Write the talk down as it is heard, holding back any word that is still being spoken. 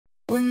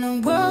When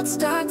the world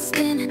starts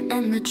spinning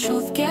and the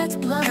truth gets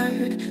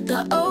blurred,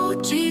 the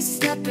OGs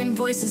step in,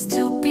 voices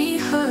to be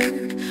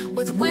heard.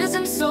 With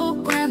wisdom so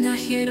grand, they're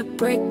here to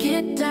break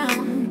it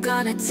down.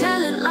 Gonna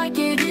tell it like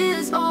it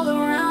is all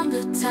around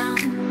the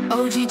town.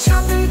 OG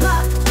chopping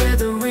block, where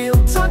the real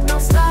talk don't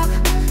stop.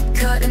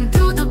 Cutting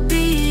through the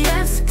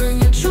BS,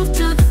 bringing truth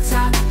to the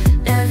top.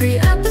 Every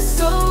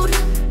episode,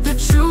 the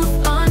truth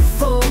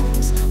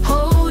unfolds,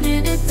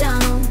 holding it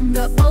down.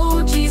 The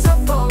OGs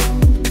are bold,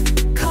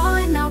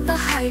 calling out the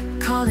hype,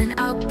 calling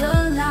out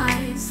the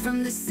lies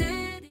from the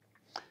city.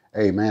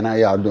 Hey man, how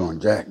y'all doing,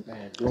 Jack?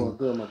 Man, doing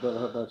good, my brother.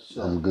 How about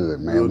yourself? I'm good,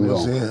 man.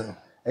 Good,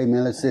 hey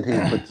man, let's sit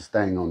here and put this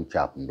thing on the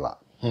chopping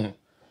block. You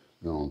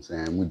know what I'm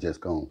saying? We just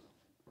gonna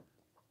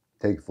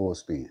take it for a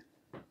spin.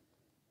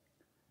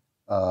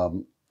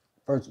 One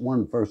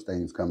of the first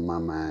things come to my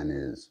mind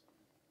is,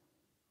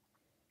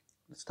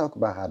 let's talk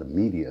about how the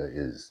media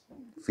is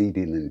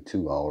feeding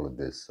into all of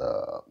this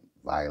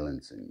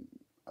violence and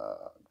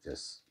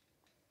just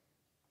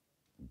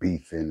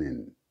beefing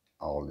and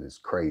all this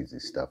crazy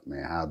stuff,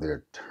 man. How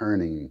they're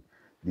turning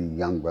the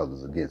young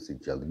brothers against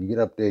each other. You get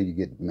up there, you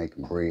get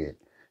making bread,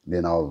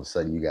 then all of a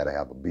sudden you got to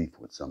have a beef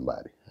with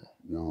somebody.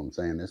 You know what I'm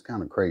saying? That's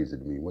kind of crazy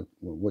to me.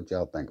 What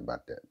y'all think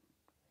about that?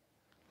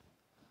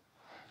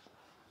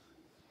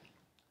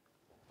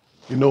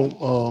 You know,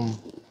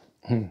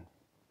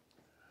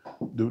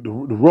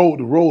 the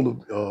role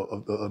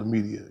of the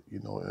media. You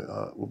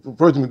know,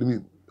 first to me,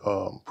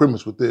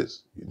 premise with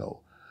this. You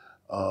know,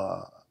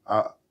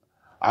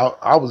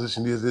 our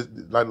position is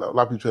that, like a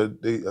lot of people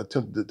they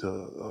attempted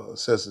to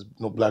assess as,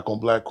 black on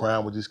black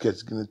crime, with these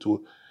cats getting into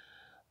it.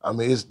 I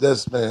mean,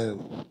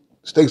 man,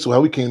 stakes so how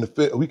we can't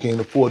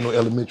afford no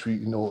elementary,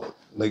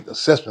 like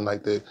assessment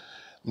like that.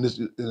 And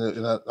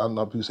I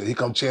know people say, here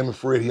come Chairman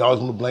Fred. He always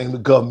want to blame the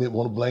government,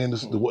 want to blame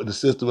the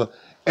system,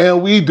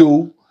 and we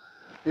do.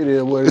 It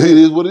is what it is. It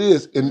is what it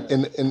is.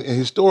 And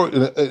historic,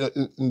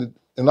 and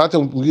a lot of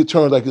times we get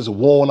terms like it's a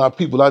war on our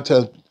people. A lot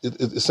of times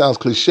it sounds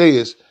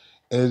cliché,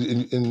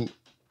 and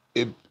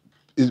it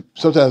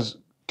sometimes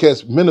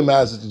cats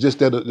minimizes just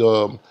that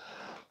the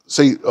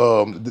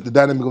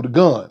dynamic of the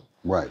gun.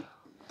 Right.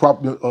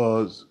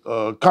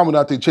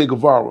 Commandante Che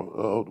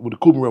Guevara with the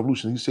Cuban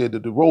Revolution, he said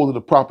that the role of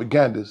the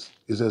propagandist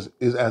is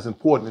as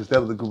important as that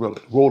of the guerrilla.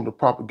 The role of the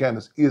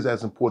propagandist is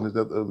as important as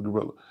that of the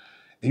guerrilla.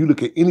 And you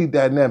look at any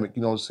dynamic,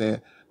 you know what I'm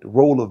saying, the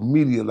role of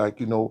media, like,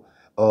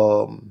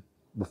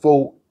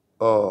 before,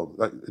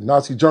 like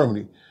Nazi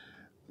Germany,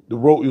 the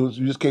role, you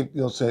just can't,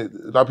 you know what I'm saying,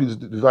 a lot of people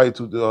divided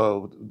to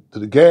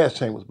the gas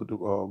chambers, but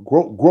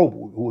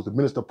Goebbels, who was the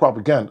minister of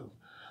propaganda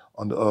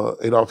under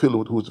Adolf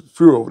Hitler, who was the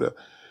Führer over there,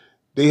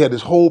 they had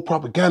this whole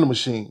propaganda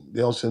machine.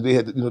 You know what I'm saying? They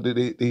had,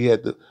 they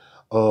had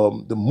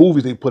the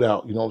movies they put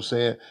out. You know what I'm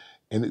saying?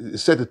 And it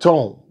set the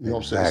tone. You know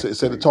what I'm saying? It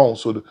set the tone.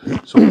 So it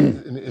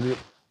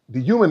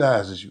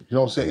dehumanizes you. You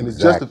know what I'm saying?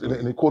 Exactly.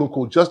 And it quote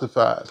unquote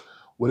justifies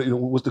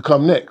what's to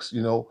come next.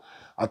 You know,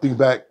 I think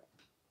back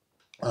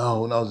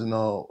when I was in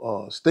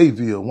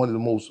Stateville, one of the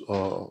most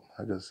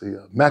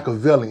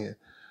Machiavellian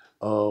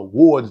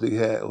wards they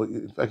had.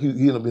 In fact, he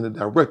ended up being a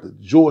director,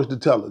 George D.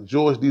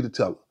 the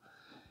Teller,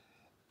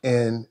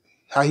 and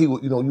how he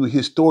would, you would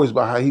hear stories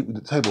about how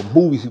the type of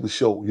movies he would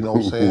show, you know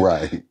what I'm saying?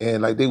 Right.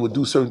 And like they would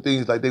do certain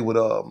things, like they would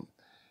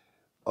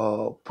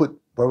put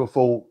Brother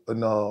Folk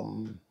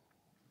and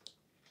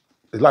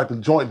they like the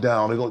joint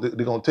down.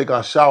 They're gonna take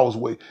our showers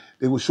away.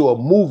 They would show a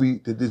movie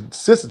that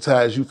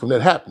desensitize you from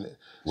that happening,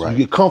 so Right. you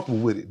get comfortable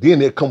with it. Then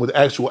they come with the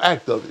actual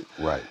act of it.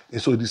 Right.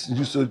 And so just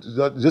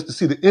to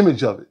see the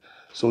image of it.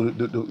 So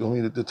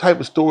the type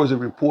of stories they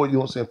report, you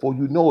know what I'm saying, before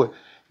you know it,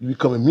 you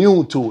become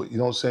immune to it. You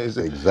know what I'm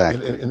saying?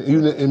 Exactly. And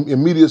even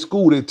in media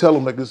school, they tell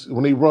them like this,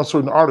 when they run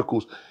certain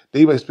articles,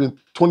 they might spend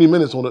 20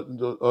 minutes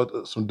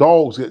on some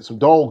dogs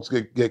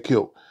get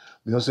killed.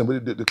 You know what I'm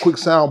saying? But the quick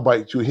sound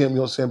bites, you'll hear, you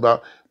know what I'm saying,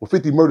 about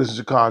 50 murders in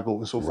Chicago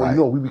and so forth. Right. You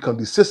know, we become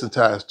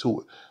desensitized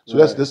to it. So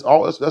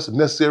that's a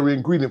necessary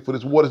ingredient for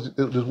this war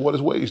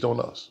is waged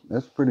on us.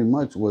 That's pretty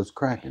much what's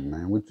cracking,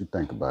 man. What you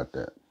think about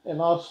that? And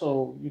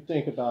also, you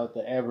think about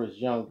the average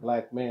young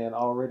black man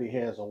already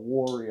has a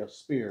warrior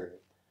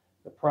spirit.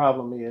 The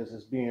problem is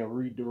it's being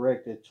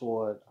redirected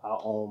toward our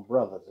own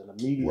brothers, and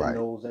the media Right.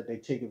 knows that they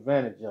take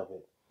advantage of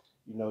it.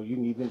 You know, you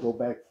can even go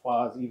back as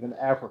far as even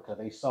Africa.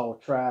 They saw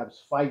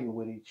tribes fighting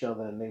with each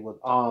other, and they would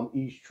arm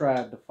each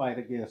tribe to fight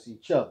against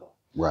each other.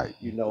 Right.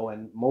 You know,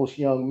 and most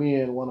young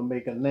men want to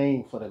make a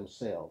name for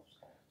themselves.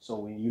 So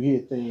when you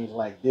hear things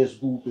like this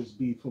group is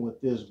beefing with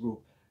this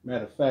group,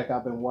 matter of fact,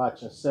 I've been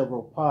watching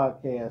several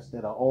podcasts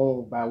that are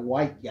owned by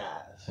white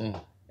guys,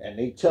 and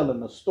they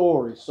telling the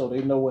story, so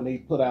they know when they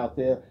put out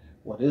there,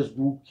 well, this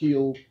group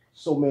killed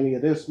so many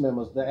of this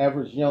members. The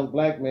average young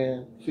black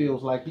man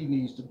feels like he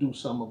needs to do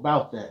something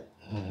about that.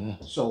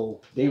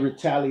 So they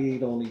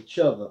retaliate on each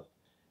other.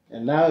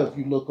 And now if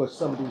you look at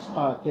some of these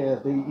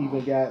podcasts, they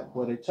even got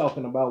where they're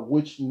talking about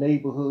which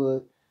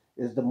neighborhood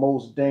is the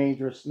most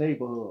dangerous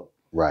neighborhood.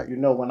 Right. You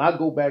know, when I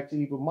go back to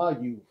even my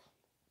youth,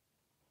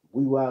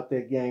 we were out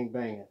there gang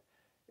banging.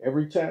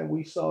 Every time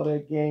we saw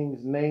that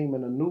gang's name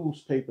in a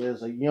newspaper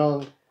as a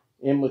young,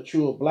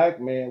 immature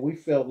black man, we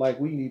felt like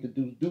we needed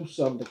to do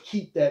something to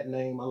keep that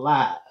name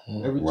alive.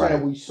 Every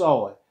time we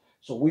saw it.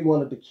 So we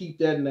wanted to keep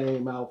that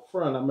name out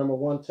front. I remember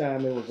one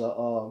time it was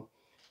a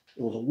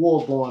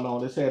war going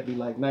on. This had to be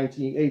like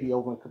 1980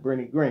 over in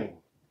Cabrini Green.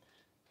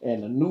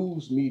 And the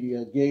news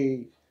media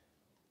gave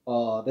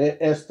their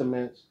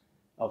estimates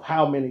of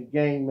how many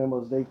gang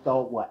members they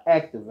thought were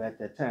active at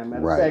that time.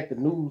 Matter of fact, the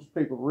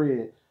newspaper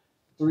read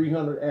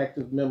 300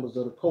 active members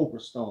of the Cobra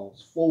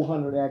Stones,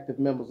 400 active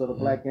members of the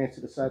Black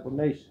Gangster Disciple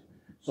Nation.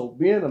 So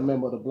being a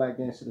member of the Black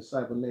Gangster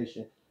Disciple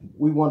Nation,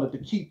 we wanted to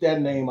keep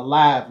that name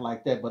alive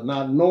like that, but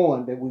not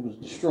knowing that we was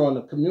destroying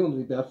the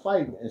community by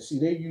fighting. And see,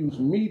 they use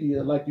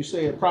media, like you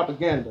said,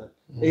 propaganda.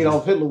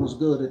 Adolf Hitler was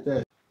good at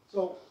that.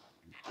 So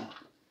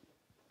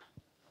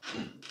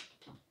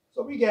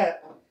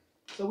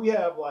we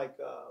have like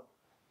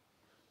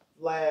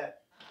Vlad,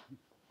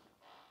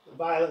 the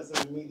violence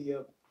in the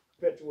media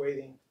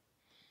perpetuating.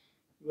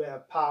 You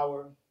have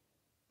Power,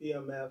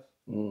 BMF.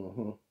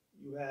 You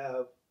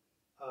have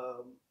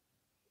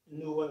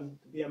new one,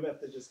 the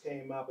BMF that just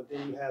came out, but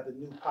then you have the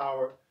new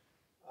Power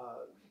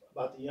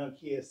about the young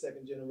kids,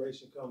 second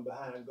generation come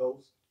behind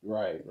Ghost.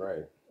 Right.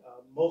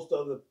 Most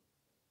of the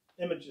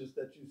images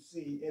that you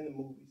see in the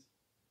movies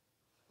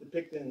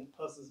depicting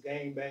us as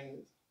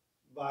gangbangers,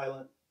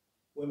 violent,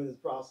 women as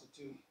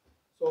prostitutes.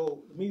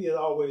 So the media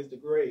always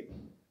degrade.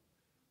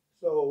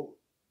 So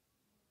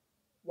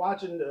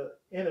watching the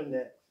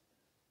internet,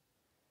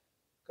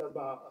 because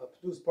my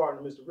producer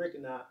partner, Mr. Rick,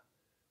 and I,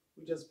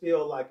 we just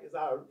feel like it's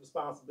our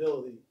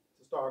responsibility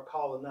to start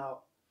calling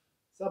out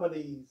some of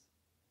these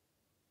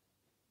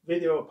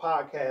video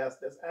podcasts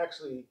that's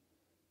actually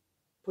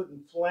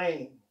putting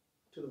flame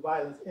to the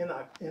violence in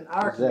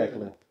our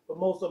community. But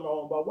most of them are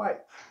owned by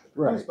whites,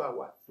 produced by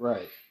whites.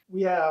 Right.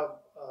 We have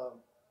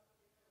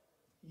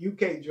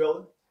UK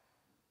Driller.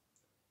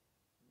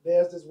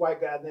 There's this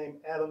white guy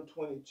named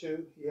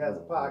Adam22. He has a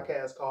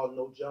podcast called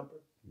No Jumper.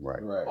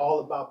 Right. All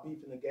about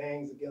beefing the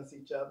gangs against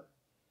each other.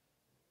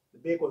 The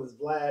big one is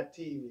Vlad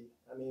TV.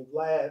 I mean,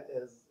 Vlad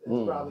has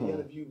probably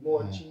interviewed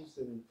more chiefs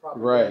and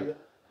propaganda.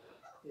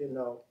 You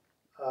know,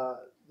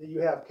 then you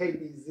have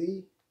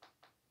KBZ.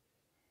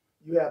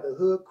 You have the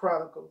Hood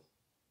Chronicles,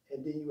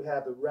 and then you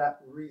have the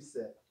Rap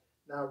Reset.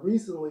 Now,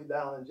 recently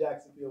down in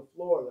Jacksonville,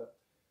 Florida,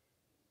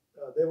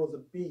 there was a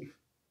beef,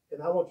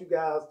 and I want you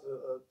guys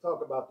to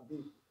talk about the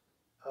beef.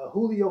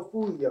 Julio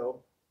Fulio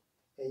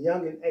and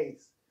Youngin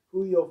Ace.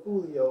 Julio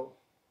Fulio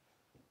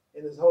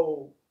and his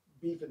whole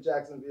beef in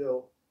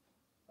Jacksonville,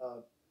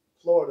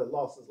 Florida,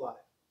 lost his life.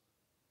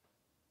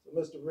 So,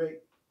 Mr.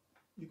 Rick,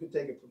 you can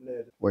take it from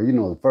there. Well, you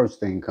know, the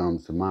first thing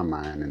comes to my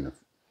mind, and the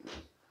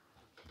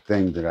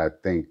thing that I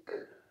think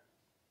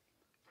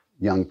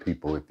young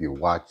people, if you're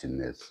watching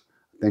this,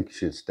 I think you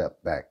should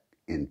step back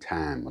in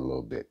time a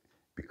little bit,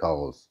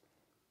 because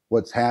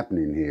what's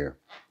happening here,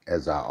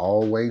 as I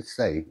always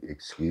say,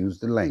 excuse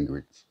the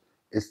language,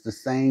 it's the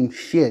same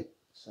shit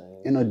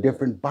in a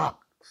different box.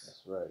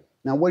 That's right.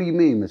 Now, what do you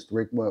mean, Mr.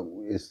 Rick?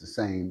 Well, it's the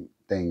same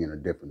thing in a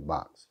different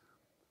box.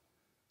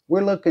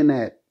 We're looking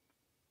at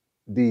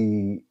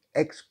the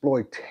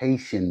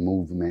exploitation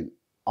movement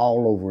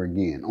all over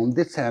again. On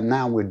this time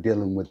now, we're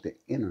dealing with the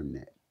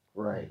internet.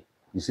 Right.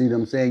 You see what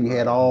I'm saying? You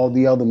had all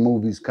the other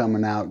movies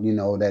coming out, you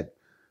know, that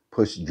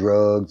push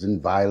drugs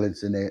and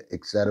violence and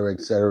et cetera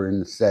in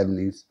the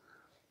 70s.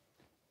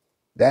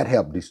 That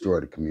helped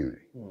destroy the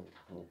community.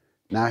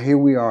 Now here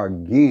we are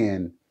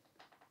again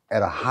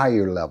at a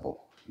higher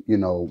level. You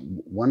know,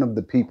 one of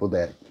the people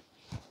that,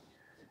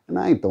 and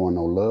I ain't throwing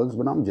no lugs,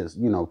 but I'm just,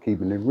 you know,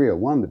 keeping it real.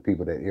 One of the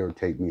people that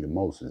irritate me the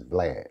most is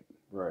Vlad.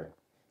 Right.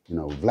 You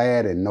know,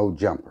 Vlad and No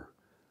Jumper.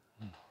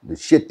 The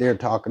shit they're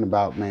talking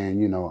about, man,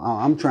 you know,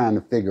 I'm trying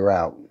to figure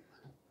out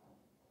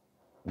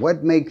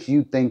what makes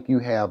you think you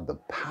have the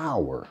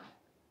power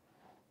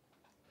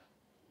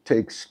to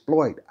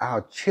exploit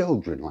our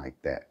children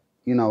like that.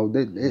 You know,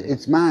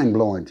 it's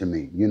mind-blowing to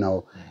me, you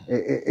know.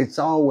 It's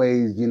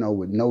always, you know,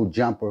 with No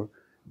Jumper,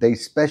 they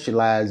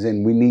specialize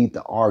in we need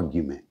the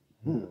argument.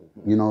 You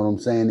know what I'm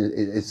saying?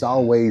 It's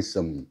always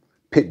some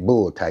pit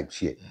bull type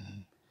shit.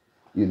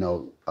 You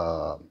know,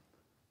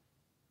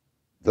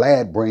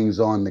 Vlad brings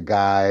on the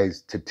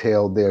guys to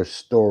tell their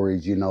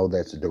stories, you know,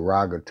 that's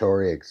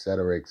derogatory, et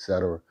cetera, et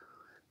cetera.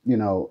 You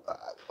know,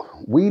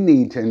 we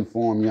need to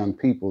inform young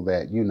people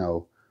that, you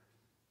know,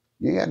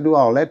 you got to do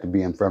all that to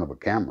be in front of a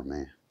camera,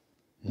 man.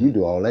 You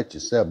do all that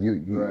yourself.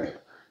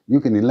 You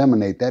can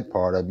eliminate that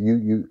part of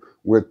you.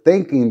 We're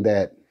thinking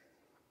that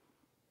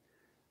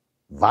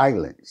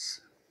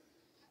violence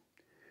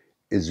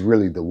is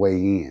really the way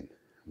in,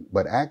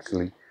 but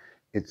actually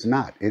it's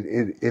not.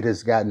 It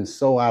has gotten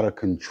so out of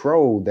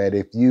control that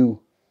if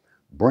you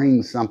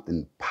bring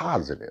something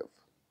positive,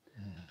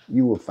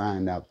 you will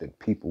find out that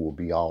people will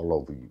be all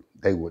over you.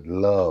 They would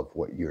love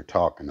what you're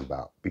talking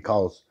about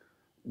because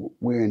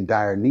we're in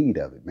dire need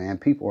of it, man.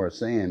 People are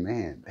saying,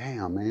 man,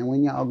 damn, man,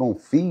 when y'all gonna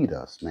feed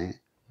us, man?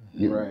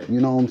 You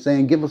know what I'm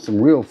saying? Give us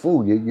some real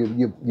food.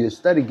 You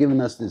study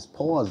giving us this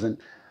poison.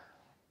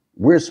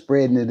 We're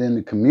spreading it in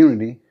the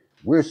community.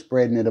 We're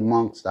spreading it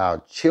amongst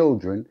our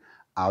children.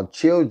 Our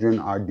children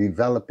are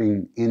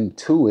developing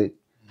into it.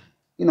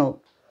 You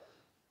know,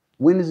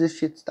 when does this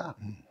shit stop?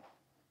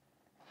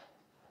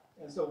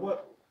 And so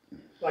what,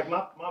 like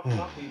my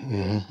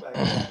people,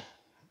 like,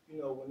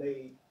 you know, when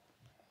they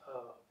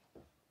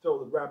throw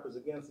the rappers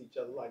against each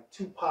other, like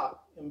Tupac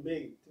and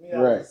Biggie, to me that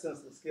was a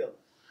senseless killing.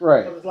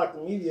 Right. But it's like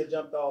the media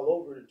jumped all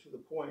over it to the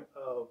point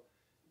of,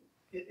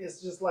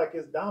 it's just like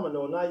it's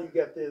domino. Now you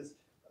got this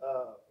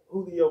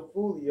Julio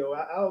Fulio,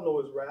 I don't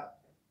know his rap,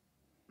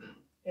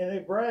 and they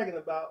bragging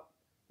about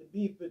the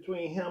beef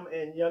between him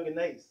and Young and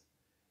Ace.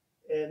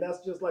 And that's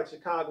just like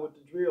Chicago with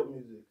the drill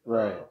music.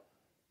 Right.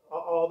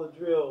 All the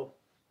drill.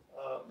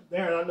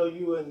 Darrin, I know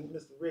you and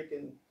Mr. Rick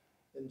and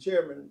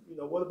Chairman, you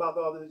know, what about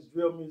all this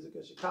drill music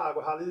in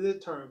Chicago? How did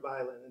it turn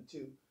violent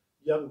into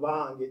Young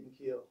Von getting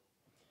killed?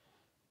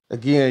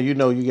 Again, you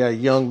know, you got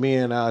young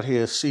men out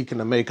here seeking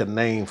to make a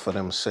name for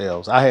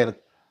themselves. I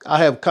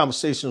have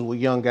conversations with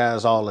young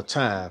guys all the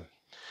time,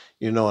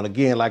 you know, and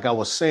again, like I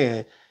was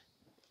saying,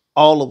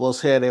 all of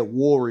us had that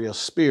warrior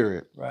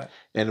spirit. Right.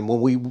 And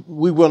when we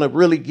want to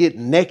really get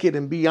naked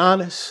and be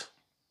honest,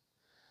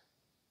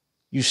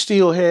 you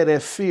still had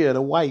that fear of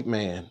the white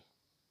man.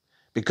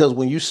 Because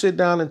when you sit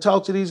down and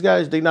talk to these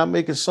guys, they're not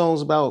making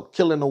songs about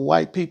killing the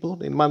white people.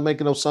 They're not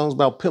making those songs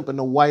about pimping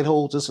the white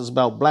hoes. This is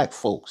about black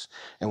folks.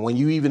 And when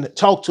you even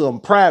talk to them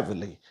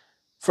privately,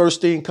 first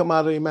thing come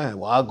out of their mind,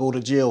 well, I'll go to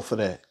jail for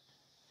that.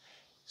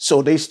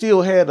 So they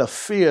still had a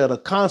fear, the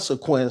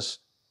consequence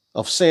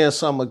of saying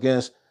something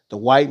against the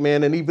white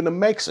man and even the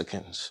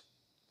Mexicans.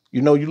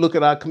 You know, you look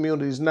at our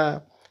communities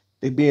now,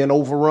 they being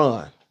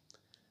overrun.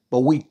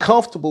 But we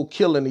comfortable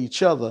killing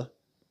each other.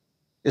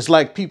 It's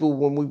like people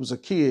when we was a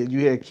kid,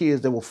 you had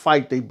kids that would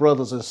fight their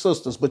brothers and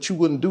sisters, but you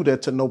wouldn't do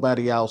that to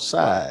nobody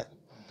outside.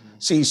 Mm-hmm.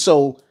 See,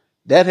 so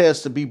that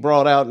has to be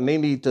brought out and they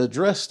need to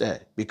address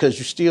that because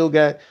you still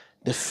got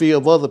the fear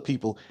of other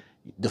people,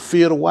 the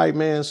fear of the white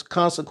man's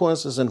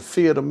consequences and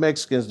fear of the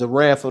Mexicans, the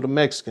wrath of the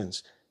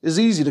Mexicans. It's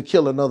easy to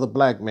kill another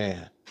black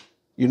man.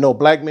 You know,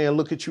 black man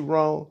look at you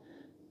wrong,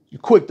 you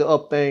quick to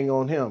up thing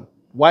on him.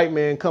 White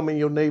man come in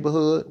your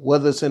neighborhood,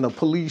 whether it's in a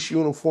police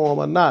uniform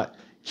or not,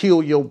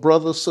 kill your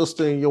brother,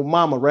 sister, and your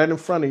mama right in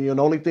front of you. And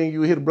the only thing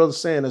you hear the brother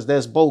saying is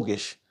that's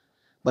bogus.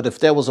 But if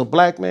there was a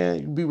black man,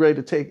 you'd be ready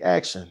to take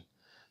action.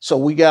 So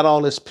we got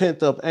all this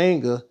pent up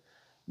anger,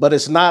 but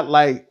it's not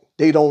like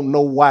they don't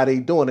know why they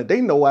doing it.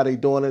 They know why they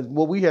doing it.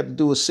 What we have to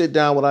do is sit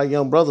down with our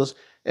young brothers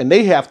and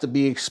they have to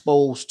be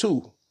exposed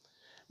too,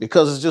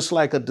 because it's just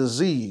like a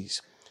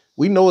disease.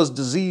 We know it's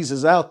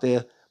diseases out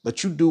there,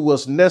 but you do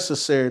what's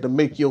necessary to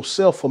make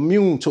yourself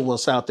immune to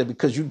what's out there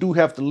because you do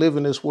have to live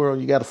in this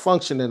world. You got to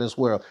function in this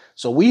world.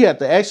 So we have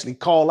to actually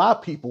call our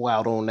people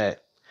out on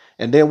that.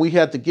 And then we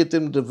have to get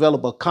them to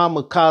develop a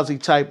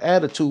kamikaze type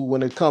attitude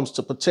when it comes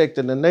to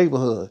protecting the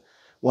neighborhood.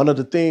 One of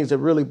the things that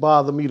really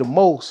bother me the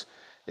most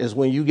is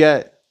when you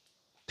got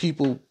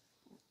people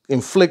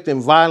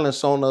inflicting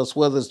violence on us,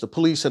 whether it's the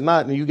police or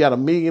not, and you got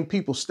 1 million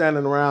people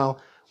standing around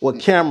with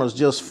cameras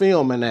just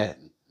filming that.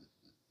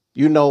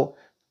 You know,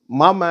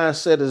 my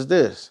mindset is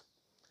this: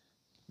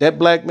 that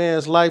black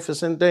man's life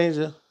is in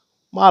danger,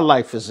 my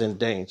life is in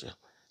danger.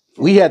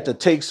 We had to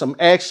take some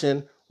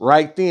action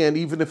right then,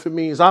 even if it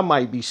means I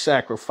might be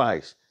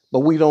sacrificed. But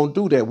we don't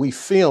do that. We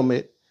film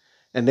it,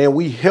 and then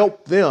we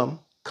help them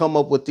come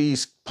up with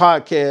these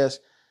podcasts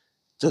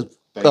to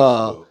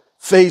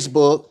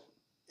Facebook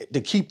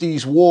to keep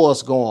these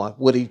wars going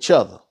with each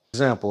other. For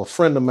example, a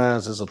friend of mine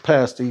is a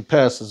pastor. He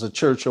pastors a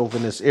church over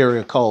in this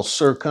area called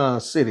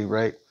Sircon City,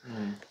 right?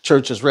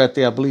 Church is right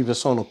there. I believe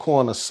it's on the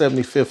corner of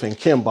 75th and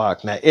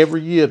Kimbach. Now,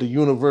 every year, the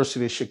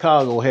University of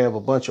Chicago have a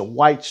bunch of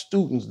white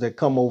students that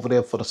come over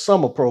there for the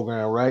summer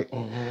program, right?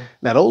 Mm-hmm.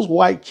 Now, those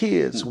white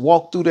kids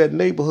walk through that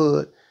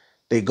neighborhood.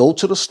 They go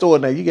to the store.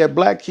 Now, you got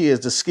black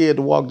kids that's scared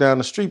to walk down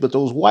the street, but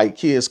those white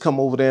kids come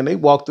over there and they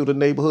walk through the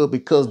neighborhood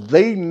because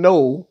they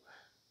know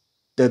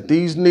that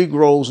these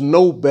Negroes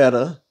know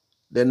better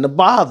than to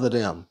bother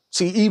them.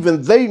 See,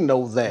 even they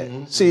know that.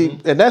 Mm-hmm.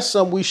 See, and that's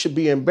something we should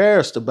be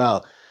embarrassed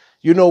about.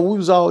 You know, we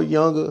was all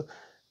younger,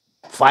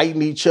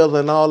 fighting each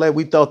other and all that.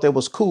 We thought that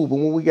was cool, but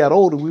when we got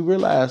older, we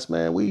realized,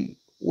 man,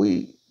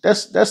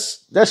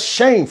 that's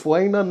shameful.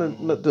 Ain't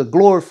nothing to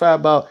glorify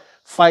about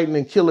fighting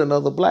and killing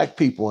other black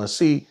people. And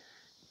see,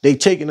 they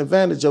taking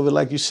advantage of it,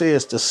 like you say,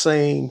 it's the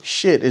same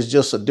shit. It's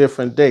just a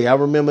different day. I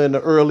remember in the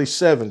early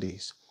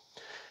 70s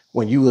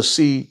when you would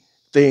see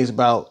things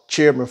about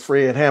Chairman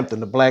Fred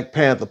Hampton, the Black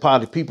Panther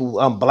Party, people,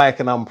 I'm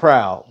black and I'm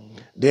proud.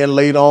 Then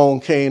later on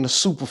came the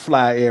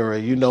Superfly era,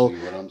 you know,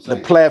 the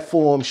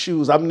platform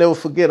shoes. I'll never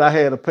forget,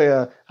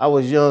 I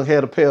was young,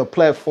 had a pair of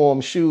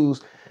platform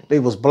shoes. They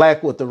was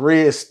black with the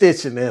red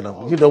stitching in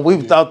them. You know, we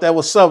thought that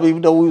was something,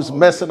 even though we was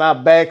messing our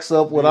backs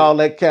up with all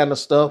that kind of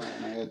stuff.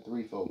 I had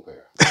 3-4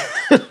 pair.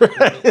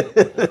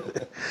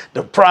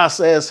 The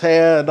processed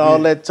hair and all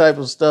that type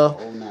of stuff.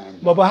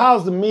 But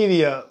how's the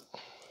media,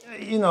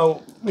 you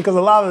know, because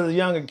a lot of the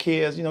younger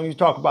kids, you know, you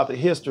talk about the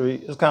history,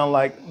 it's kind of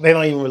like they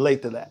don't even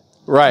relate to that.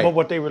 Right. But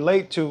what they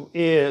relate to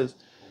is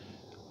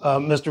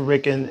Mr.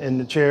 Rick and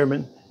the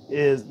chairman,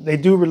 is they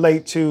do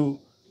relate to,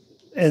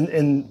 and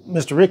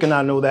Mr. Rick and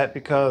I know that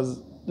because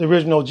the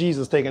original OGs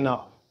is taking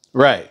off.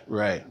 Right,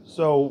 right.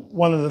 So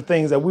one of the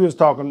things that we was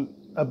talking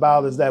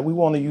about is that we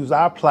want to use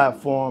our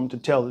platform to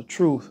tell the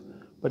truth.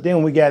 But then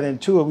when we got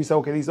into it, we said,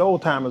 okay, these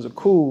old timers are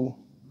cool,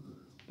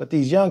 but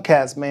these young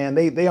cats, man,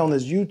 they on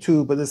this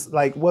YouTube, but it's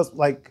like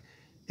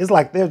it's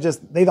like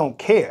they don't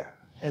care.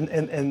 And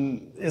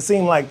it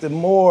seemed like the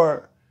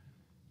more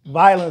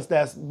violence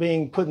that's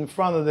being put in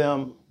front of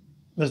them,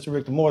 Mr.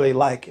 Rick, the more they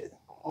like it.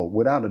 Oh,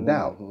 without a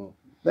doubt.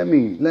 Let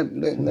me,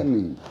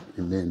 and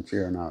then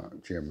Chairman, I'll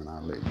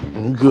let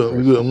you. We good,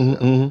 we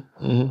good.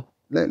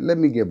 Let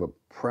me give a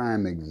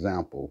prime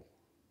example,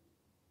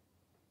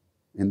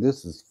 and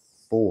this is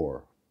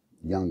for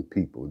young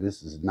people.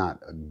 This is not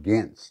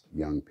against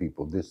young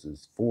people. This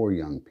is for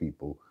young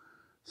people,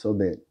 so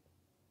that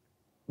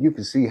you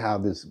can see how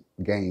this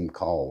game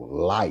called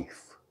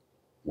life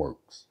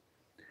works.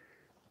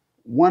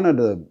 One of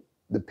the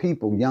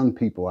people, young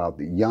people out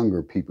there,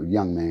 younger people,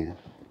 young man,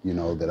 you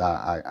know, that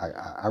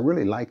I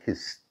really like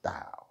his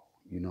style.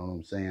 You know what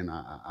I'm saying?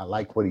 I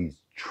like what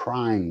he's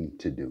trying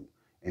to do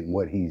and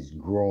what he's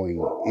growing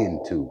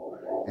into,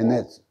 and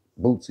that's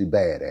Bootsy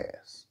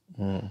Badass.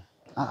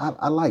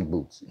 I like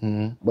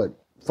Bootsy, but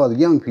for the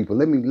young people,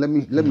 let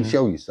me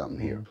show you something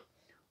here.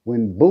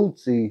 When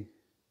Bootsy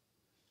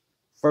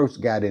first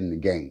got in the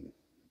game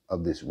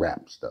of this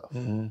rap stuff,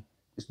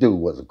 this dude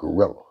was a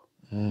gorilla.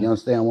 You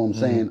understand what I'm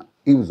saying?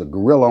 He was a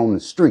gorilla on the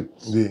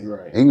streets. Yeah.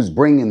 Right. He was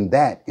bringing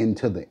that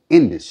into the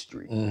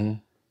industry.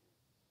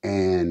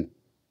 And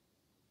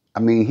I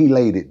mean, he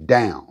laid it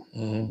down.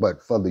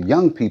 But for the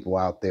young people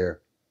out there,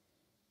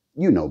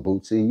 you know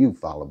Bootsy, you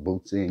follow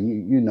Bootsy,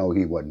 and you know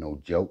he wasn't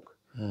no joke.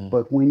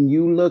 But when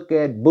you look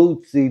at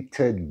Bootsy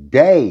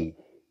today,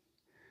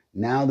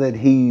 now that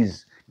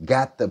he's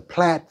got the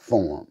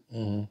platform,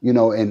 you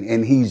know,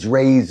 and he's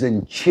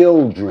raising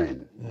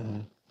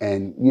children,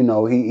 and you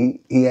know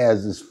he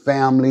has his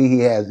family.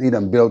 He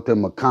done built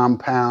him a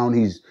compound.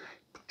 He's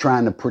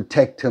trying to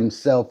protect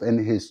himself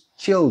and his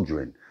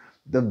children.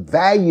 The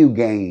value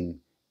game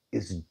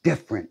is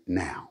different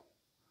now,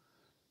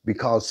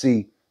 because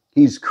see,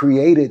 he's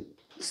created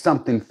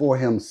something for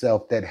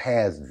himself that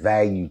has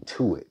value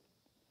to it,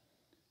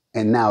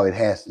 and now it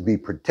has to be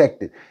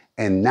protected.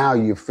 And now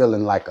you're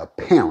feeling like a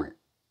parent,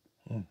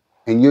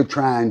 and you're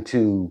trying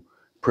to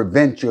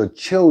prevent your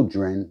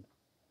children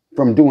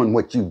from doing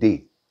what you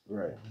did.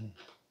 Right.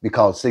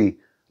 Because see,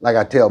 like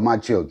I tell my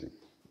children,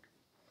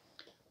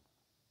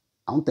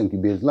 I don't think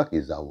you'd be as lucky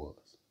as I was.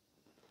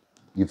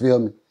 You feel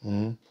me?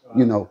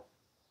 You know,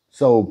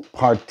 so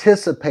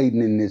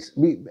participating in this,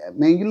 man,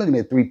 you're looking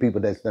at 3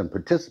 people that's done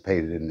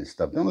participated in this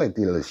stuff. Don't let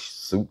these little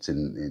suits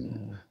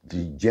and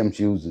the gym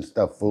shoes and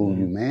stuff fool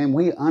you, man.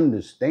 We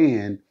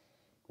understand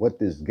what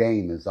this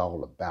game is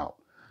all about.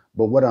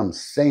 But what I'm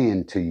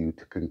saying to you,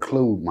 to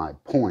conclude my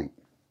point,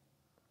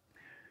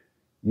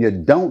 you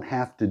don't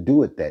have to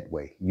do it that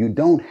way. You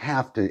don't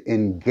have to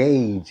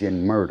engage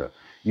in murder.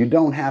 You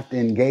don't have to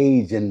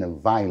engage in the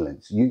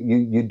violence.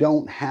 You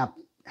don't have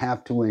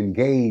to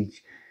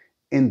engage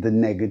in the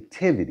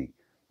negativity.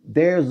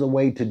 There's a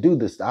way to do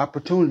this. The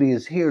opportunity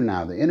is here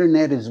now. The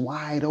internet is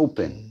wide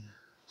open.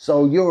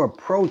 So your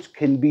approach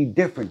can be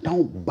different.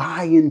 Don't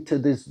buy into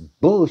this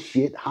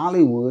bullshit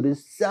Hollywood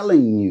is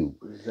selling you.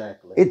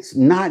 Exactly. It's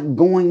not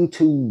going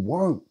to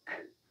work.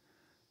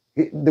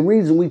 The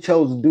reason we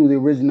chose to do the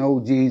original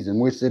OGs, and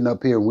we're sitting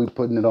up here and we're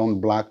putting it on the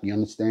block, you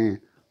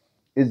understand,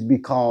 is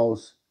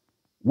because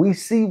we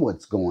see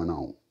what's going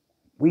on.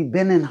 We've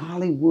been in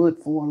Hollywood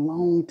for a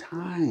long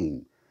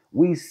time.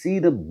 We see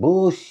the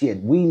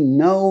bullshit. We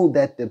know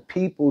that the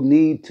people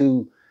need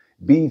to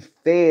be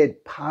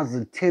fed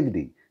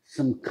positivity,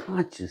 some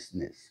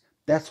consciousness.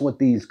 That's what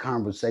these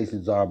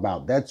conversations are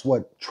about. That's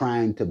what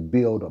trying to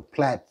build a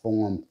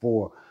platform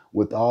for,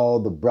 with all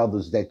the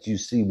brothers that you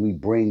see we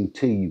bring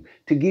to you,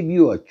 to give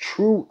you a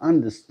true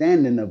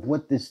understanding of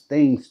what this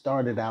thing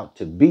started out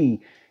to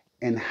be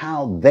and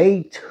how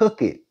they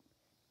took it,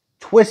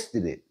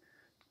 twisted it,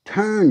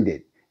 turned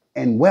it,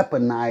 and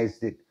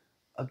weaponized it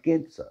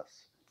against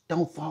us.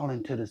 Don't fall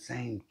into the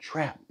same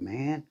trap,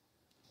 man.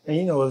 And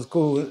you know, it's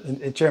cool,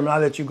 and Chairman, I'll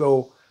let you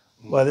go,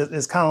 but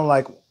it's kind of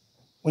like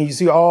when you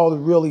see all the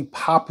really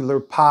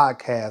popular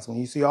podcasts, when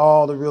you see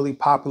all the really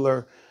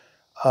popular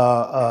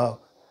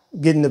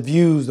getting the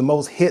views, the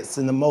most hits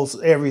and the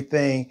most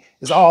everything,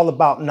 it's all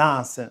about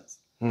nonsense.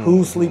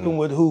 Who's sleeping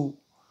with who?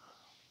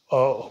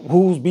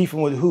 Who's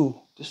beefing with who?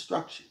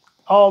 Destruction.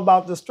 All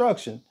about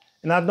destruction.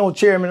 And I know,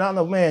 Chairman, I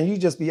know, man, you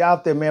just be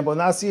out there, man. But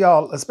when I see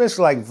all,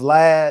 especially like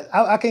Vlad,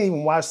 I can't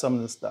even watch some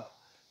of this stuff.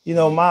 You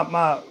know, one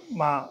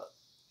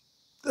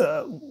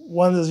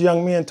of those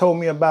young men told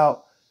me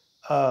about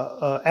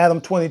Adam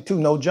 22,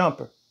 No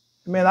Jumper.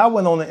 Man, I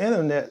went on the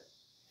internet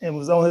and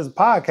was on his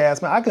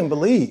podcast, man. I couldn't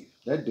believe.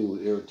 That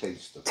dude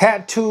irritates the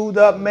Tattooed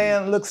up,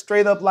 man, looks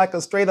straight up like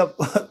a straight up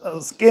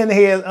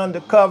skinhead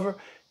undercover,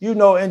 you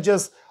know, and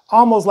just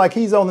almost like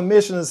he's on the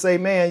mission to say,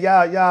 man,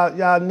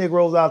 y'all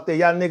Negroes out there,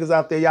 y'all niggas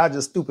out there, y'all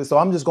just stupid. So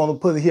I'm just gonna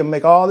put it here,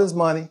 make all this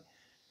money.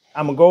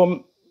 I'm gonna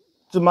go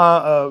to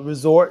my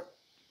resort.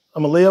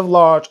 I'm gonna live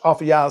large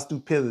off of y'all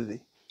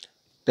stupidity.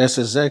 That's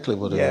exactly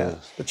what it is.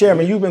 But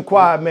Chairman, you've been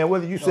quiet, man.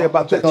 What did you say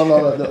about that?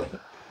 No.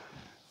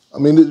 I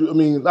mean,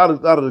 a lot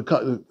of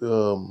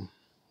the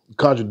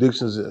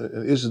contradictions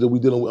and issues that we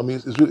dealing with. I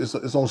mean,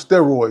 it's on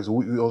steroids. You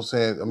know what I'm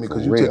saying? I mean,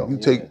 because you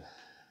take,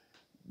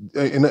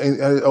 and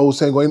I was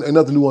saying, ain't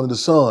nothing new under the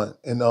sun.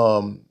 And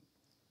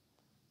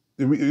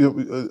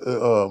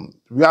the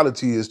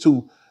reality is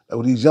too that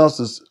with these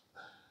youngsters,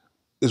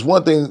 it's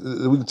one thing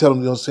that we can tell them,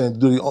 you know what I'm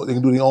saying, they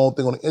can do their own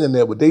thing on the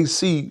internet, but they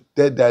see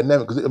that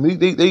dynamic. Because I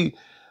mean,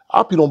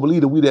 our people don't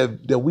believe that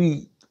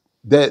we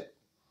that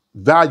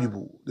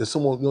valuable. That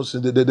someone, you know what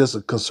I'm saying, that there's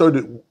a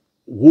concerted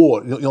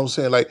war. You know what I'm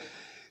saying? Like,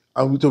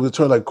 we took the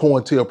term like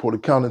COINTELPRO, the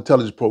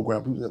counterintelligence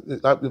program.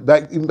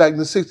 Back in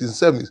the 60s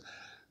and 70s.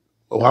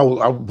 Oh, I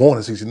was born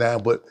in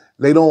 '69, but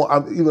later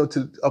on, even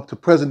up to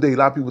present day, a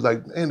lot of people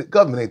like, man, the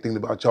government ain't thinking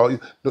about y'all. A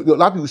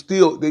lot of people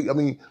still,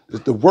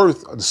 the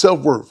worth, the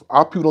self-worth.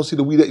 Our people don't see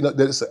that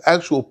it's an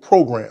actual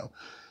program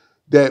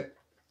that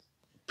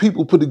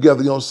people put together,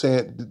 you know what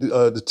I'm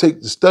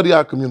saying, to study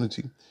our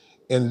community.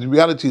 And the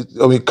reality is,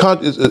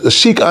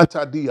 Sheikh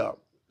Anta Diop,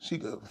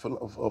 Sheikh,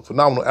 a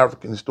phenomenal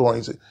African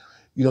historian, said,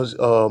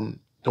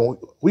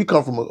 we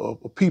come from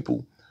a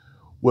people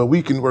where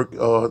we can work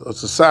a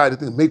society, I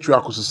think a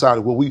matriarchal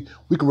society, where we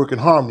can work in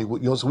harmony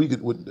with, so we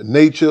could, with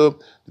nature,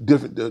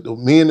 the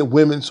men and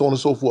women, so on and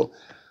so forth.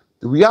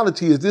 The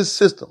reality is this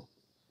system,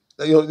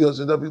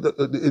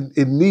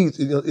 it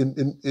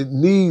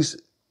needs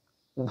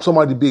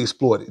somebody to be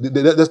exploited.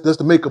 That's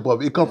the makeup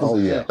of it. It comes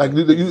from like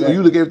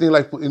you look at everything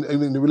like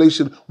in the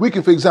relationship. We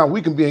can, for example,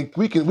 we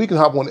can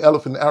hop on the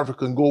elephant in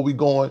Africa and go where we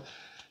going.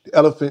 The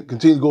elephant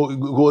continue to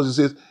go as it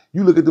says.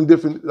 You look at them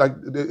different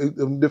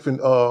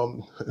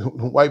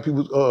white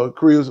people's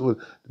careers with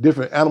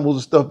different animals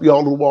and stuff be all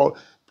over the wall.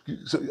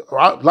 So a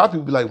lot of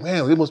people be like,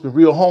 man, they must be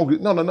real hungry.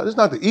 No, it's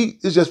not to eat.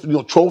 It's just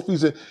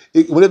trophies and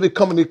whenever they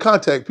come into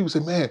contact, people say,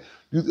 man,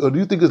 do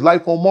you think there's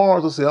life on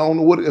Mars? I say, I don't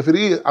know what if it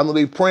is. I know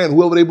they praying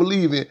whoever they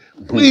believe in.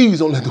 Please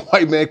don't let the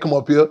white man come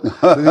up here. You know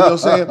what I'm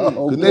saying?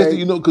 The next thing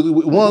you know, because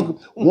one,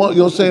 you know what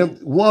I'm saying,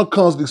 one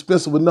comes to the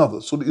expense of another.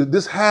 So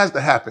this has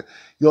to happen.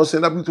 You know what I'm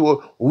saying? Not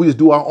people we just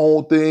do our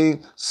own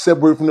thing,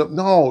 separate from them.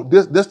 No,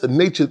 that's the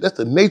nature. That's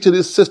the nature of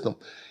this system.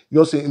 You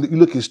know what I'm saying? You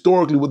look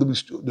historically, whether it be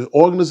the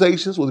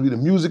organizations, whether it be the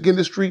music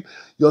industry. You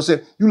know what I'm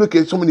saying? You look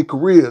at so many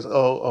careers.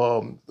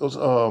 What's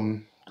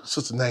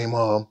her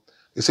name?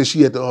 They say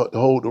she had the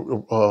whole the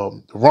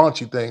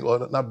raunchy thing,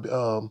 or not.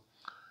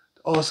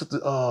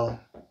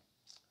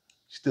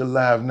 She's still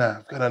alive now.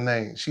 I forgot her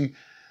name.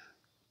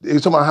 They were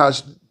talking about how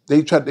she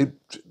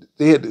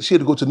had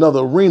to go to another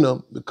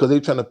arena because they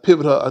trying to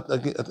pivot her.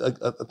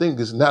 I think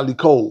it's Natalie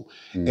Cole,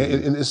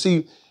 and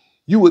see.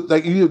 You would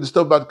you hear the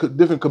stuff about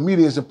different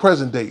comedians in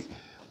present day.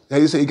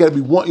 They say you got to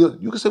be one.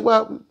 You can say,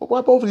 why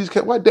both of these?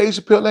 Why Dave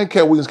Chappelle and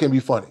Cat Williams can't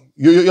be funny?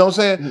 You know what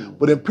I'm saying?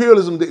 But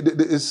imperialism,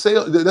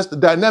 that's the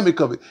dynamic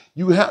of it.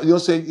 You have, you know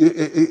what I'm saying?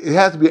 It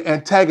has to be an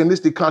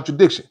antagonistic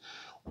contradiction.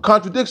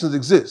 Contradictions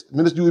exist.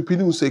 Minister U.E.P.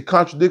 Newton say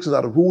contradictions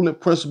are the ruling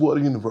principle of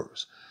the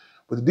universe.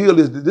 But the deal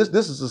is that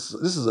this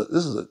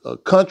is a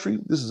country.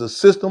 This is a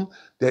system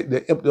that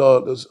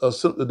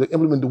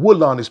implemented the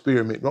Woodlawn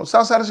experiment.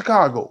 South side of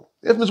Chicago,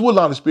 the infamous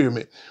Woodlawn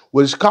experiment,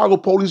 where the Chicago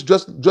police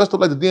dressed up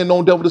like the then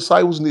known devil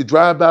disciples in the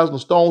drive-bys on the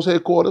Stones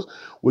headquarters,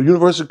 where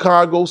University of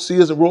Chicago,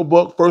 Sears and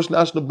Roebuck, First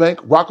National Bank,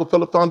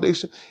 Rockefeller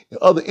Foundation, and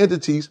other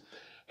entities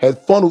had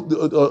funneled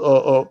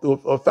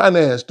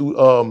finance through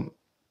the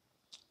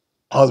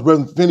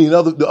Reverend Finney and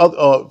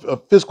other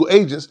fiscal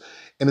agents,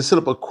 and to set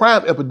up a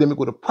crime epidemic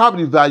where the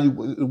property value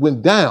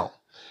went down.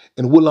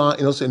 And Woodlawn,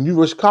 you know what I'm saying,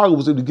 University of Chicago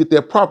was able to get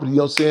that property, you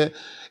know what I'm saying?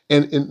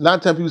 And a lot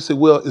of times people say,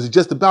 well, is it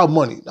just about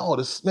money? No,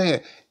 this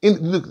man,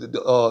 look at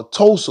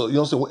Tulsa, you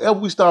know what I'm saying? Whenever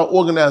we start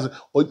organizing,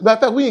 or matter of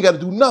fact, we ain't got to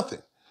do nothing.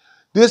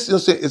 This, you know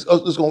what I'm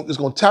saying, it's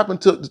going to tap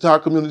into our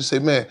community and say,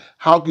 man,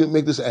 how can we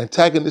make this an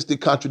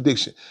antagonistic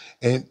contradiction?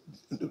 And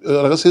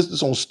like I said,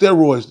 it's on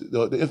steroids,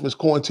 the infamous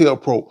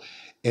COINTELPRO.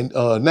 And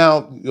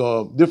now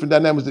different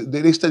dynamics,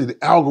 they study the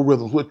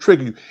algorithms, what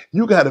trigger you.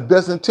 You can have the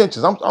best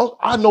intentions.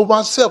 I know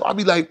myself. I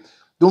be like,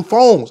 them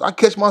phones, I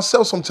catch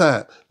myself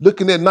sometimes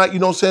looking at night, you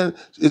know what I'm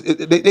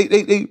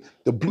saying?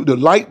 The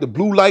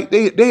blue light,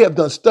 they have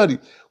done study.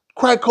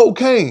 Crack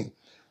cocaine.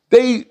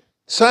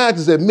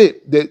 Scientists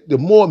admit that the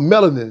more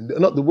melanin,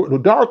 the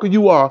darker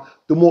you are,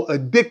 the more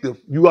addictive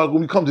you are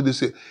when we come to this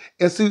here.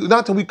 And see, not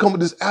until we come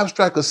with this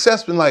abstract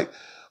assessment like,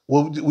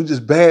 well, we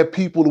just bad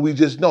people, or we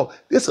just know.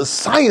 There's a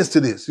science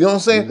to this. You know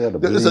what I'm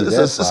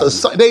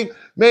saying?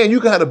 Man, you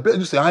can have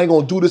you say, I ain't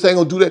gonna do this, I ain't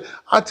gonna do that.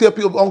 I tell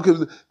people,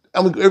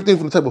 everything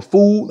from the type of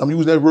food, I'm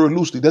using that word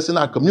loosely, that's in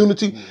our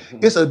community.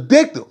 It's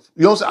addictive.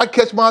 You know what I'm saying? I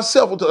catch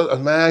myself,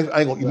 man,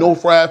 I ain't gonna eat no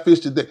fried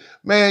fish today.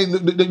 Man,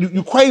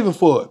 you craving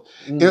for it.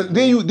 And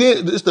then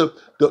it's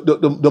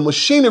the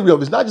machinery of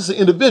it. It's not just an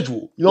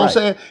individual. You know what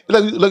I'm saying?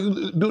 Like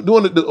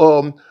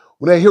doing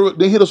when they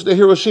hit us, the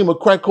Hiroshima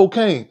crack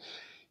cocaine.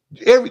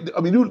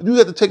 I mean, you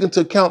have to take into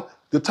account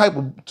the type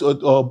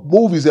of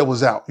movies that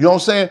was out. You know what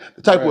I'm saying?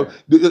 The type of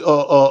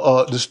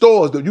the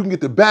stores that you can get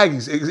the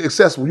baggies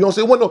accessible. You know what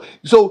I'm saying? Well, no,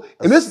 so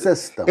and this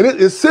system,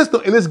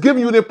 and it's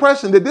giving you the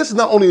impression that this is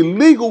not only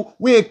illegal,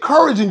 we're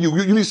encouraging you.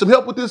 You need some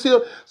help with this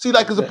here. See,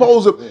 like as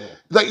opposed to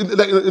like and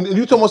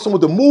you talking about some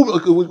of the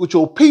movement with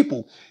your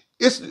people.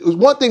 It's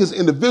one thing as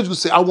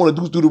individuals say, I want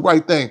to do the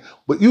right thing,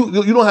 but you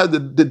don't have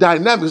the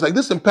dynamics. Like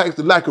this impacts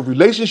the lack of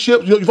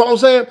relationships. You know what I'm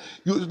saying?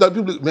 Like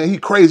people, man, he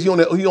crazy, he on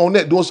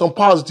that doing something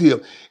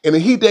positive, and the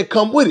heat that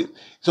come with it.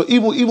 So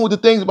even with the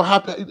things about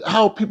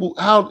how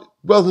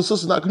brothers and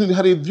sisters in our community,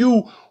 how they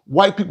view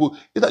white people.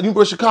 It's like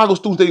University of Chicago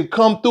students, they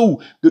come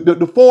through,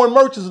 the foreign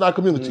merchants in our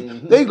community.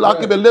 They lock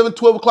up at 11,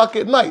 12 o'clock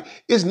at night.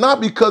 It's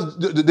not because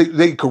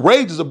they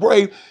courageous or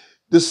brave.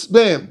 This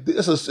man,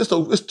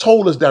 it's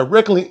told us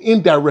directly and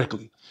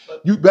indirectly.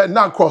 You better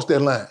not cross that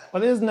line.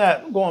 But isn't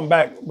that, going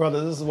back,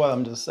 brother, this is what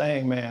I'm just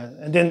saying, man.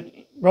 And then,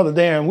 Brother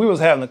Darrin, we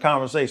was having a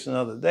conversation the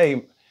other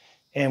day,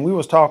 and we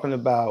was talking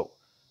about,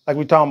 like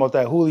we talking about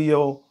that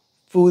Julio,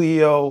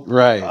 Fulio,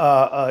 right.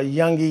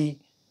 Youngie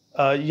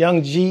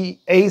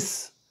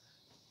Ace,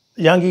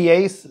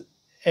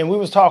 and we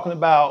was talking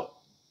about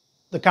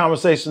the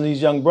conversation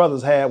these young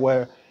brothers had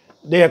where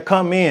they'd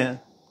come in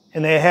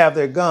and they'd have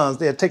their guns,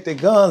 they'd take their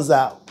guns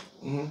out,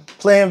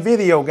 playing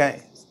video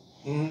games.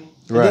 And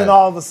then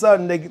all of a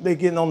sudden they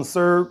getting on the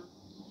syrup,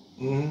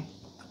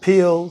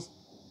 pills,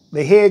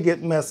 their head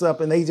get messed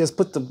up, and they just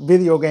put the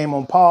video game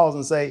on pause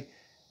and say,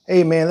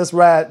 hey man, let's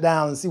ride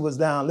down and see what's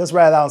down. Let's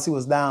ride out and see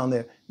what's down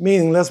there.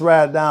 Meaning let's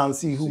ride down and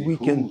see who we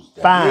can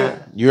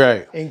find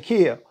and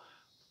kill.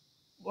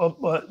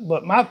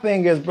 But my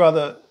thing is,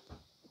 brother,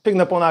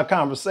 picking up on our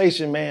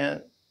conversation,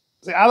 man,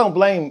 see, I don't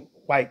blame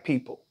white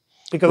people.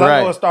 Because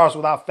I know it starts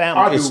with our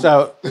family.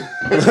 But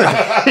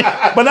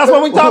that's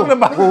what we're talking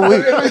about. Let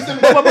me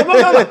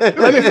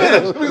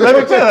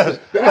finish.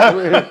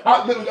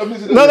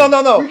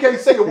 No. We can't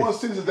say that one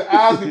citizen, the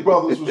Isley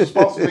brothers, was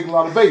responsible for making a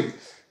lot of babies.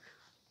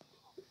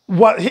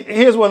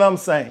 Here's what I'm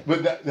saying.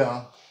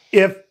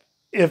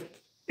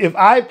 If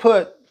I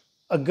put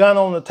a gun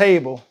on the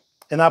table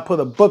and I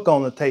put a book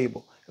on the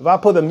table, if I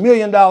put $1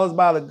 million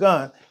by the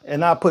gun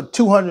and I put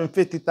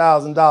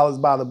 $250,000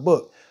 by the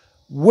book,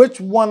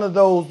 which one of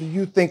those do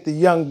you think the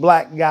young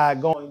black guy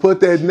going to put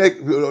that neck?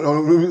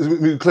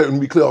 Let me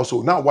be clear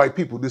also. Not white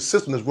people. This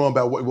system is run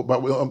by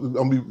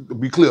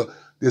be clear.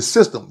 This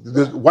system,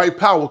 this white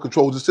power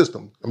controls the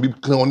system. I'll be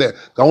clear on that.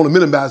 I want to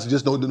minimize it.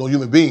 Just no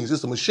human beings.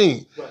 It's a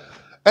machine. Right.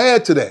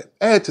 Add to that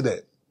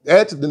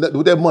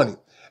money.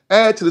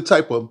 Add to the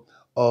type of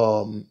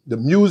the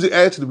music.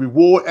 Add to the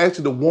reward. Add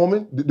to the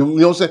woman. You know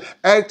what I'm saying?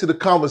 Add to the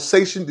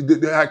conversation.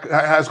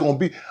 How it's going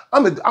to be.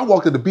 I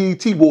walked at the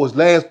BET Awards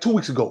 2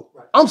 weeks ago.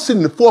 I'm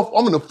sitting in the fourth.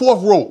 I'm in the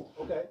fourth row.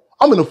 Okay.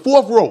 I'm in the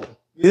fourth row.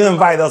 You didn't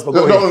invite us, but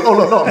go ahead. No.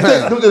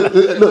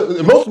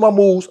 Look, most of my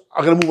moves,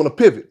 I gotta move on a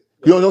pivot.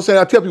 You know what I'm saying?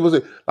 I tell people,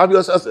 I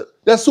say,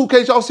 that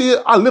suitcase y'all see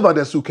it, I live out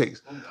that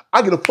suitcase.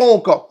 I get a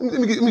phone call.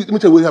 Let me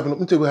tell you what happened. Let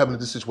me tell you what happened in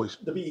this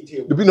situation. The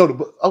BET.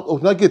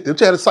 When I get there,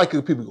 tell the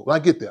psychic people go. When I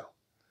get there.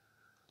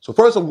 So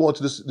first I'm going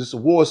to this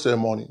award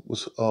ceremony.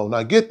 When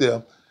I get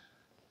there,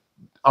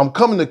 I'm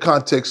coming to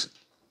context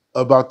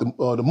about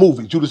the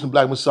movie, Judas and the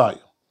Black Messiah.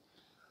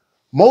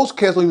 Most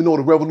cats don't even know what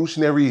a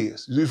revolutionary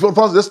is.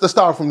 Let's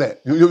start from that.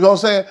 You know what I'm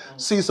saying?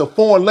 See, it's a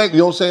foreign language,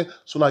 you know what I'm saying?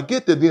 So when I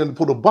get there, then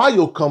for the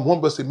bio come,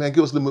 one brother say, man,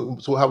 give us a little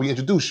bit, so how we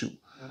introduce you.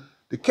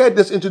 The cat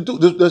that's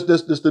introduced,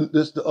 that's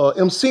the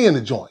MC in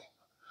the joint,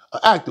 an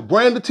actor,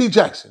 Brandon T.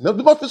 Jackson. Now,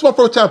 this is my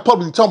first time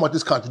publicly talking about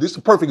this country. This is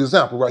a perfect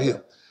example right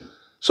here.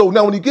 So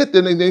now when you get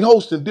there, they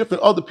hosting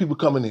different other people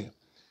coming in.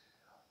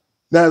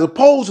 Now, as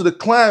opposed to the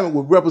climate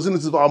where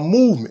representatives of our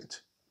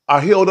movement are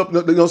held up,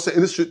 you know what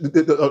I'm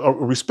saying,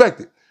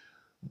 respected.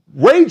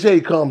 Ray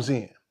J comes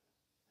in.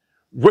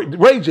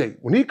 Ray J,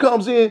 when he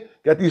comes in,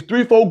 got these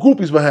 3-4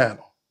 groupies behind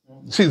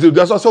him. See,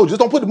 that's what I told you. Just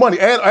don't put the money.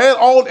 Add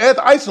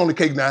the icing on the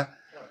cake now.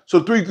 So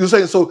that's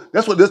a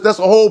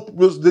whole.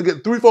 They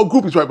get 3-4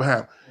 groupies right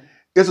behind him.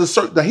 It's a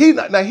certain.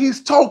 Now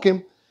he's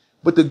talking,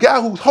 but the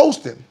guy who's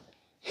hosting,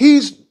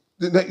 Ray J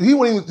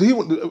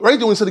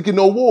wouldn't say to get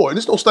no award.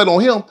 There's no slight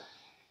on him.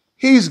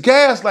 He's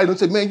gaslighting and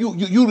say, man,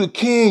 you the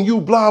king, you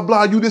blah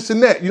blah, you this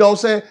and that. You know what I'm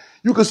saying?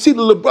 You can see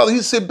the little brother,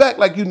 he sit back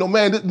like,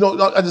 man,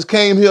 I just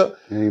came here.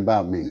 It ain't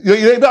about me. It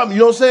ain't about me,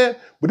 you know what I'm saying?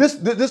 But this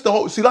the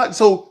whole,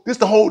 this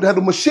the whole, they had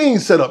the machine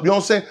set up, you know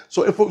what I'm saying?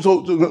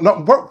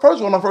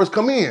 First when I first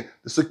come in,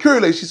 the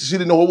security lady, she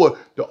didn't know who it was.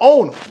 The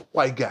owner,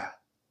 white guy,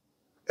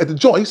 at the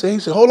joint, he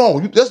said, hold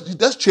on,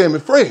 that's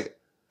Chairman Fred.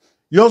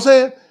 You know what I'm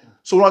saying?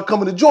 So when I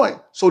come in the joint,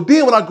 so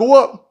then when I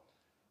go up,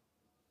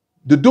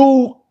 the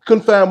dude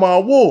couldn't find my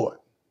award.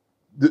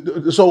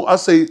 So I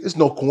say, it's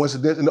no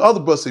coincidence. And the other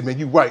brother say, man,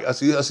 you right. I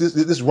say, this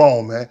is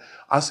wrong, man.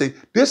 I say,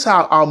 this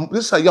how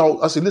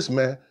y'all, I say, listen,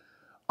 man,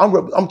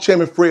 I'm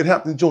Chairman Fred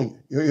Hampton Jr.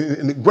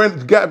 And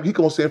the guy, he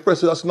gonna say Fred,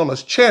 so I said, no,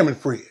 it's Chairman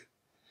Fred.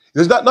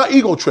 It's not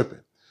ego tripping.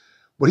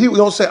 But he, you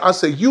know what I'm saying? I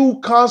say, you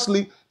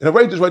constantly, and I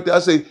rate this right there, I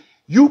say,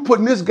 You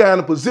putting this guy in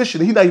a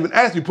position he not even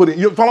asked you to put in.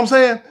 You know what I'm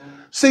saying?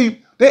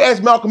 See, they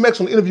asked Malcolm X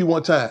on the interview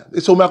one time.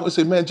 They told Malcolm, they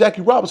said, man,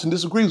 Jackie Robinson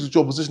disagrees with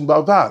your position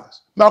about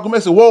violence. Malcolm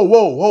X said, whoa,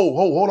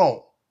 hold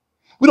on.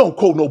 We don't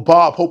quote no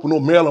Bob Hope or no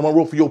Marilyn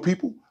Monroe for your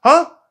people,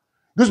 huh?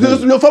 You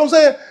know what I'm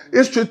saying?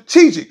 It's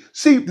strategic.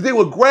 See, they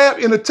would grab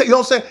in the, you know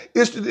what I'm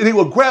saying? They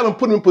would grab and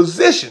put them in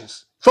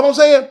positions. You know what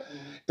I'm saying?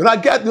 And I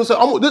got this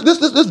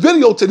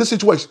videotape this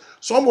situation.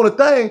 So I'm on a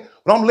thing,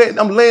 but I'm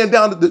laying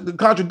down the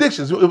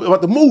contradictions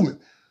about the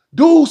movement.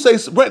 Dude say,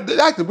 the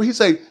actor, he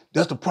say,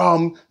 that's the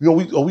problem. You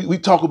know, we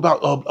talk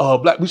about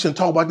black. We shouldn't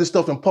talk about this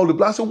stuff in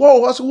public. I said,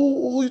 whoa. I said,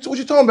 what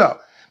you talking about?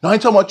 No, I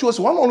ain't talking about you. I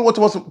said, well, I'm the only one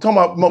talking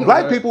about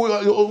black people.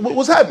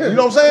 What's happening? You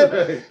know what I'm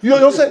saying? You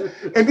know what I'm saying?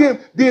 And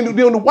then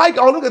the white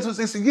guy look at us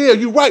and say, yeah,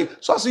 you're right.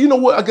 So I said, you know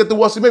what? I get the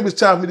one. I said, maybe it's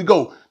time for me to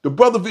go. The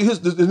brother,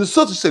 the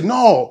sister said,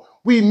 no,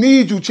 we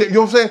need you, Chip. You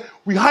know what I'm saying?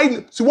 We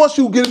hiding. See, once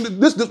you get into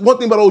this one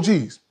thing about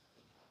OGs,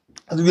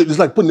 it's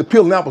like putting the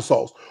pill in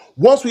applesauce.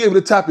 Once we able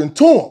to tap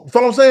into them, you know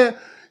what I'm saying?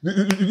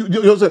 You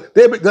know what I'm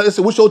saying? They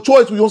said, what's your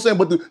choice? You know what I'm saying?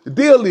 But the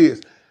deal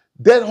is,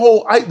 that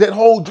whole, you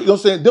know what I'm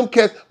saying? Them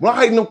cats, when I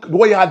hiding them the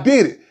way I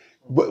did it,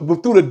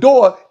 but through the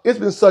door, it's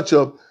been such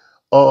an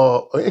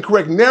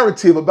incorrect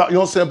narrative about, you know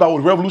what I'm saying, about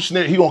what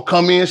revolutionary, he gonna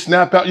come in,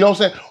 snap out, you know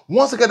what I'm saying?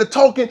 Once I got to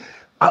talking,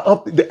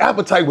 the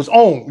appetite was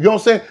on, you know what I'm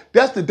saying?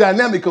 That's the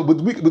dynamic of, but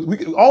we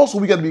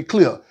got to be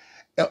clear.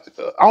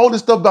 All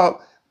this stuff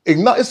about,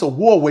 it's a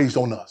war waged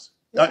on us.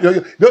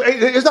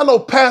 It's not no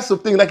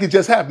passive thing like it's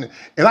just happening.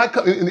 And I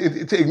come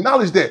to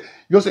acknowledge that,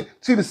 you know what I'm saying?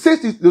 See, the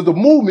 60s, there's a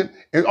movement,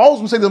 and I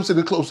always say to them,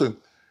 sitting closer,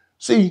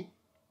 see,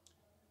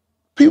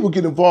 people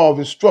get involved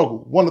in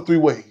struggle one of three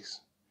ways: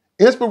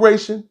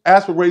 inspiration,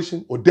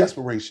 aspiration, or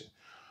desperation.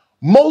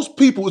 Most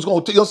people is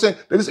going to, you know what I'm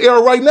saying, that this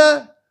era right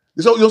now,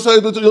 you know what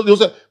I'm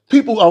saying,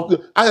 people,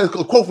 I had a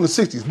quote from the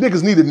 60s,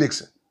 niggas needed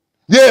Nixon.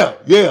 Yeah,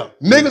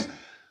 niggas,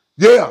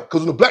 yeah,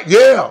 because when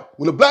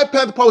the Black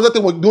Panther Party was out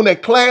there doing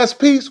that class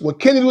piece, when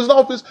Kennedy was in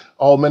office,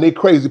 oh man, they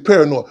crazy,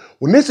 paranoid.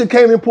 When Nixon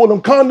came in, pulled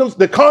them condoms,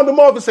 the condom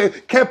off and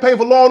said, campaign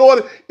for law and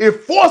order, it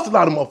forced a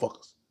lot of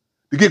motherfuckers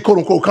to get quote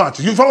unquote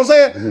conscious. You know what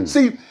I'm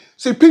saying?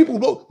 See,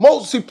 people,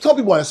 some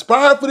people are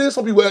inspired for this,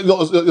 some people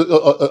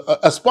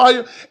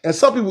aspire, and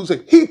some people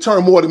say, he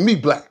turned more than me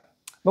black.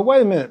 But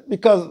wait a minute,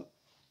 because,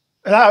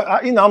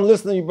 and I'm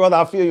listening to you, brother,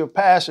 I feel your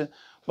passion,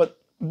 but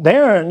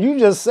Darrin, you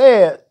just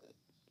said,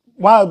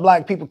 why are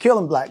black people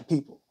killing black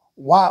people?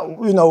 Why,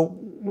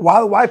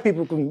 why the white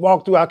people can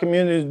walk through our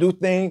communities, do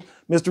things,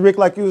 Mr. Rick,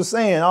 like you were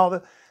saying, all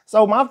that.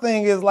 So my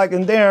thing is like,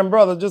 and Darrin,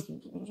 brother, just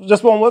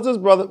one, what's this,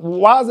 brother?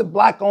 Why is it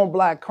black on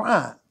black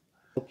crime?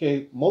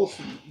 Okay,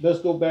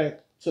 let's go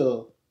back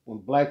to when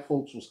black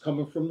folks was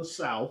coming from the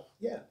South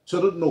to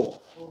the North.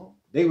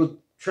 They was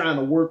trying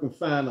to work and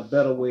find a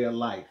better way of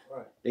life.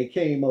 Right. They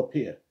came up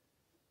here.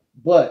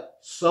 But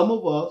some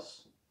of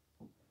us,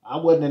 I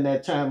wasn't in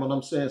that time when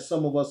I'm saying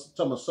some of us,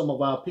 some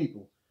of our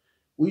people,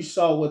 we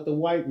saw what the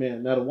white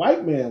man, now the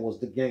white man was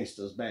the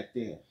gangsters back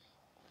then.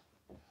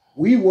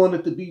 We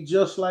wanted to be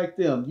just like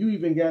them. You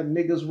even got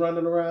niggas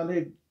running around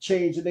here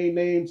changing their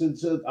names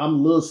into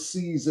I'm Lil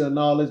Caesar and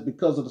all this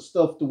because of the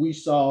stuff that we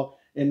saw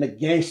in the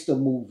gangster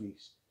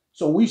movies.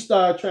 So we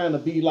started trying to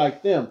be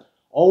like them.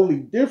 Only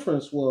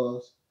difference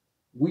was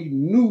we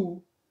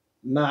knew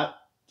not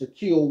to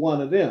kill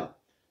one of them.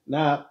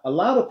 Now, a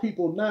lot of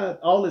people now,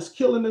 all this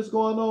killing that's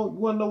going on, you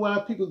want to know why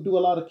people do a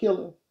lot of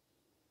killing?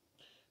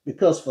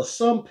 Because for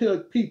some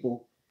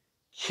people,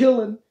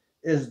 killing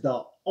is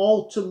the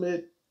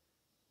ultimate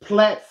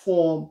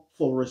platform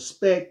for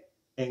respect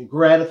and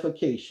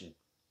gratification.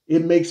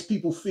 It makes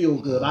people feel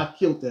good. I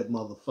killed that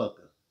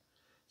motherfucker.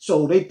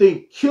 So they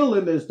think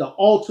killing is the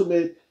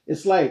ultimate,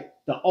 it's like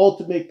the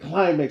ultimate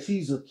climax.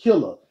 He's a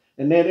killer.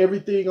 And then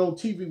everything on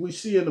TV we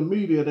see in the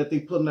media that they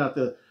putting out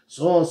there,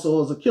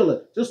 so-and-so is a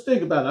killer. Just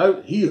think about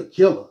it. He a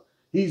killer.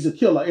 He's a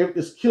killer.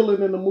 It's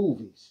killing in the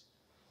movies.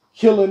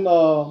 Killing,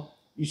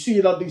 you see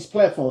it on these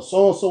platforms.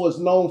 So-and-so is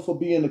known for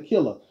being a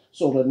killer.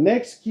 So the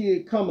next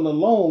kid coming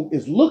along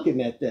is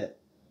looking at that.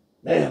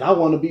 Man, I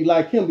want to be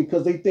like him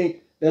because they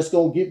think that's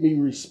going to get me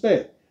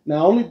respect.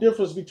 Now, only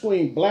difference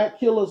between black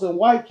killers and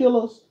white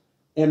killers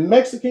and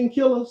Mexican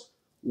killers,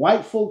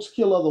 white folks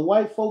kill other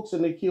white folks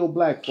and they kill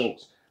black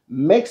folks.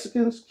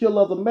 Mexicans kill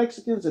other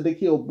Mexicans and they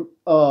kill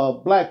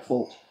black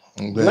folks.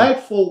 Okay.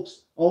 Black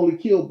folks only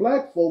kill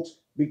black folks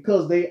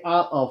because they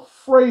are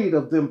afraid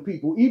of them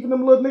people. Even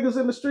them little niggas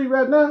in the street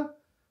right now,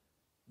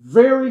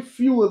 very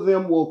few of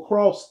them will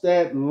cross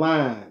that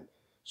line.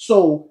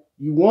 So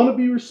you want to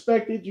be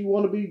respected, you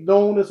want to be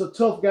known as a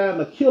tough guy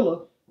and a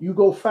killer, you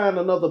go find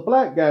another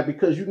black guy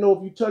because you know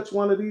if you touch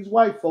one of these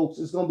white folks,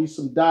 it's going to be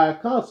some dire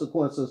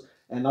consequences.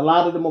 And a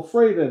lot of them are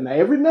afraid of it. Now,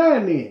 every now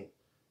and then,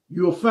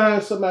 you'll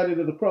find somebody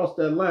that'll cross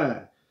that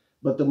line.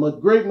 But the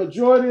great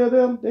majority of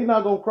them, they're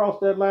not going to cross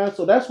that line.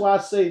 So that's why I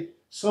say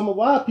some of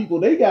our people,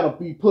 they got to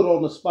be put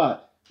on the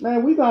spot.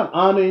 Man, we're not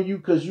honoring you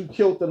because you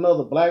killed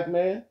another black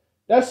man.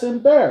 That's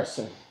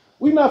embarrassing.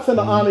 We're not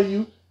finna honor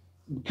you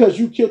because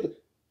you killed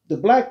the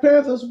Black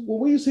Panthers. When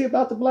we used to hear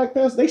about the Black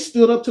Panthers, they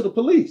stood up to the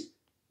police.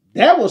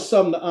 That was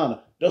something to honor.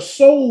 The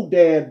Soul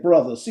Dad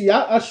brothers. See,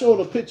 I showed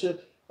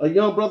a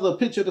young brother a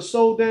picture of the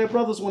Soul Dad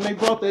brothers when they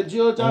brought that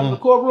judge out of the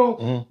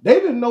courtroom. They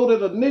didn't know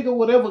that a nigga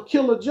would ever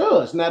kill a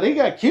judge. Now, they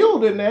got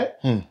killed in that.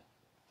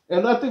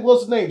 And I think,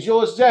 what's his name?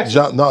 George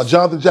Jackson.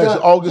 Jonathan Jackson,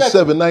 August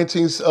 7,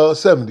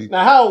 1970.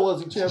 Now, how old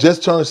was he, Chairman?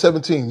 Just turned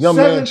 17, young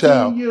man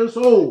child. 17 years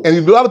old. And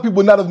a lot of people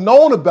would not have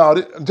known about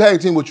it. I'm tag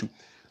team with you.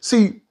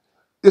 See,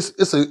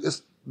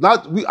 it's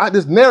not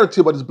this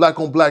narrative about this black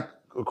on black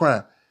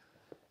crime.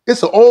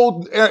 It's an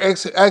old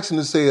action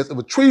that says if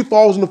a tree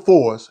falls in the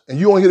forest and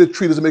you don't hear the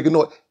tree doesn't make a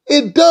noise,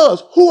 it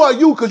does. Who are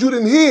you? Because you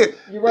didn't hear it.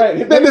 You're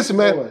right. Man, listen,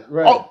 man.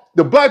 Right.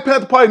 The Black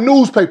Panther Party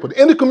newspaper, the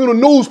intercommunal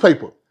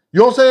newspaper.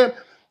 You know what I'm saying?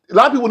 A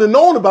lot of people would have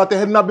known about that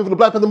had it not been for the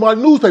Black Panther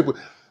Party newspaper.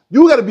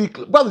 You got to be.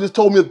 Brother just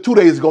told me 2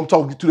 days ago. I'm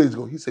talking to you 2 days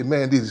ago. He said,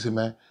 "Man, he said,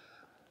 man,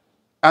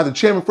 after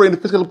Chairman Fred and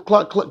the fiscal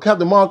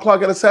Captain Mon Clark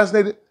got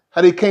assassinated,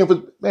 how they came for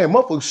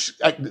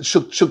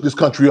motherfuckers shook this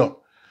country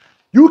up."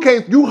 You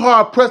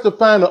hard pressed to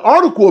find an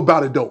article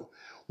about it though.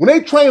 When they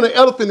train an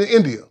elephant in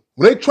India,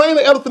 if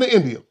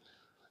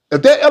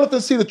that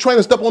elephant see the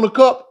trainer step on the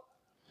cup,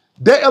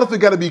 that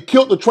elephant got to be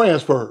killed or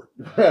transferred.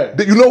 Right.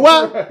 You know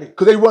why?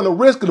 Because they run the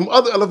risk of them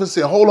other elephants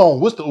saying, hold on,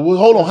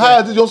 how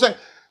is this? You know what I'm saying?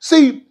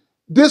 See,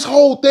 this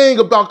whole thing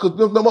about,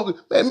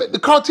 the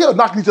cartel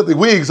knocking each other's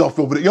wigs off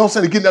over there. You know what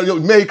I'm saying? Getting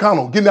down, May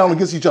Connell, getting down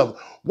against each other.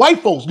 White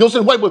folks, you know what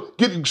I'm saying? White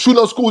folks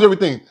shooting up schools,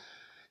 everything.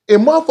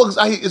 And motherfuckers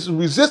out here is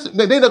resistant.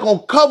 They're not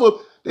gonna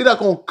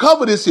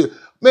cover this here.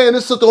 Man,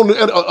 this sister on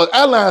the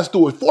airline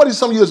store,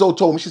 40-some years old,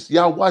 told me, she said,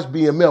 "Yeah, I watch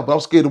BML, but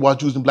I'm scared to watch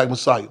Jews and Black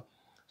Messiah."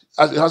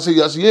 I said,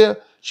 yeah. I said,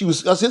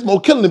 it's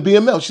more killing than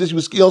BML. She said she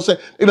was, you know what I'm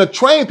saying? They done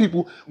train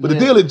people, but the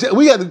deal is,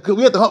 we had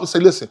to hump and say,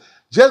 listen,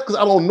 just because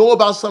I don't know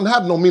about something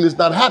happening don't mean it's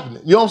not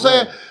happening. You know what I'm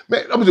saying?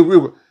 Man, I'm just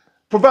real.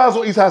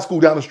 Proviso East High School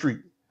down the street.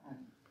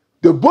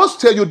 The books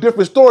tell you a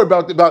different story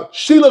about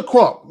Sheila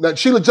Crump,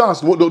 Sheila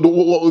Johnson,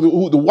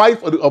 the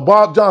wife of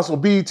Bob Johnson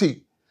of BET.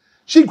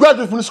 She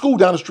graduated from the school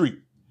down the street.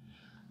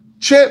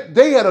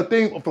 They had a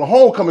thing for the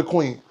homecoming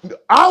queen.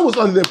 I was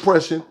under the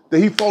impression that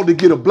he fought to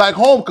get a black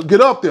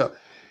get up there.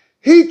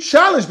 He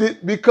challenged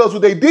it because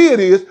what they did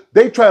is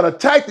they tried to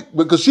attack it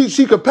because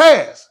she could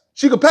pass.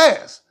 She could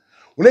pass.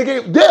 When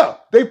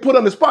they put her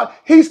on the spot,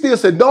 he still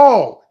said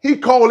no. He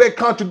called that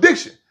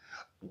contradiction.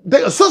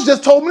 A sister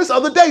just told me this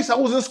other day, so I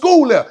was in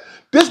school there.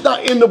 This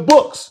not in the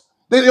books.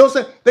 You know what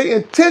I'm saying? They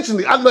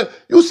intentionally,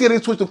 you see how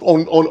they switched up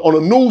on a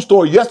news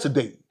story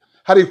yesterday,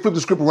 how they flipped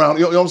the script around,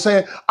 you know what I'm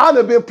saying? I've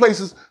never been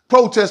places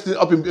protesting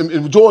up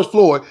in George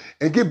Floyd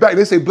and get back,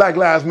 they say Black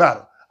Lives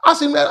Matter. I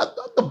said, man,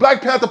 the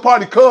Black Panther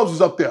Party Cubs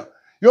was up there.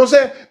 You know what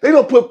I'm saying? They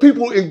don't put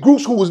people in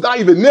groups who was not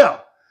even there.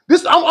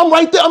 I'm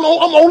right there, I'm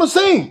on the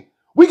scene.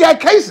 We got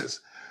cases.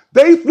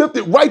 They flipped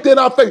it right there in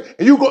our face.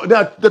 And you go,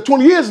 now, the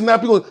 20 years from now,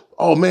 people go,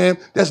 oh man,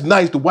 that's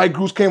nice. The white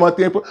groups came out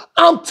there.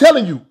 I'm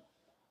telling you,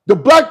 the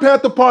Black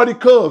Panther Party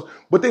Cubs,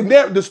 but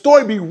the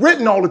story be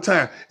written all the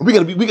time. And we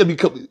gotta be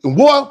in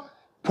war,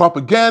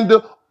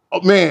 propaganda,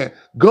 man,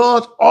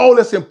 guns, all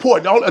that's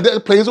important. All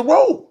that plays a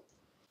role.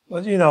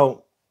 But maybe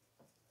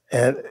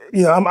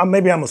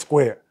I'm a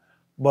square,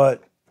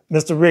 but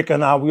Mr. Rick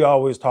and I, we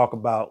always talk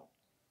about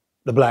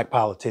the black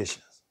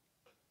politicians,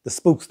 the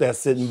spooks that's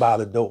sitting by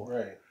the door.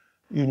 Right.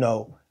 You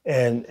know,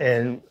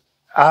 and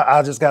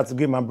I just got to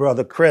give my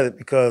brother credit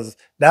because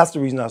that's the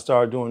reason I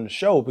started doing the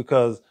show,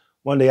 because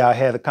one day I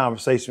had a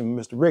conversation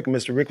with Mr. Rick, and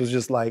Mr. Rick was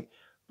just like,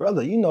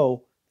 brother, you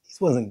know, these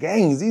wasn't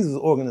gangs, these was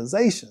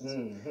organizations.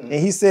 Mm-hmm. And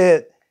he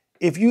said,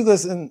 if you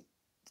listen,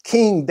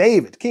 King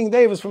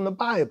David's from the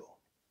Bible,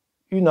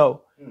 you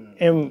know,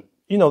 and,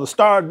 you know, the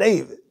Star of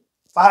David,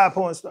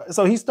 5-point star.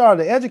 So he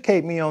started to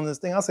educate me on this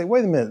thing. I say,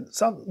 wait a minute,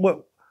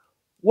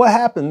 what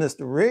happened,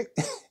 Mr. Rick?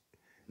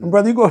 And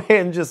brother, you go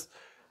ahead and just,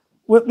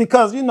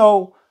 because, you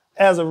know,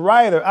 as a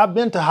writer, I've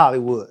been to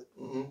Hollywood.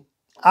 Mm-hmm.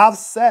 I've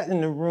sat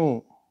in the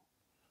room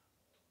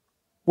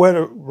where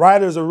the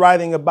writers are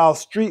writing about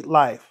street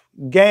life,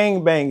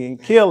 gang banging,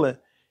 killing,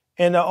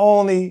 and the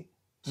only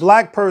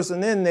black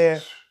person in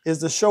there is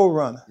the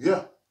showrunner.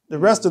 Yeah. The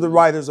rest of the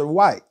writers are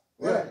white.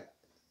 Right.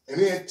 And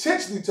they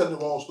intentionally tell the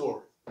wrong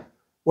story.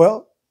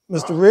 Well,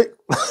 Mr. Rick,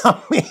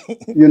 I mean.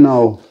 You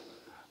know,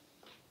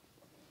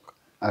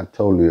 I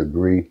totally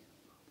agree.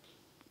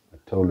 I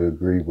totally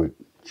agree with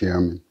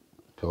Chairman.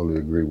 I totally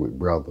agree with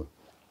brother.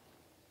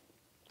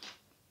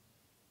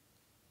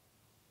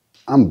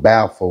 I'm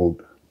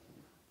baffled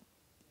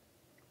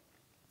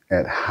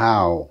at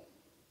how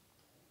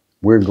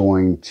we're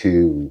going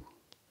to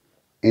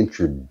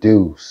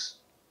introduce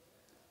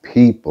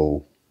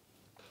people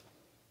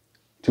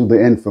to the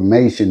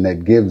information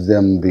that gives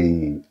them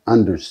the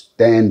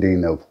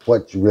understanding of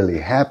what's really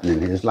happening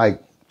here. It's like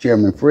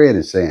Chairman Fred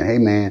is saying, hey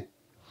man,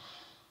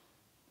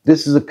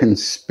 this is a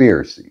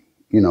conspiracy.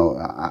 You know,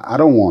 I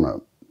don't want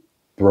to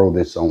throw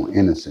this on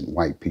innocent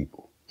white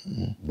people,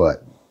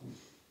 but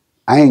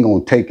I ain't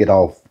going to take it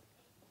off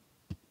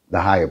the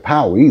higher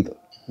power either.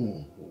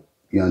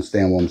 You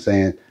understand what I'm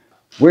saying?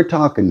 We're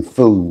talking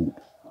food.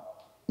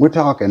 We're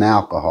talking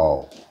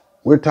alcohol.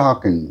 We're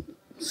talking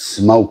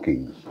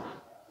smoking.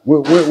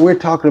 We're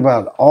talking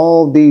about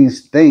all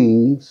these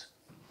things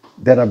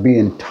that are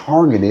being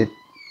targeted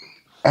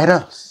at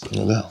us.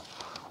 Yeah.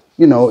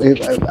 You know,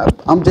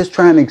 I'm just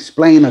trying to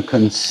explain a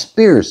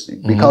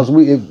conspiracy because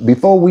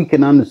before we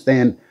can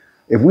understand,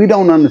 if we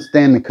don't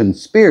understand the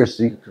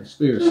conspiracy,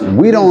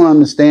 we don't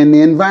understand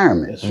the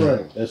environment. That's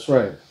right. That's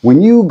right.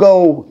 When you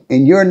go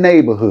in your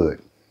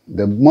neighborhood,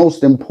 the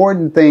most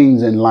important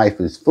things in life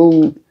is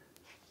food,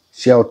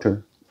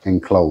 shelter,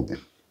 and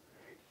clothing.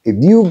 If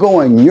you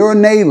go in your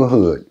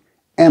neighborhood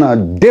and a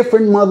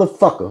different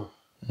motherfucker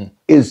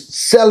is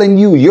selling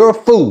you your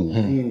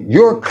food,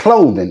 your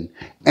clothing,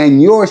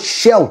 and your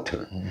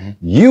shelter,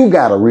 you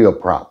got a real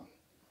problem.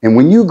 And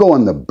when you go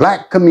in the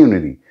black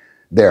community,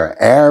 there are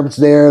Arabs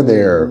there,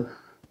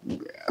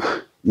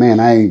 man,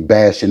 I ain't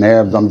bashing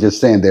Arabs, I'm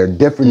just saying there are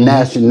different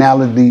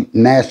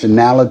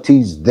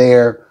nationalities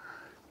there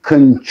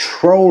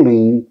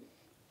controlling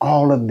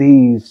all of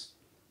these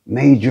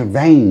major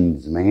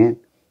veins, man.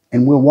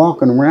 And we're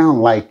walking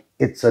around like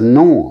it's a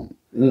norm.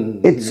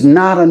 It's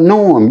not a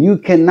norm. You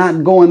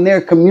cannot go in their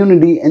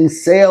community and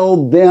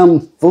sell them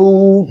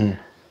food,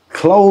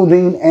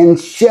 clothing, and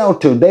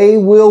shelter. They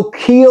will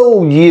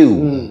kill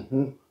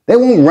you. They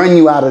won't run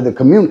you out of the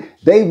community.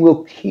 They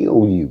will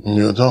kill you.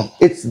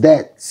 It's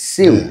that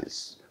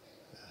serious.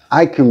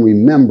 I can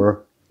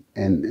remember,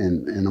 and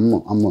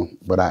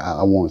but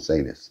I won't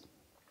say this.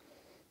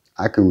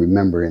 I can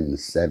remember in the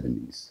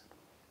 70s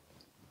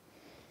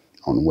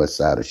on the west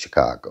side of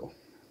Chicago.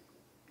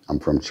 I'm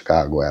from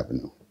Chicago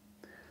Avenue.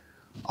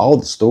 All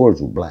the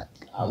stores were black.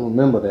 I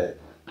remember that.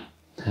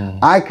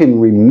 I can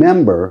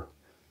remember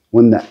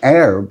when the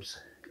Arabs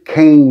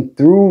came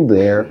through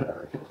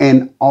there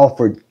and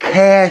offered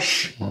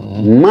cash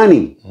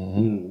money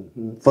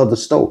for the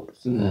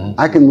stores.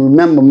 I can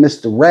remember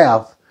Mr.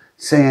 Ralph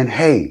saying,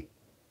 hey,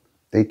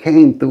 they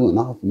came through and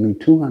offered me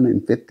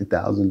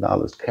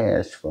 $250,000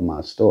 cash for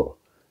my store.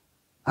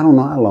 I don't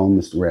know how long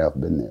Mr. Ralph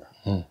been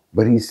there,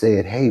 but he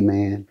said, hey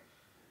man,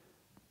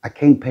 I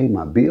can't pay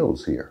my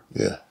bills here.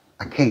 Yeah.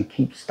 I can't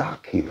keep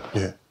stock here.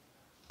 Yeah.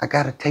 I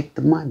got to take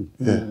the money.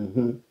 Yeah.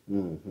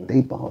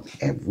 They bought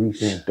every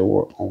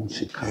store on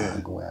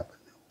Chicago Avenue.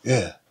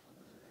 Yeah.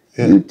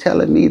 You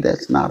telling me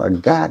that's not a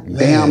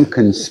goddamn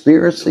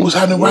conspiracy? What's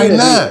happening right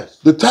now?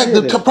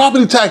 The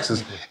property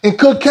taxes in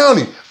Cook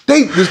County.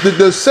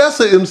 The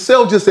assessor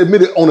himself just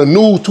admitted on the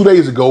news 2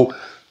 days ago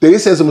that it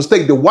says a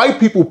mistake. The white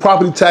people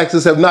property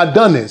taxes have not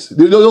done this.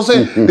 You know what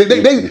I'm saying?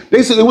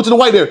 They said they went to the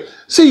white there.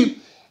 See,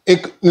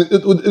 it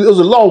was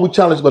a law we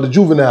challenged by the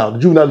juvenile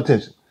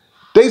detention.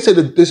 They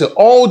said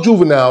all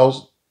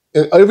juveniles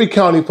in every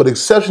county, for the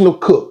exception of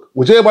Cook,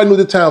 which everybody knew at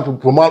the time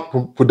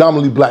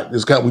predominantly black.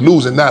 This kind we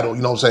losing now, though.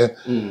 You know what I'm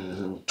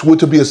saying?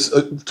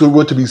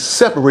 To be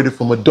separated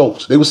from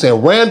adults. They were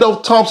saying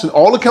Randolph Thompson,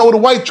 all the county where the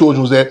white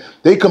children was there,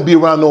 they couldn't be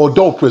around no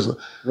adult prisoner.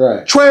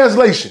 Right.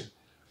 Translation.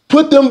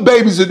 Put them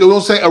babies, you know what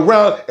I'm saying,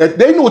 around, and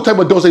they knew what type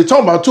of adults they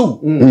talking about too.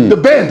 The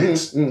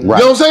bandits. Right. You know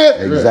what I'm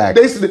saying?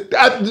 Exactly.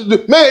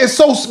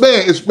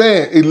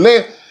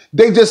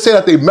 They just said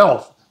out their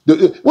mouth.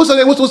 What's the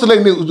name? What's the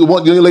lady?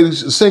 The young lady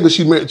singer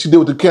she did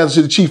with the Kansas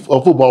City Chief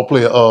football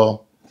player.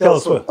 Taylor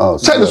Swift.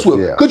 Taylor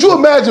Swift. Yeah. Could you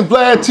imagine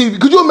Vlad TV?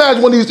 Could you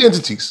imagine one of these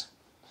entities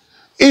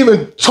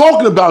even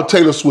talking about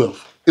Taylor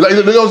Swift? Like,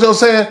 you know what I'm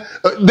saying?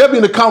 There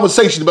being a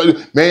conversation about,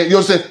 man, you know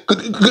what I'm saying?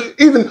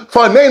 Could even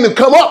for a name to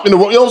come up in the,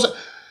 you know what I'm saying?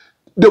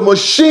 The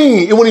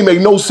machine, it wouldn't even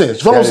make no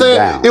sense. You know what I'm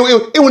saying? It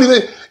wouldn't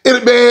even, it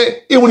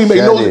wouldn't even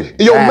make no sense.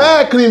 Your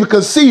mind couldn't even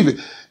conceive it.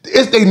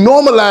 They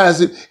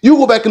normalize it. You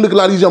go back and look at a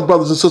lot of these young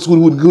brothers and sisters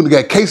who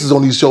got cases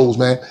on these shows,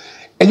 man,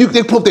 and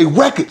they put up their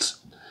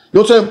records. You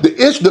know what I'm saying?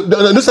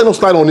 This ain't no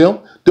slight on them.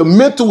 The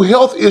mental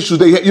health issues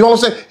they have, you know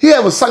what I'm saying? He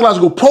have a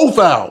psychological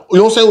profile. You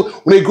know what I'm saying?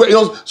 When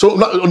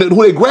they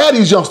when they grab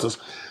these youngsters,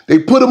 they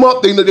put them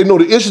up. They know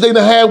the issues they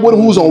done had with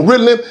them, who's on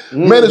Ritalin.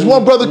 Man, there's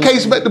one brother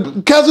case back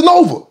to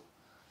Casanova.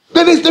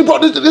 They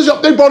brought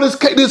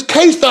this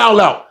case file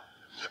out.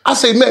 I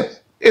say, man,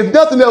 if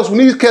nothing else, when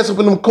these cats up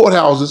in them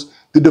courthouses,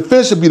 the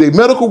defense should be their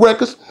medical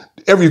records,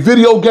 every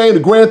video game, the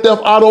Grand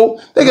Theft Auto.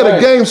 They got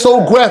a game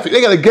so graphic.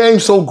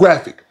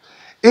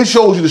 It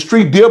shows you the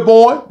street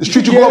Dearborn, the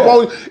street you go up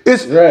on.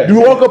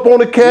 You walk up on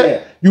the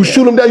cat, you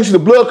shoot them down, you see the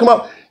blood come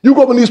out. You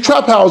go up in these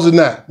trap houses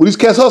now, where these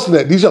cats hustling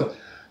at.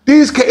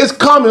 It's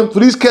common for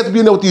these cats to be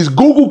in there with these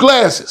Google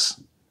glasses.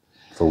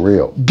 For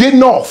real.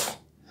 Getting off.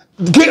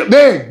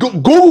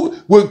 Google,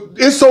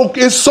 it's so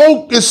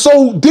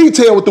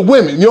detailed with the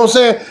women, you know what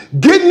I'm saying?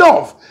 Getting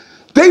off.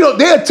 They'll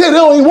tell you they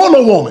don't even want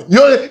no woman. You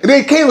know, and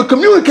they can't even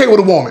communicate with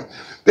a woman.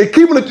 They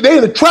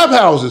in the trap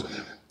houses.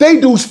 They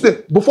do,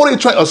 before they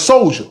train a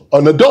soldier,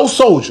 an adult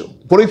soldier,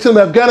 before they send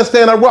them to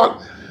Afghanistan,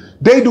 Iraq,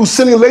 they do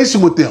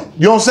simulation with them.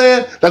 You know what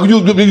I'm saying? Like when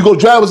you go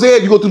driver's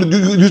ed, you go through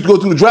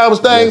the driver's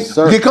thing,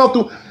 you get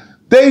comfortable.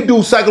 They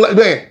do psychological,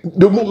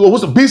 man,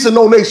 what's the Beast of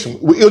No Nation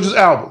with Idris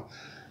Elba?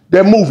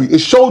 That movie, it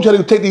showed you how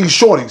they take these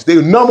shorties, they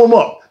numb them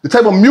up, the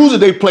type of music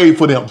they played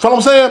for them. You know what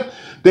I'm saying?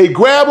 They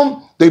grab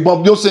them, they bump,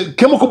 you know what I'm saying,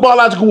 chemical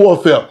biological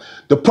warfare,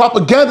 the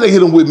propaganda they hit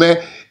them with, man.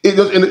 And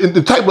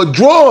the type of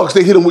drugs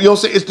they hit them with, you know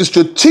what I'm saying? It's the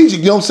strategic,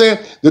 you know what I'm saying?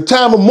 The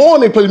time of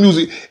morning they play the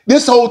music.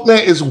 This whole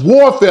thing is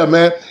warfare,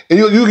 man. And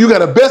you got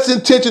the best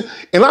intention.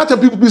 And a lot of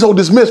times people be so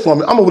dismissed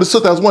from it. I'm over the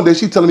sister house one day,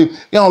 she telling me,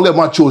 y'all don't let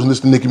my children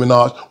listen to Nicki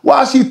Minaj.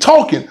 Why is she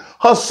talking?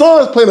 Her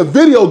son's playing a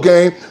video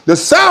game. The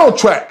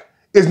soundtrack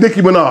is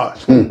Nicki Minaj.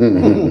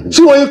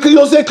 She won't even, you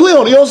know what I'm saying, clear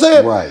on it, you know what I'm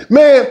saying? Right.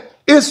 Man,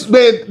 this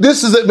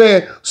is it,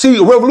 man. See,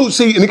 a revolution,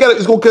 see, and it got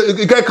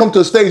to come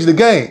to a stage of the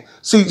game.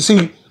 See,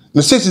 in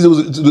the 60s, it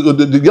was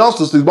the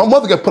youngsters, my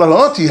mother got put out of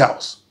her auntie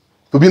house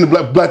for being the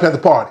Black Panther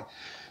Party.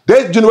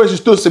 That generation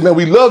stood and said, man,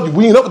 we love you.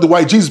 We ain't up with the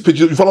white Jesus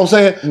picture. You follow what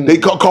I'm saying? They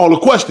call a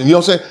question. You know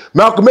what I'm saying?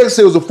 Malcolm X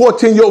said it was a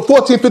 14,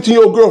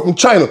 15-year-old girl from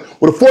China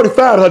with a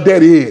 45 to her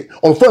daddy head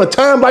on the front of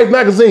Time Life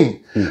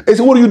magazine. They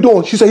said, what are you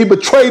doing? She said, he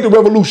betrayed the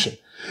revolution.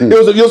 It was you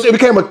know what I'm saying? It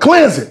became a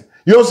cleansing.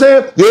 You know what I'm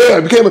saying? Yeah,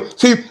 it became a,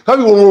 see, how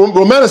people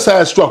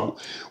romanticize struggle.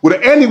 When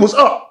the ante was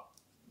up.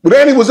 I'm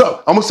going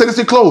to say this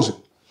in closing.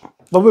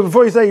 But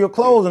before you say you're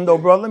closing, though,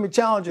 bro, let me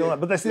challenge you on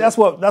that. But see, that's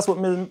what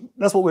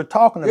we're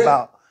talking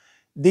about.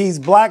 These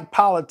black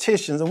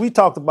politicians, and we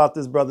talked about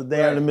this, Brother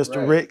Darrin and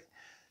Mr. Rick,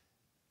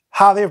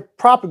 how they're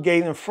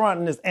propagating and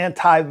fronting this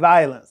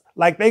anti-violence.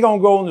 Like they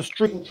gonna go on the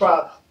street and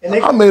try, and they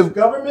give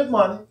government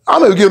money. I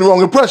may have given the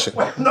wrong impression.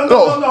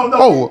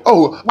 No.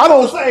 I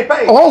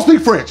don't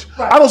speak French.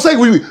 Right. I don't say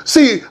we.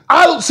 See,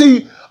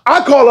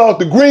 I call out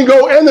the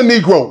gringo and the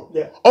Negro.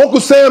 Yeah. Uncle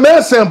Sam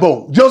and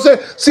Sambo. You know what I'm saying?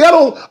 See, I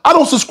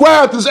don't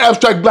subscribe to this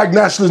abstract black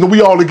nationalism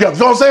we all together. You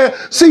know what I'm saying?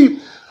 See,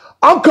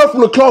 I'm cut from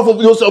the cloth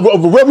of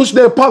a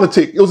revolutionary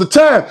politic. It was a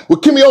time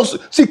when Kim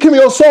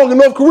Il-sung in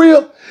North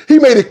Korea, he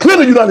made it clear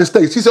to the United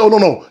States. He said, oh,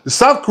 no, the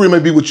South Korea may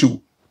be with you.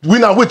 We're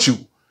not with you.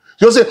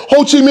 You know what I'm saying?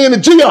 Ho Chi Minh and the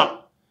GIA.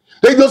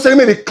 They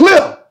made it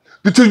clear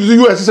to the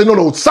U.S. He said,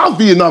 no, South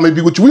Vietnam may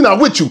be with you. We're not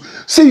with you.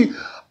 See,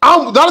 a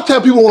lot of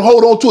times people want to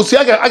hold on to it. See,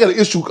 I got an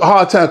issue, a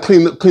hard time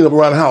clean up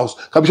around the house.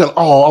 I be trying,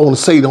 I want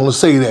to say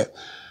that.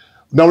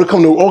 Now when it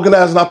comes to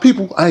organizing our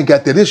people, I ain't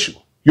got that issue.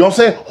 You know what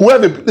I'm saying?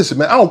 Whoever, listen,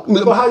 man,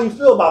 But how do you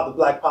feel about the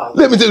black politics?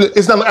 Let me tell you,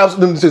 it's not an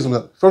absolute. Let me tell you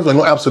something. First of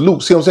all, no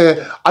absolute. See what I'm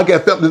saying? I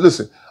tell you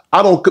this,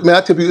 I don't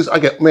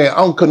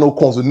cut no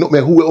corners with no,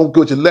 man, who don't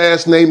get your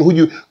last name, who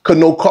you cut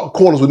no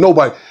corners with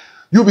nobody.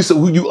 You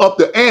up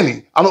the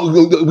ante.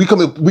 We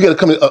gotta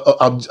come in,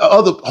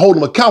 other hold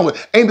them accountable.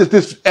 Ain't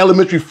this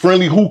elementary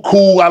friendly, who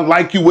cool, I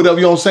like you, whatever,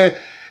 you know what I'm saying?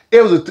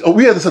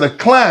 We had to set a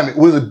climate. It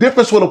was a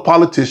different sort of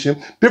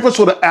politician, different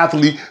sort of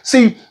athlete.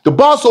 See, the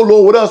bar so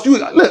low with us,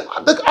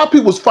 our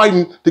people was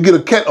fighting to get a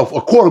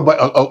quarterback,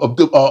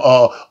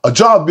 a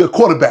job to be a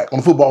quarterback on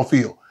the football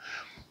field.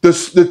 The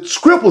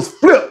script was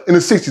flipped in the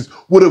 60s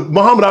with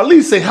Muhammad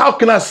Ali say, how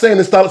can I stand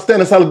in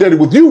solidarity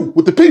with you,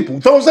 with the people?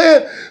 You know what I'm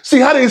saying? See,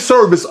 how they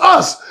service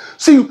us.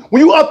 See,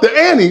 when you up the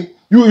ante,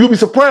 you'll be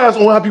surprised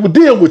on how people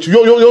deal with you.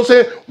 You know what I'm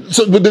saying?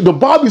 So the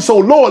bar be so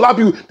low, a lot of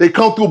people, they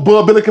come through a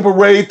Bud Billiken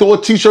parade, throw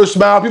a t-shirt,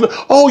 smile. People,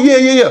 oh,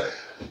 yeah.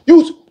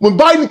 When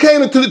Biden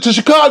came to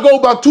Chicago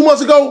about 2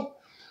 months ago,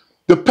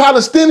 the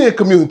Palestinian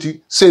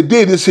community said,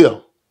 did this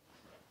here.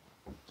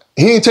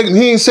 He ain't said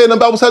nothing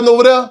about what's happening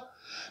over there.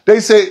 They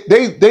said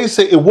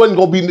it wasn't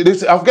gonna be,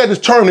 I forgot this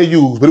term they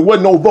used, but it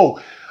wasn't no vote.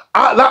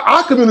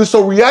 Our community is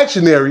so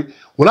reactionary.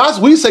 When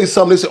we say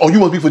something, they say, oh, you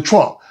must be for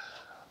Trump.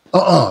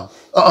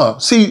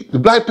 See, the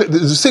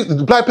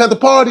Black Panther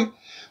Party,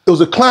 there was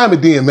a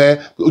climate then,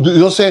 man. You know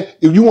what I'm saying?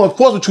 If you want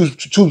to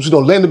choose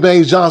Lyndon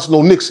Baines Johnson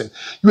or Nixon,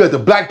 you had the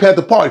Black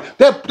Panther Party.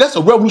 That's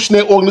a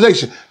revolutionary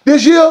organization.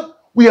 This year,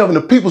 we having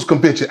the People's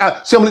Convention.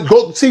 I'm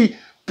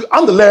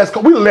the last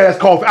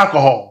call for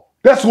alcohol.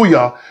 That's who we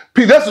are.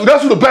 That's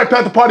who the Black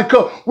Panther Party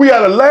come. We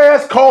are the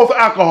last call for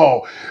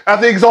alcohol.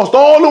 After they exhaust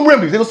all them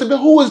remedies, they're going to say, man,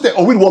 who is that?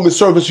 Oh, we the one that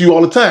service you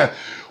all the time.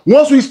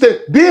 Once we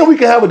then we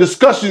can have a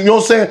discussion, you know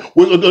what I'm saying,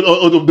 with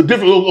the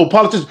different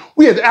politicians.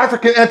 We had the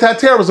African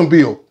Anti-Terrorism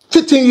Bill.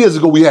 15 years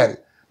ago we had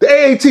it. The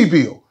AAT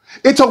bill.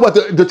 It talked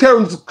about the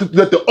terrorists,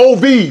 that the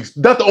OVs,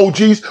 not the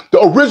OGs,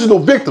 the original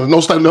victims. No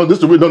style on them,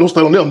 you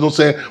know what I'm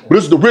saying? But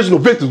this is the original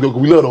victims.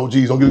 We love the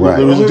OGs. Don't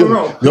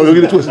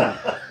get it twisted.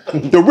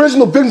 The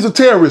original victims of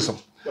terrorism.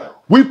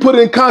 We put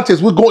it in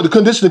context. We're going to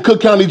condition in Cook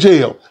County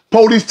Jail,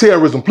 police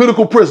terrorism,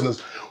 political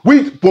prisoners.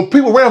 When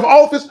people ran for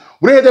office,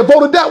 when they had that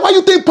voted down, why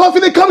you think Puffy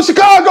didn't come to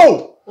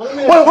Chicago?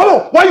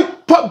 Hold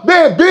on.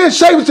 Ben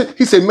Shavers,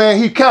 he said, man,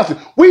 he counted.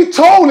 We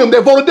told him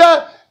that voted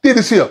down, did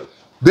this here.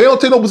 They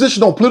don't take no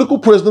position on political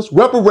prisoners,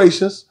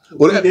 reparations,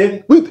 with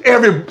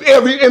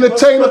every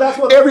entertainer,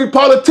 every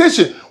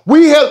politician.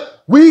 We had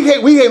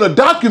a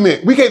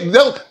document.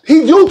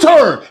 He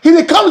U-turned. He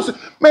didn't come to,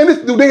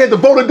 man, they had the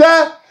voter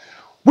die.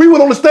 We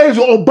went on the stage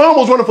when Obama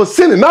was running for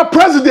Senate, not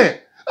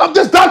president. I'm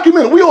just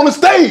documenting. We on the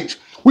stage.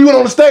 We went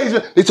on the stage.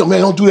 They said,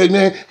 man, don't do that,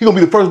 man. He's going to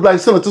be the first black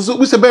senator. So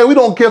we said, man, we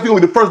don't care if he's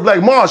going to be the first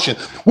black Martian.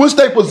 We'll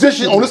stay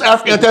positioned on this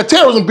African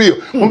anti-terrorism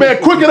bill. My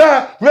man, Crooked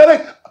Eye,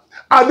 really?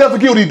 I'll never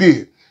forget what he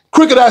did.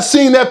 Crooked Eye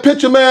seen that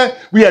picture, man.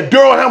 We had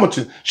Daryl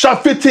Hamilton,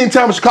 shot 15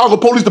 times in Chicago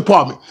Police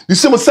Department,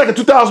 December 2nd,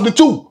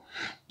 2002.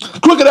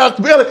 Crooked out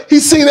the belly. He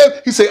seen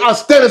that. He said, I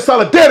stand in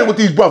solidarity with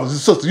these brothers and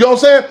sisters. You know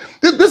what I'm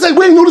saying? This ain't,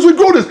 we ain't knew this, we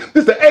grew this.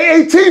 This is the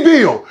AAT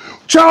bill.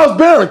 Charles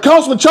Barron,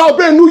 Councilman Charles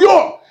Barron, New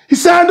York. He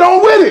signed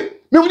on with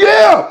it.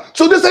 Yeah.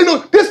 So this ain't no,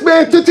 this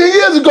man 10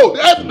 years ago,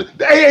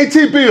 the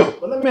AAT bill.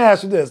 But let me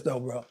ask you this though,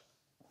 bro.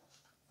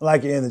 I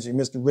like your energy,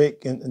 Mr.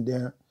 Rick and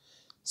Darren.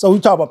 So we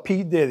talk about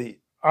P. Diddy,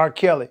 R.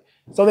 Kelly.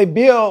 So they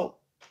build,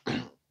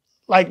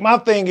 like my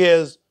thing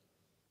is,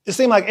 it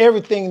seems like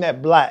everything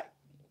that black,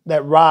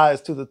 that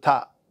rise to the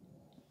top,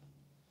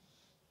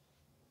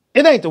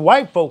 it ain't the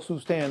white folks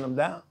who's tearing them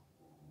down.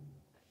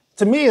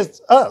 To me,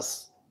 it's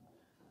us.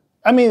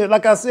 I mean,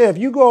 like I said,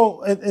 if you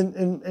go,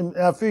 and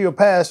I feel your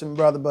passion,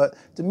 brother, but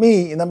to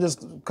me, and I'm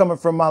just coming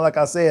from my, like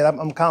I said,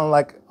 I'm kind of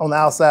like on the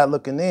outside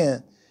looking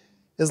in.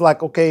 It's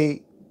like,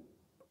 okay,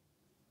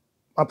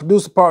 my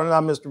producer partner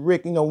and I, Mr.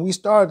 Rick, you know, when we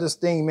started this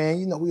thing, man,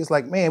 you know, we was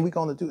like, man, we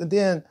gonna do, and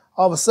then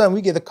all of a sudden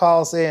we get a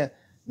call saying,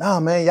 nah,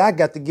 man, y'all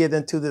got to get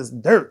into this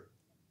dirt.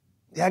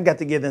 Y'all got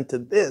to get into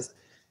this.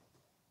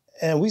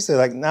 And we said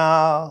like,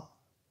 nah,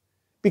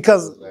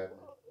 because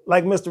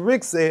like Mr.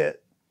 Rick said,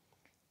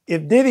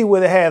 if Diddy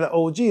would have had an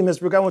OG,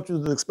 Mr. Rick, I want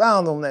you to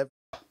expound on that.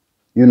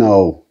 You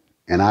know,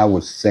 and I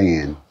was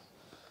saying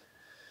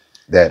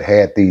that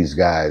had these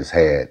guys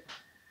had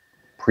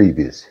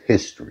previous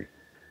history,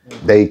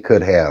 they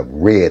could have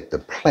read the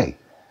play.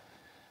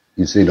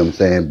 You see what I'm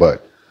saying?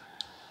 But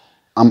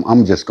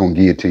I'm just gonna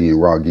give it to you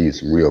raw, give you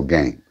some real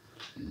game.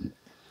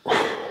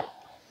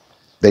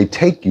 They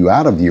take you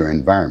out of your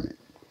environment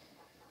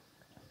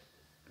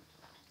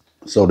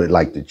so that,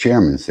 like the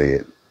chairman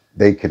said,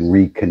 they can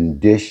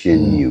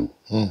recondition you.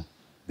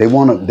 They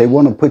want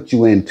to put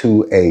you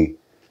into a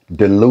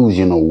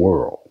delusional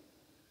world,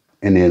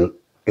 an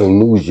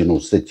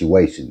illusional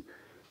situation,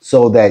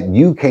 so that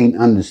you can't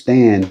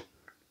understand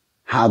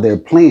how they're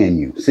playing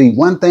you. See,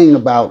 one thing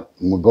about,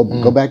 we'll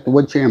go back to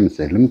what chairman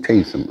said. Let me tell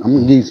you something. I'm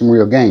gonna give you some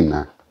real game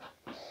now.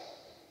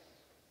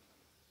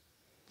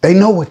 They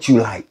know what you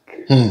like.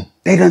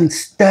 They done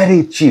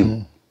studied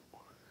you.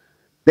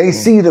 They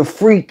see the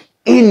freak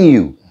in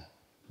you.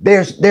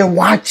 They're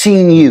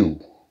watching you.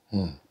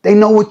 They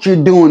know what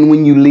you're doing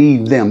when you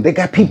leave them. They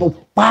got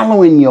people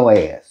following your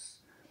ass.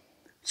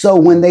 So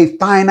when they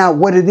find out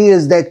what it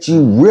is that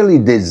you really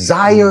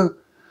desire,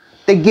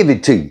 they give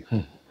it to you.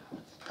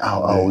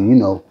 Oh, you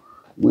know,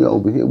 we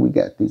over here, we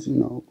got this, you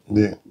know.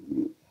 Yeah.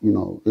 You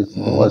know, it's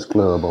the Boys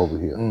Club over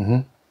here.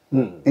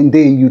 And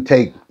then you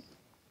take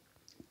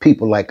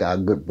people like our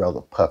good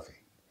brother Puffy.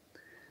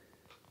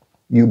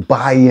 You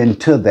buy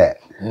into that.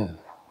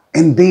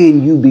 And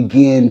then you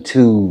begin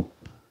to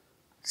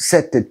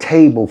set the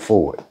table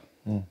for it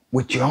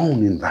with your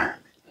own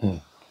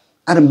environment.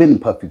 I done been to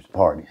Puffy's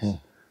parties.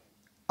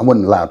 I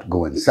wasn't allowed to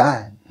go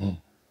inside,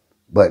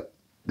 but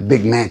the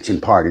big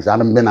mansion parties, I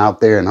done been out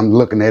there and I'm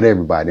looking at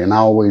everybody, and I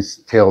always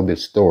tell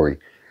this story,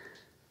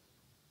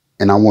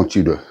 and I want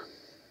you to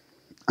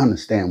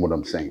understand what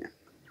I'm saying.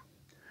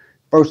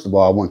 First of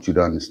all, I want you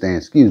to understand,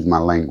 excuse my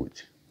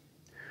language,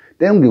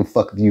 they don't give a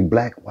fuck if you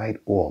black, white,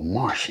 or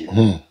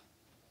Martian.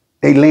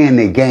 They laying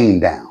their game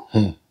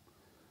down.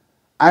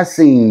 I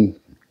seen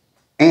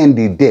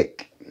Andy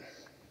Dick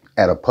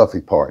at a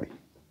Puffy party.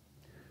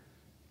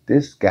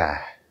 This guy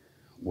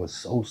was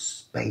so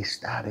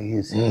spaced out of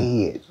his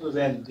head. Who was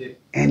Andy Dick?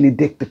 Andy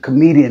Dick, the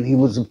comedian. He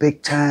was a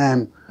big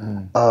time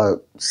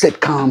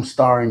sitcom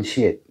star and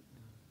shit.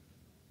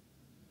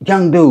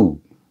 Young dude,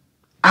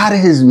 out of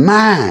his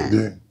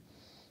mind,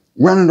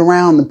 running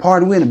around the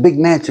party. We're in a big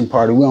mansion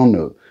party. We're on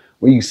the,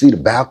 where you see the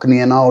balcony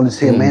and all this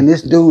here, man.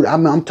 This dude,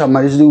 I'm talking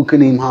about this dude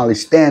couldn't even hardly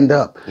stand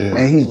up.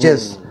 And he's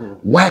just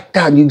whacked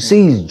out. You can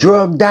see he's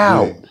drugged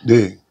out.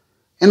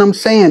 And I'm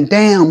saying,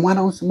 damn, why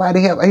don't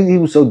somebody help? He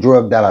was so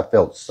drugged out, I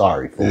felt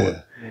sorry for him.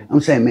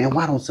 I'm saying, man,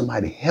 why don't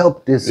somebody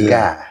help this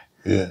guy?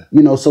 You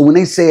know, so when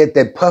they said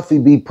that Puffy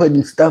be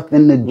putting stuff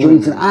in the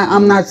drinks, and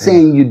I'm not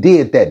saying you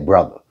did that,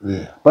 brother.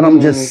 But I'm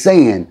just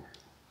saying,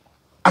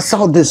 I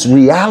saw this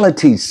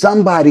reality.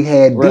 Somebody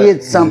had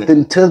did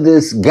something to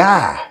this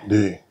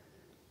guy.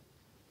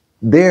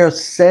 They're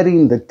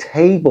setting the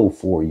table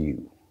for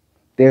you.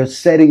 They're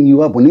setting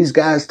you up. When these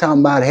guys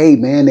talking about, hey,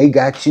 man, they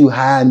got you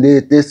high and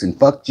did this and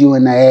fucked you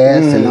in the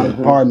ass, and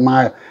I'm pardon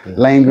my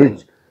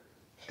language.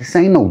 This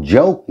ain't no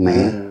joke,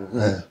 man.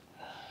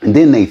 And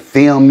then they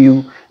film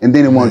you, and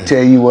then they want to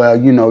tell you,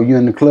 well, you know, you're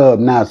in the club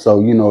now, so,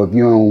 you know, if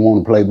you don't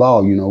want to play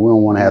ball, you know, we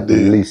don't want to have to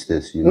release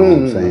this, you know what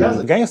I'm saying? That's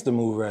a gangster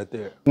move right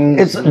there.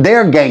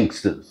 They're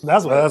gangsters.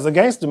 That's a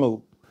gangster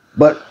move.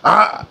 But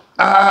I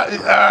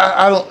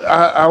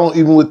don't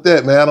even with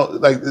that, man. I don't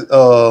like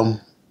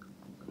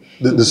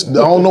I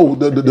don't know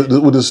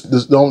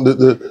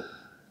the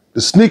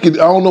sneaky. I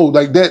don't know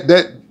like that.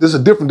 There's a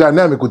different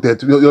dynamic with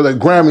that. You know, like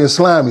grimy and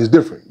slimy is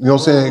different. You know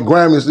what I'm saying?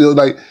 Grimy is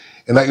like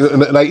and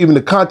like even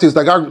the context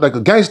like a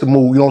gangster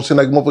move. You know what I'm saying?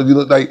 Like motherfucker, you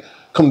know, like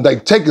come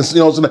like taking. You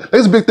know what I'm saying?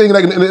 There's a big thing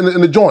like in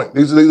the joint.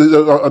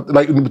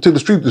 Like in the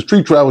particular the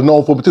street travel is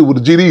known for particular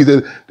with the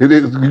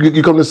GDs.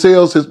 You come to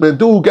sales, says, man,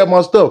 dude, got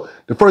my stuff.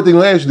 The first thing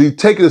they ask you, they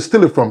take it and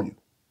steal it from you.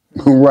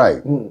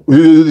 Right.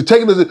 You're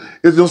taking it, you know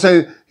what I'm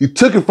saying? He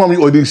took it from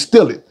you, or did he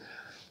steal it?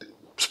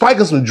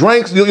 Spiking some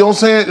drinks, you know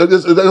what I'm saying?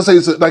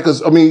 It's like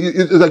it's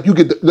like you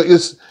get,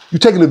 you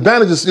taking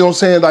advantage of, you know what I'm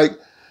saying? Like,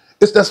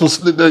 that's what,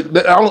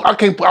 I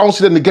don't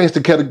see that in the gangster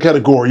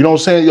category, you know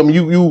what I'm saying? I mean,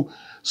 you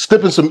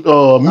slipping some Mickey.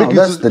 No,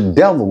 that's the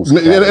devil's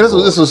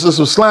It's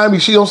some slimy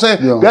shit, you know what I'm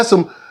saying? Yeah. That's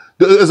some,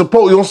 as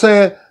opposed, you know what I'm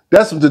saying?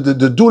 That's some, to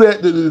do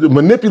that, to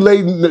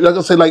manipulate, like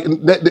I say, like,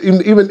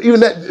 even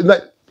that,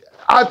 like,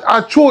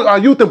 our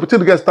youth in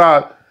particular got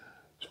started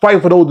fighting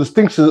for those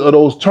distinctions of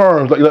those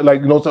terms,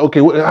 like you know,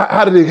 okay,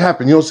 how did it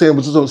happen? You know what I'm saying?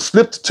 Was it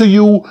slipped to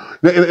you,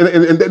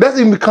 and that's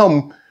even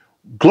become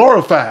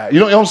glorified.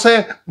 You know what I'm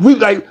saying? We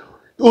like, it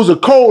was a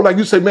code, like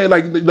you say, man,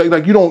 like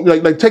you don't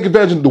like take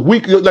advantage of the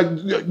weak, like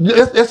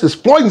that's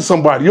exploiting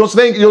somebody. You know what I'm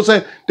saying? You know what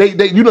I'm saying?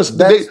 They you know,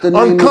 they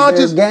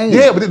unconscious,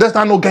 yeah, but that's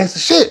not no gangster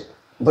shit.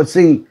 But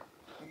see,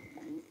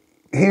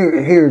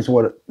 here's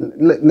what.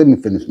 Let me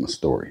finish my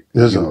story.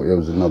 Yes, you know, it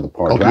was another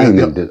part.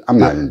 Okay, I'm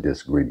not in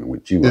disagreement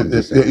with you. I'm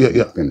just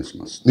saying, finish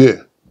my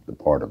the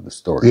part of the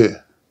story.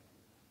 Yeah.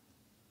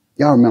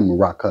 Y'all remember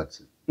Rock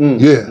Hudson?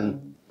 Yeah.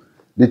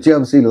 Did you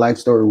ever see the life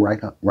story of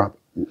Rock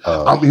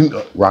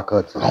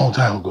Hudson? A long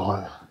time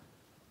ago.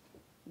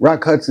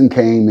 Rock Hudson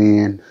came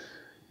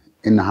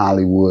in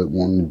Hollywood,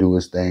 wanting to do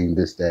his thing,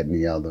 this, that, and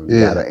the other.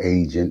 Yeah. Got an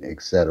agent,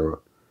 etc.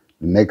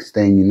 The next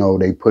thing you know,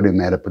 they put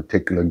him at a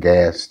particular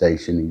gas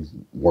station. He's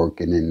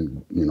working,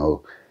 and you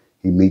know,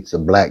 he meets a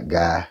black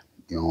guy.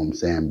 You know what I'm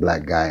saying?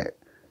 Black guy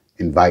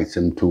invites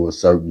him to a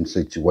certain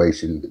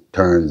situation.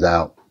 Turns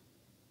out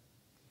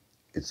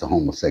it's a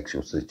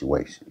homosexual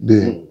situation.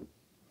 Yeah.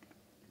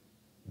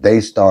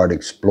 They start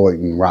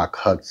exploiting Rock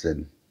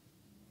Hudson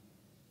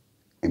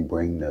and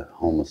bring the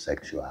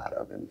homosexual out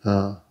of him.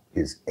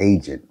 His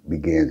agent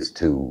begins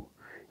to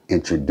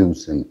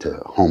introduce him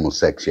to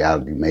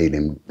homosexuality, made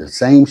him the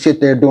same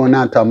shit they're doing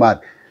now, talking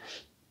about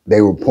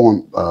they were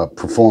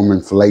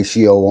performing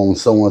fellatio on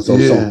so-and-so.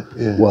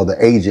 Yeah. Well,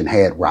 the agent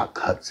had Rock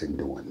Hudson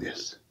doing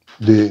this.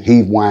 Yeah.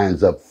 He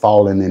winds up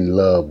falling in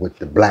love with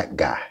the black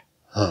guy.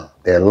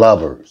 They're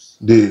lovers.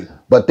 Yeah.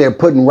 But they're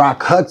putting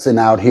Rock Hudson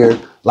out here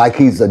like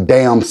he's a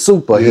damn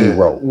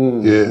superhero.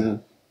 Yeah.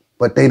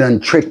 But they done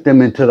tricked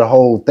him into the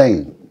whole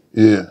thing.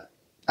 Yeah.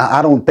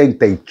 I don't think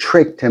they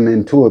tricked him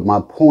into it.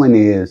 My point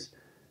is,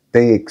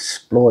 they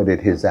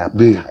exploited his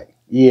appetite.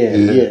 Yeah.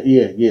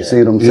 See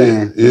what I'm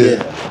saying?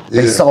 Yeah.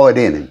 They saw it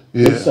in him.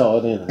 They saw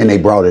it in him. And they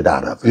brought it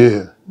out of him.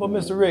 Yeah. But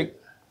Mr. Rick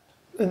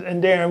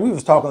and Darrin, we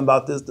was talking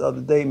about this the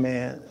other day,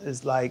 man.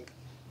 It's like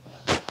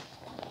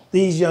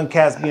these young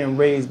cats being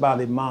raised by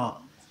their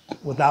moms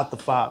without the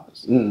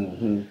fathers.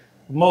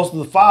 Most of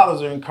the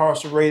fathers are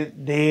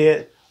incarcerated,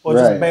 dead, or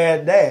just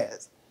bad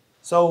dads.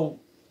 So,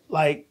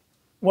 like,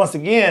 once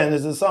again,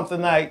 is it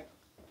something that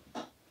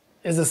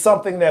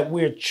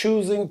we're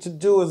choosing to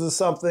do? Is it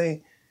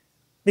something,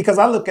 because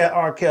I look at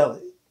R.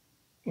 Kelly,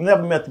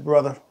 never met the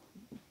brother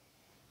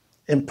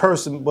in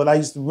person, but I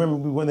used to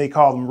remember when they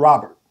called him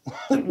Robert.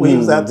 When he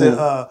was at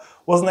the,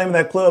 what's the name of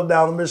that club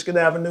down on Michigan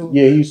Avenue?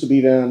 Yeah, he used to be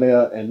down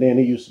there, and then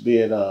he used to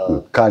be at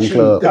Cotton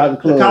Club.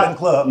 The Cotton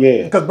Club.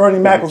 Yeah. Because Bernie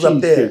Mac was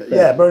up there. Cheesecake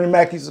Yeah, Bernie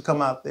Mac used to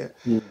come out there.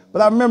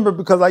 But I remember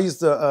because I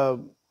used to,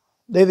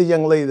 they're the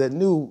young lady that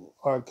knew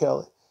R.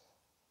 Kelly.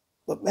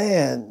 But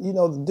man, you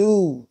know, the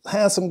dude,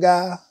 handsome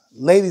guy,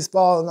 ladies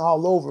falling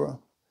all over him.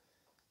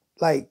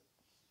 Like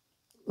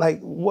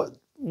what?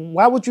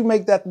 Why would you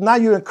make that? Now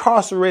you're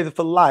incarcerated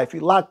for life.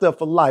 You're locked up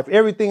for life.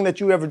 Everything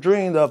that you ever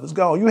dreamed of is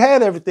gone. You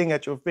had everything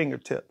at your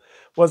fingertip.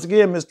 Once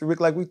again, Mr.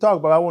 Rick, like we talked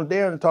about, I want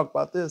Darrin to talk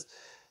about this.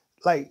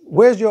 Like,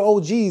 where's your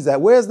OGs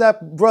at? Where's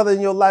that brother in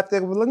your life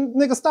that,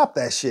 nigga, stop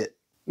that shit?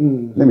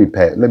 Let me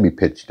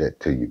pitch that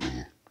to you,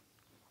 man.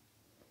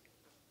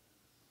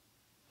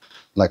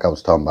 Like I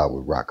was talking about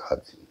with Rock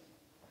Hudson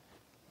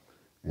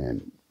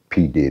and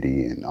P.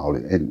 Diddy and all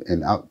that.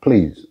 And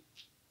please,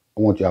 I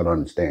want y'all to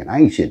understand, I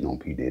ain't shitting on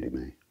P. Diddy,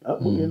 man. I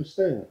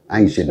understand.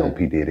 I ain't shitting on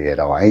P. Diddy at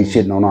all. I ain't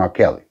shitting on R.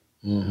 Kelly.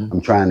 I'm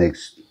trying to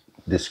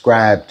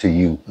describe to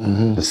you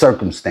the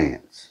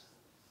circumstance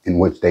in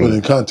which they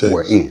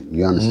were in.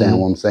 You understand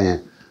what I'm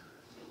saying?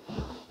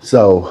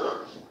 So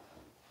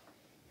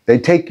they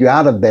take you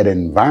out of that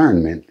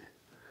environment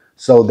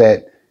so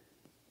that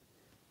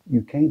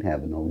you can't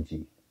have an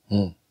OG.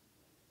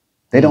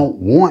 They don't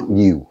want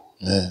you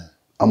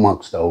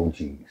amongst the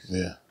OGs.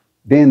 Yeah.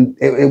 Then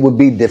it would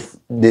be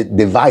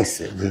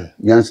divisive. Yeah.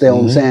 You understand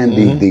what I'm saying?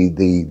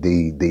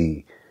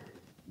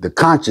 The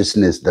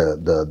consciousness,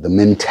 the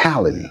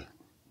mentality,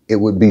 it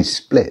would be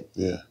split.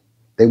 Yeah.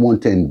 They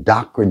want to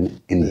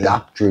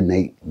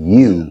indoctrinate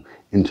you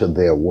into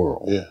their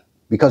world. Yeah.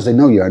 Because they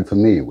know you're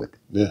unfamiliar with it.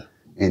 Yeah.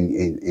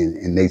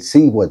 And they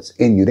see what's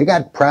in you. They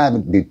got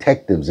private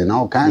detectives and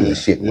all kinds of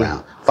shit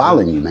around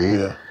following you, man.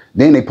 Yeah.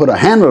 Then they put a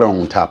handler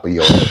on top of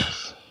your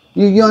ass.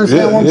 You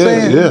understand what I'm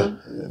saying? Yeah.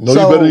 Know you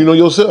better than you know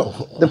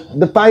yourself.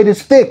 The fight is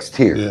fixed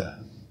here. Yeah.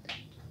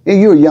 And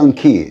you're a young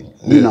kid.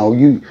 Yeah. You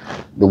know,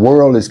 the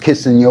world is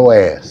kissing your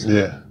ass.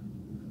 Yeah.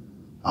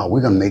 Oh,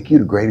 we're gonna make you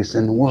the greatest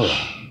in the world.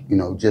 You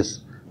know,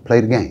 just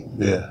play the game.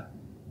 Yeah.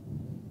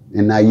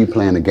 And now you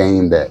playing a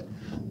game that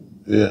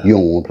you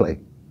don't want to play.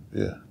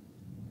 Yeah.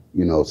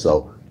 You know,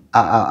 so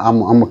I'm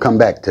gonna come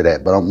back to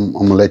that, but I'm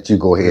gonna let you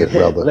go ahead,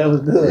 brother. That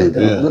was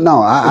good.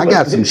 No, I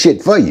got some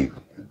shit for you.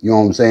 You know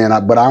what I'm saying?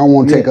 But I don't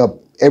want to take up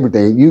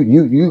everything.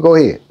 You go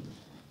ahead.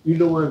 You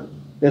know what?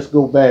 Let's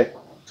go back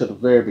to the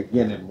very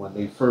beginning when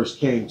they first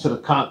came to the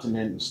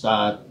continent and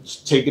started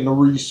taking the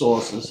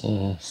resources,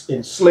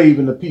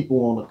 enslaving the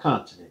people on the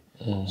continent.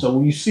 So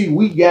when you see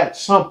we got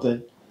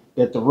something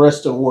that the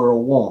rest of the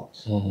world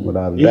wants.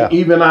 Without a doubt.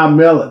 Even our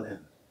melanin,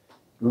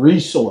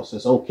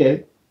 resources,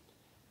 okay?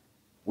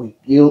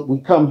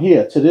 We come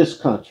here to this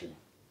country,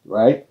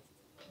 right?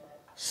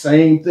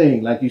 Same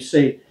thing, like you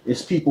say,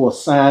 it's people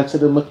assigned to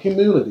the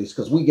communities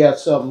because we got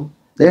something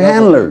They're that other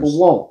handlers. people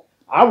want.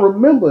 I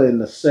remember in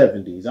the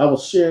 70s, I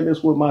was sharing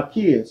this with my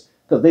kids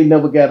because they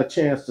never got a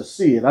chance to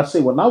see it. I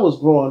say when I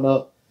was growing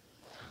up,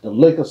 the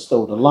liquor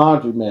store, the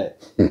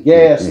laundromat, the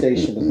gas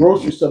station, the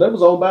grocery store, that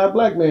was owned by a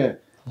black man.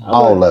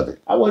 All of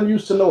it. I wasn't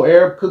used to no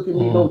Arab cooking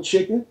me no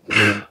chicken.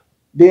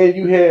 Then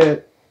you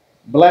had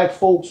black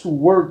folks who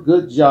worked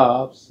good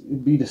jobs.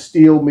 It'd be the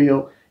steel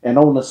mill. And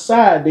on the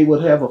side, they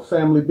would have a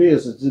family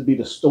business. It'd be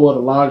the store,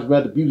 the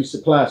laundromat, the beauty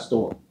supply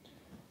store.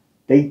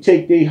 They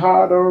take their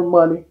hard-earned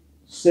money,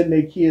 send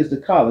their kids to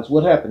college.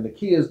 What happened? The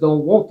kids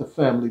don't want the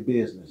family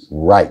business.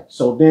 Right.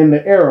 So then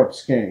the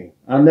Arabs came.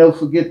 I'll never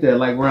forget that.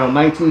 Like around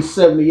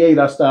 1978,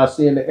 I started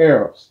seeing the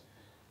Arabs.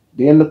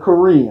 Then the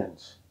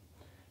Koreans.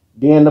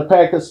 Then the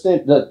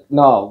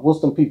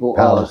what's them people?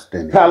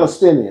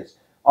 Palestinians.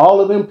 All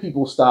of them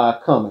people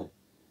started coming.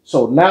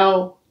 So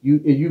now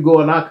you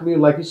go in our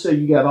community, like you said,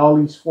 you got all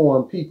these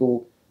foreign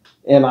people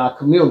in our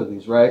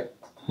communities, right?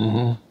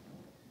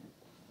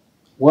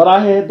 What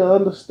I had to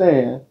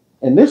understand,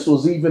 and this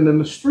was even in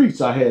the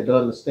streets, I had to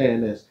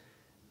understand this.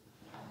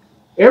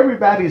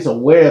 Everybody's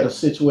aware of the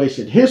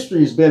situation.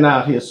 History's been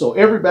out here, so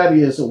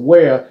everybody is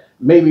aware,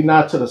 maybe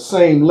not to the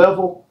same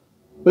level,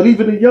 but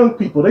even the young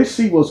people, they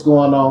see what's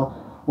going on.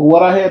 But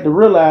what I had to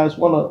realize,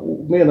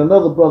 me and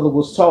another brother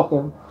was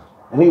talking,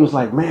 and he was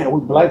like, man, we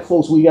black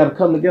folks, we got to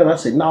come together. I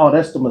said, no,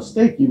 that's the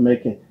mistake you're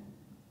making.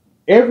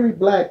 Every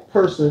black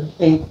person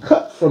ain't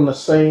cut from the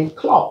same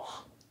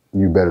cloth.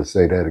 You better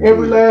say that again.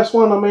 Every last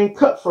one of them ain't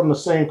cut from the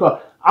same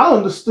cloth. I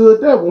understood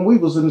that when we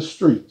was in the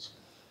streets.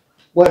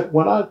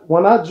 When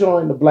I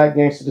joined the Black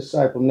Gangster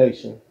Disciple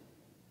Nation,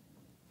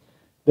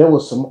 there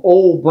was some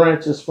old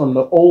branches from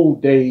the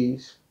old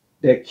days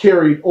that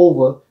carried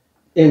over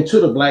into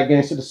the Black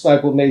Gangster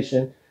Disciple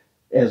Nation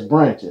as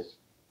branches.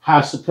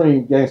 High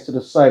Supreme Gangster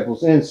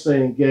Disciples,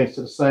 Insane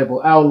Gangster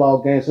Disciple, Outlaw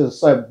Gangster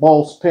Disciple,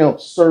 Boss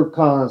Pimps,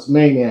 Sircons,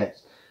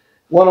 Maniacs.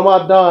 One of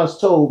my dons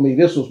told me,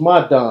 this was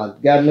my don,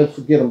 gotta never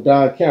forget him,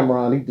 Don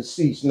Cameron, he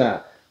deceased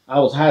now. I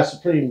was High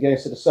Supreme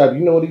Gangster Disciple.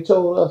 You know what he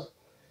told us?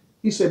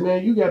 He said,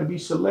 man, you gotta be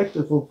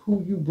selective of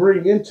who you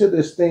bring into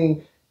this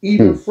thing,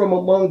 even from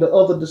among the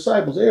other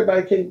disciples.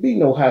 Everybody can't be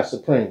no High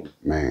Supreme.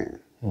 Man.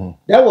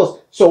 That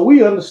was, so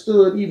we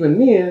understood even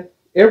then,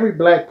 every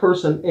black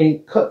person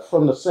ain't cut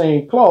from the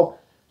same cloth.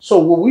 So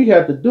what we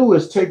have to do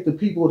is take the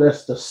people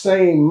that's the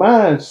same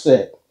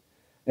mindset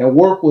and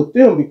work with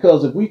them,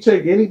 because if we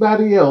take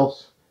anybody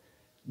else,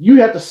 you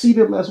have to see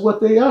them as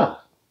what they are.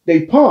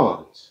 They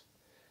pawns.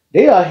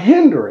 They are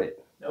hindering.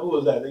 Who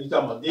was that? You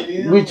talking about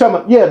Diddy? We talking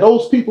about, yeah,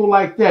 those people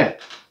like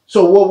that.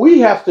 So what we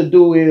have to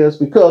do is,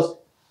 because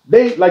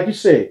they, like you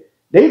said,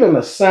 they done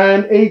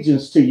assign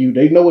agents to you.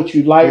 They know what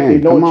you like. Man, they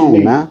know what you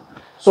need. Now.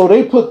 So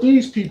they put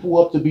these people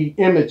up to be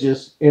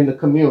images in the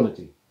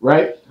community,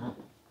 right?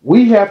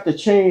 We have to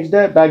change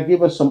that by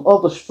giving some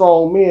other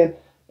strong men.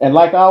 And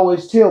like I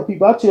always tell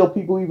people, I tell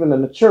people even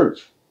in the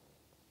church,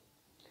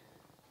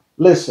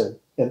 listen,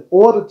 in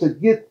order to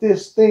get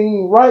this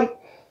thing right,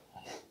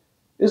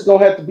 it's going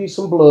to have to be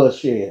some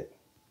bloodshed.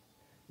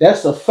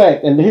 That's a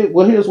fact. And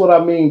here's what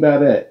I mean by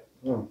that.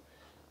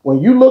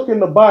 When you look in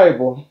the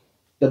Bible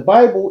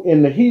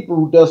in the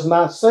Hebrew does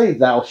not say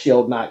thou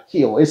shalt not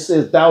kill. It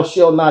says thou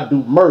shalt not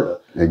do murder.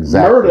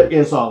 Exactly. Murder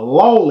is a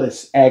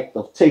lawless act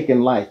of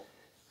taking life.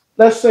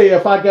 Let's say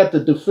if I got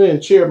to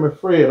defend Chairman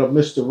Fred or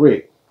Mr.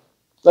 Rick,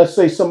 let's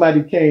say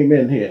somebody came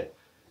in here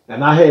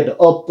and I had to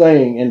up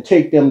thing and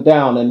take them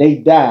down and they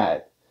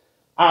died.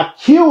 I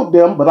killed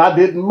them, but I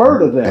didn't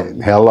murder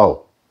them.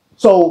 Hello.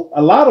 So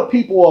a lot of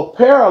people are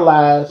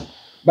paralyzed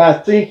by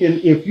thinking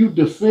if you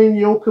defend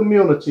your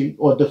community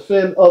or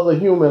defend other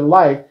human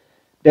life,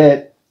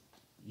 that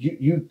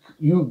you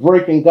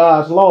breaking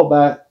God's law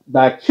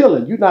by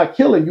killing. You're not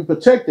killing, you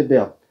protected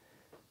them.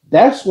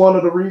 That's one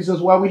of the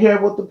reasons why we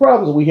have what the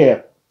problems we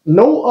have.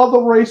 No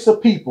other race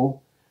of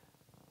people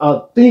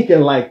are thinking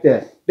like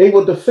that. They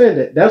will defend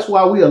it. That's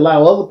why we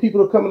allow other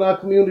people to come in our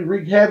community,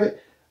 wreak havoc.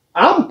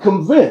 I'm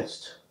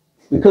convinced,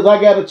 because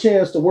I got a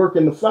chance to work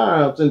in the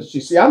firearms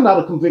industry. See, I'm not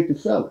a convicted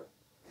felon.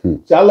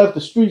 See, I left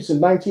the streets in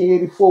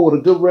 1984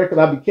 with a good record.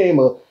 I became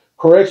a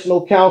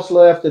correctional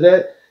counselor after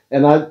that,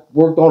 and I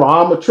worked on an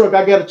armored truck.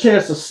 I got a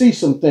chance to see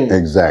some things.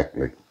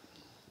 Exactly.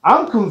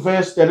 I'm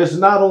convinced that it's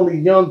not only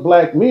young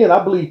black men.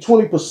 I believe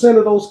 20%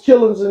 of those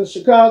killings in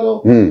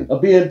Chicago are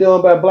being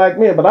done by black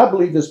men. But I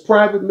believe it's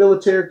private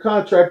military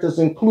contractors,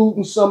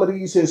 including some of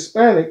these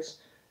Hispanics,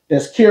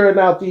 that's carrying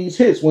out these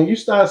hits. When you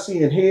start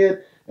seeing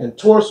head and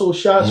torso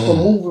shots from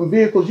moving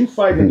vehicles, you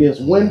fight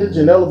against windage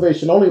and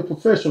elevation. Only a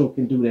professional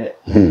can do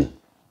that.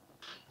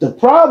 The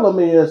problem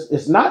is,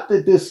 it's not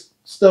that this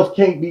stuff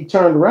can't be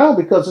turned around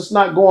because it's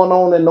not going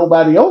on in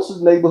nobody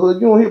else's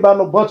neighborhood. You don't hear about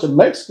no bunch of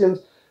Mexicans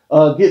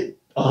get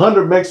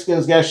 100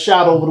 Mexicans got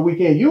shot over the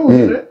weekend. You don't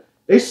hear that.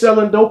 They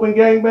selling dope and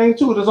gangbang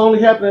too. It's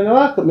only happening in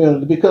our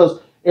community because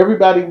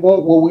everybody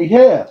want what we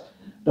have.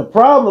 The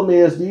problem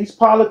is these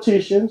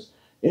politicians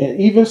and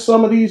even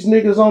some of these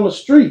niggas on the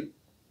street,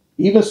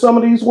 even some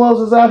of these ones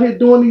that's out here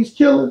doing these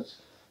killings,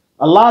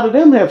 a lot of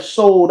them have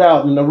sold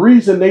out. And the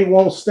reason they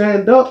won't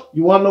stand up,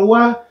 you want to know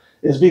why?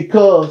 Is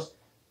because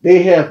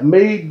they have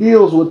made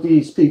deals with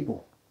these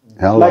people.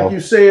 Hello. Like you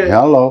said,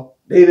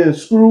 they done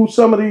screwed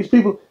some of these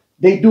people.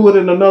 They do it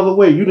in another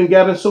way. You done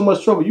got in so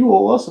much trouble. You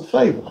owe us a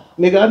favor.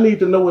 Nigga, I need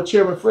to know what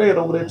Chairman Fred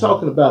over there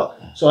talking about.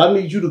 So I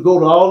need you to go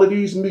to all of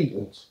these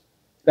meetings.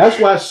 That's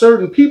why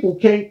certain people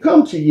can't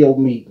come to your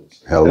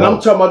meetings. And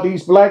I'm talking about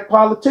these black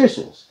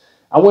politicians.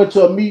 I went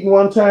to a meeting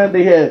one time.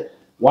 They had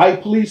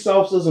white police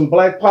officers and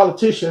black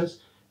politicians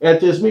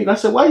at this meeting. I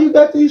said, why you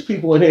got these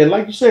people in here?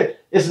 Like you said,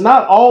 it's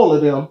not all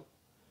of them.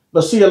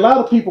 But see, a lot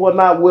of people are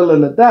not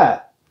willing to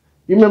die.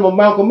 You remember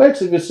Malcolm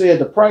X even said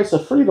the price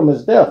of freedom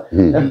is death.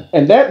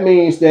 And that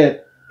means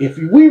that if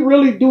we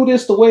really do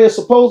this the way it's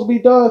supposed to be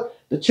done,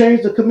 to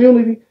change the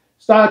community,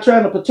 start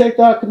trying to protect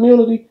our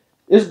community,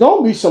 it's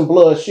going to be some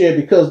bloodshed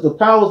because the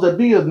powers that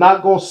be is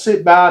not going to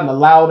sit by and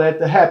allow that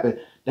to happen.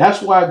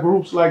 That's why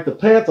groups like the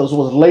Panthers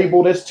was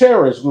labeled as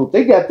terrorist group.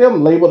 They got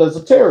them labeled as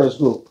a terrorist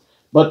group.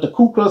 But the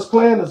Ku Klux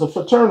Klan is a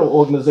fraternal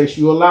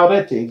organization. You allow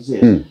that to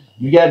exist.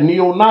 You got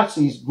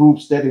neo-Nazis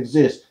groups that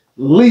exist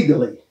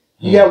legally.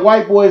 You got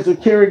white boys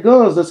that carry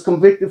guns that's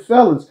convicted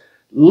felons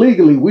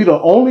legally. We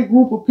the only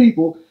group of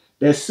people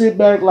that sit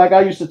back, like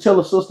I used to tell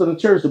a sister in the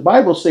church, the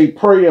Bible say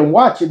pray and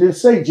watch. It didn't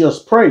say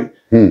just pray.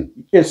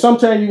 And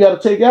sometimes you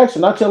got to take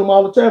action. I tell them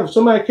all the time, if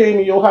somebody came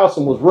in your house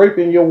and was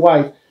raping your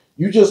wife,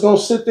 you just going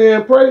to sit there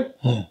and pray?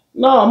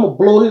 No, I'm going to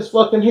blow his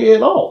fucking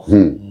head off.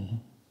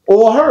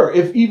 Or her,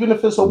 even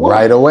if it's a woman.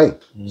 Right away.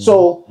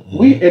 So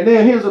and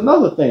then here's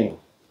another thing.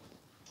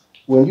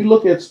 When you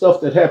look at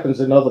stuff that happens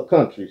in other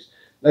countries,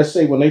 let's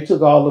say when they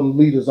took all them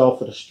leaders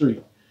off of the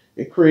street,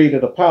 it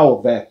created a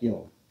power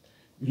vacuum.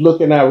 You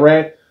look in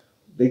Iraq,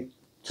 they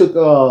took,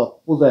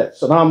 what was that,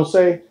 Saddam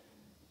Hussein?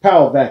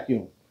 Power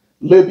vacuum.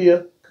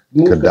 Libya,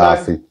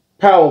 Gaddafi.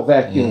 Power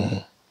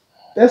vacuum.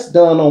 That's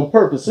done on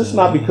purpose. It's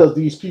not because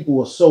these people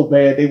were so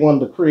bad they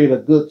wanted to create a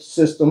good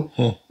system.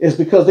 It's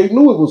because they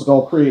knew it was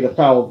going to create a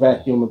power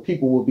vacuum and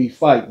people would be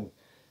fighting.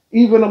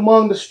 Even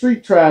among the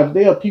street tribes,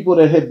 there are people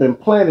that had been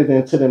planted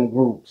into them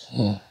groups.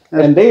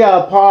 And they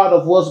are part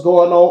of what's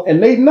going on.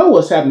 And they know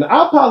what's happening.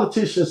 Our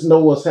politicians know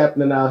what's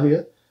happening out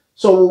here.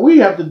 So what we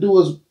have to do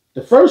is,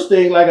 the first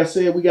thing, like I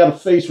said, we got to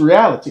face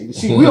reality.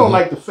 See, we don't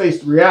like to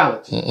face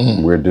reality.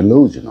 We're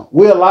delusional.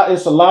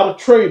 It's a lot of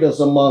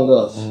traitors among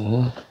us.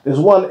 There's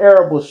one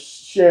Arab was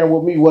sharing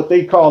with me what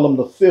they call them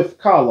the fifth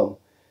column.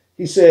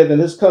 He said in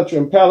his country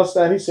in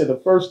Palestine, he said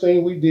the first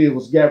thing we did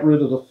was get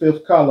rid of the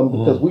fifth column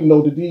because we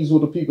know that these were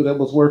the people that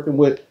was working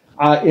with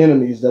our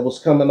enemies that was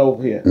coming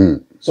over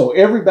here. So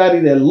everybody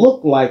that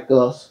looked like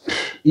us,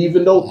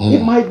 even though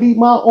it might be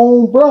my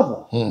own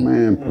brother.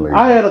 Man, please.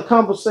 I had a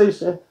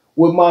conversation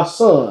with my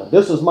son.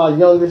 This is my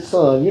youngest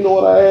son. You know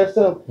what I asked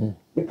him?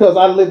 Because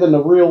I live in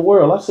the real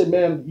world. I said,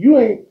 man, you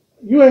ain't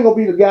gonna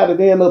be the guy that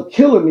end up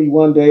killing me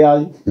one day, are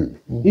you?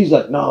 He's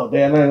like, no,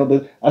 Dad, I ain't gonna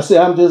do it. I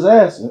said, I'm just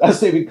asking. I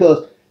said,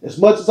 because as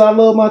much as I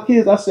love my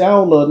kids, I say I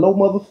don't love no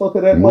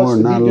motherfucker that much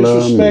to be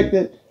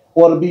disrespected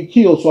or to be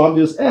killed. So I'm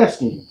just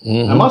asking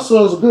you. And my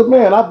son's a good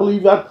man. I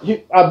believe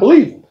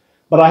him.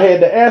 But I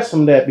had to ask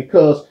him that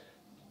because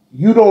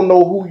you don't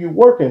know who you're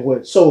working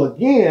with. So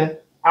again,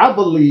 I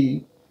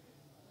believe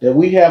that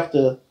we have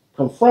to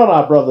confront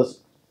our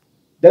brothers.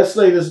 Let's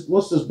say this,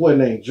 what's this boy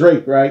named?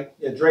 Drake, right?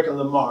 Yeah, Drake and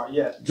Lamar,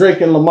 yeah.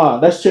 Drake and Lamar.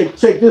 Let's check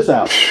this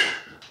out.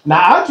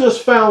 Now, I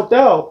just found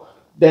out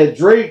that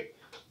Drake,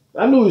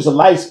 I knew he was a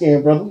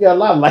light-skinned brother. We got a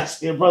lot of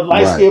light-skinned brothers,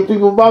 light-skinned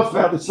people in my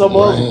family. Some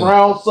of us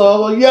brown,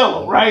 some are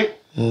yellow, right?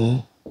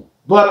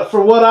 But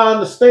from what I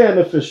understand,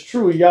 if it's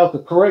true, y'all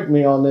could correct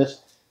me on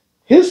this,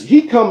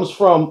 he comes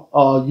from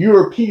a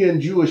European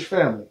Jewish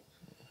family.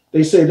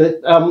 They say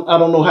that, I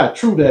don't know how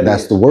true that is.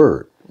 That's the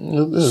word. I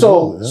don't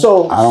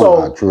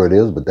know how true it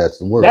is, but that's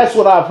the word. That's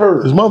what I've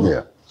heard. His mother.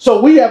 Yeah.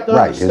 So we have to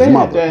understand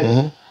mother.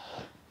 that.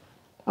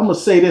 I'm going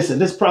to say this, and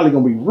this is probably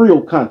going to be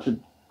real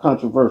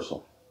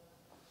controversial.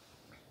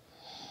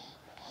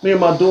 Me and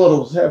my daughter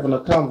was having a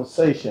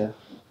conversation,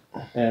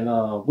 and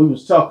we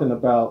was talking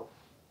about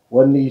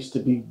what needs to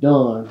be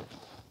done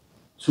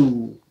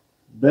to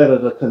better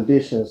the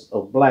conditions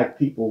of black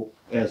people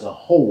as a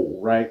whole,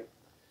 right?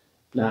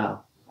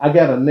 Now, I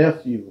got a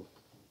nephew.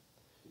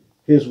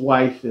 His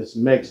wife is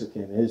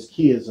Mexican. His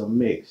kids are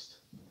mixed.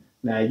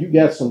 Now you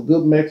got some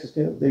good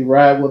Mexicans, they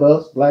ride with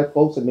us, black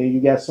folks, and then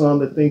you got some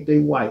that think they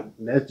white.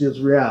 And that's just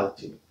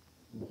reality.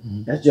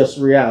 That's just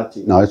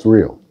reality. No, it's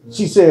real.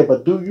 She said,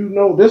 but do you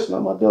know, this is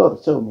not my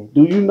daughter told me,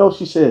 do you know,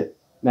 she said,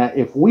 now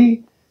if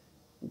we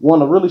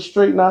want to really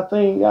straighten our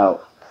thing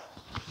out,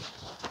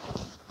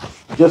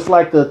 just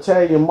like the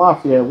Italian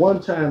mafia, at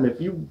one time, if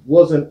you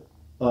wasn't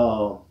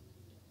from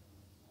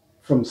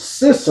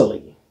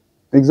Sicily,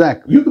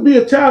 exactly, you could be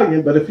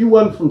Italian, but if you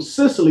wasn't from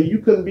Sicily, you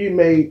couldn't be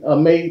a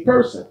made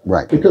person.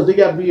 Right. Because they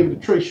got to be able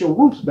to trace your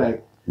roots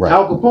back. Right.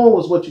 Al Capone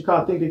was what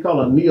I think they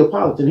call a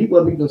Neapolitan. He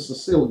wasn't even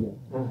Sicilian.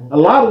 A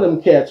lot of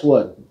them cats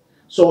wasn't.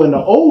 So in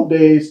the old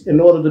days, in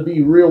order to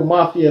be real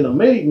mafia and a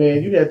made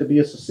man, you had to be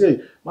a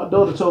Sicilian. My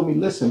daughter told me,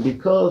 listen,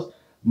 because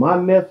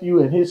my nephew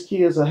and his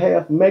kids are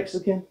half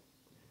Mexican,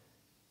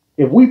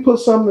 if we put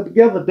something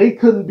together, they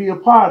couldn't be a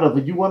part of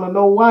it. You want to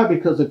know why?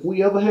 Because if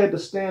we ever had to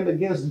stand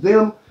against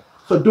them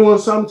for doing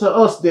something to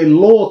us, their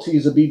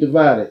loyalties would be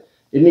divided.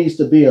 It needs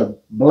to be a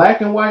black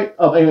and white,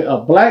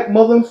 a black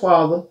mother and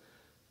father,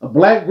 a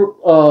black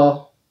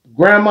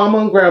grandmama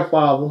and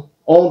grandfather,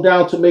 on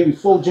down to maybe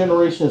 4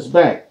 generations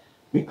back.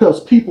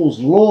 Because people's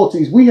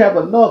loyalties, we have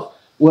enough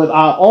with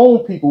our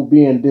own people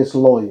being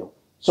disloyal.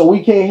 So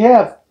we can't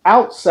have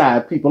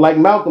outside people. Like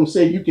Malcolm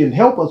said, you can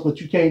help us, but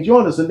you can't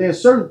join us. And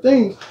there's certain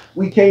things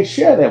we can't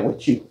share that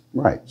with you.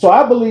 right. So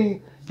I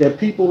believe that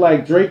people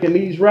like Drake and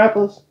these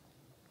rappers,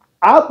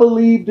 I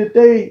believe that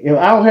they, and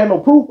I don't have no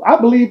proof, I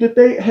believe that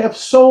they have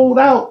sold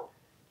out.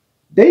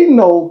 They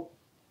know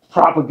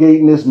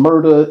propagating this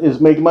murder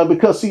is making money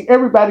because, see,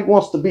 everybody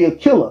wants to be a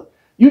killer.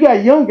 You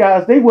got young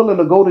guys, they willing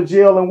to go to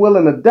jail and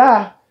willing to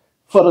die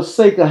for the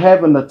sake of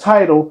having the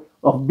title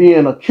of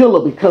being a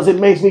killer because it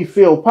makes me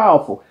feel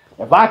powerful.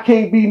 If I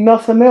can't be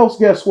nothing else,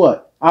 guess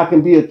what? I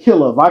can be a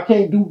killer. If I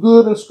can't do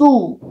good in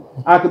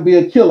school, I could be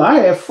a killer. I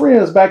had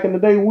friends back in the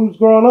day when we was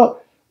growing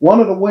up.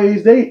 One of the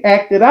ways they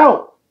acted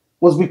out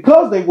was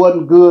because they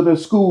wasn't good in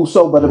school.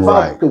 So, but if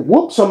I could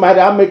whoop somebody,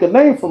 I make a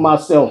name for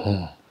myself.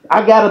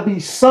 I gotta be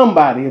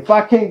somebody. If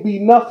I can't be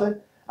nothing,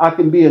 I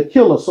can be a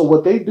killer. So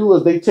what they do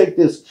is they take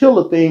this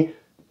killer thing,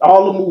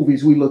 all the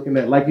movies we looking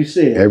at, like you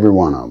said. Every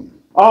one of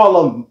them. All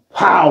of them,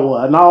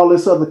 Power and all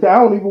this other. I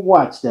don't even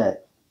watch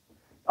that.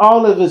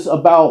 All of it's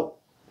about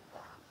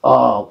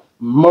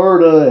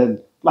murder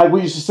and, like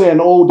we used to say in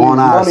the old days, on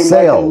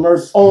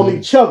ourselves. On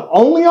each other.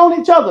 Only on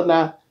each other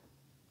now.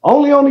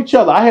 Only on each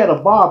other. I had a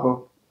barber.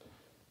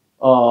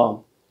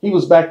 He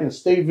was back in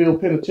Stateville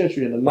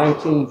Penitentiary in the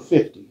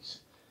 1950s.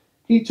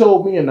 He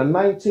told me in the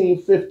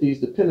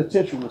 1950s, the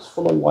penitentiary was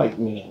full of white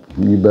men.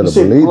 You better he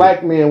said believe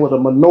black men were the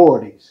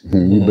minorities.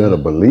 You better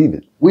believe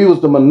it. We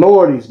was the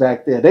minorities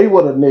back there. They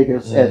were the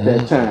niggas at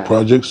that time.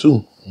 Project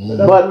Sue. But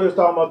that's what we was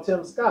talking about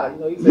Tim Scott. You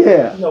know, he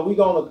said, you know, we're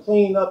going to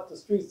clean up the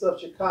streets of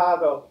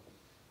Chicago.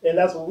 And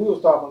that's what we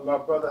was talking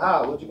about, Brother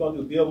Howard. What you going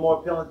to do, build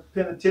more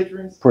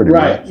penitentiaries? Pretty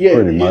much. Yeah.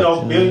 Pretty much. You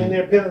know,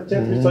 billionaire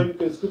penitentiaries so you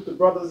can scoop the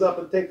brothers up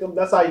and take them.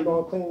 That's how you're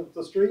going to clean up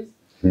the streets?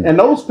 And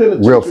those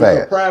penitentiaries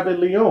are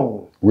privately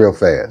owned. Real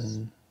fast.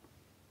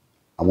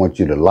 I want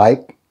you to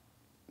like,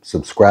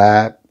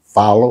 subscribe,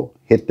 follow,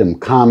 hit them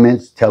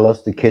comments, tell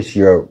us to kiss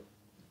your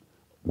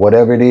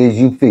whatever it is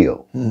you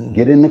feel.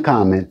 Get in the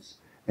comments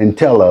and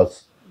tell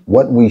us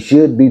what we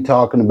should be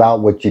talking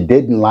about, what you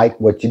didn't like,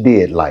 what you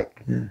did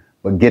like.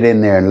 But get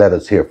in there and let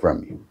us hear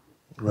from you.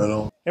 Right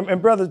on.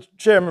 And Brother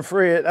Chairman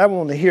Fred, I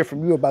want to hear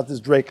from you about this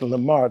Drake and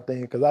Lamar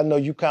thing, because I know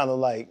you kind of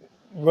like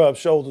rub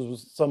shoulders with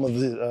some of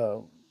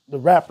the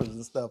rappers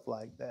and stuff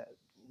like that.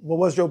 Well,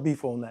 what's your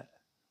beef on that?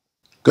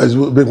 Guys,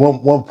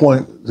 one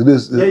point to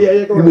this. Go you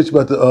ahead. mentioned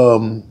about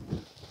the,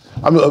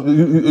 I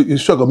mean, you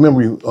struck a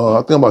memory. I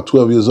think I'm about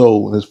 12 years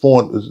old, and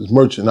this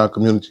merchant in our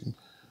community,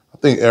 I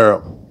think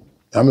Arab.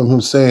 I remember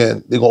him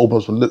saying they're gonna open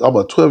up some liquor. I'm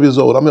about 12 years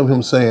old. I remember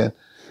him saying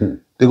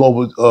they're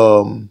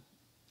gonna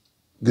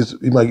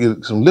you might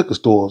get some liquor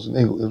stores. And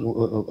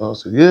I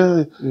said,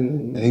 yeah.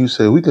 And he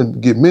said, we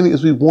can get many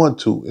as we want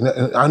to. And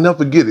I never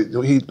forget it. The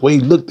way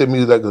he looked at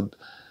me like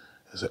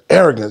it's an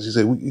arrogance.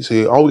 He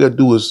said, all we got to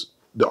do is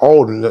the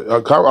alderman. I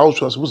was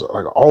trying to say, what's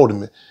like an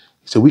alderman?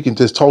 He said, we can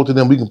just talk to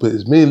them. We can put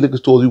as many liquor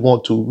stores we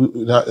want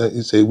to.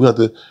 He said, we have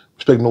to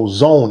respect no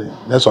zoning.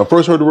 That's when I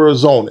first heard the word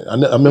zoning. I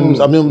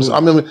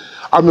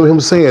remember him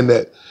saying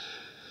that.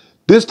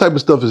 This type of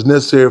stuff is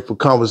necessary for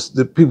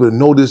the people to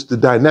notice the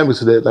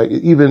dynamics of that. Like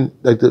even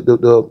like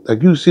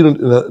like you see them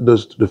in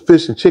the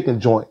fish and chicken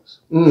joints,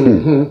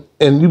 and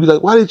you be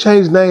like, why they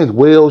change names?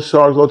 Whales,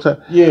 sharks, all the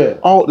time. Yeah,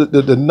 all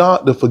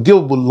the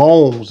forgivable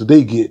loans that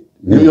they get.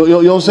 You know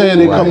what I'm saying?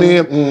 They come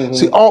in,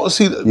 all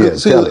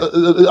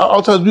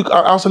times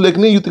I also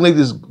looking in, you think like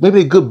this,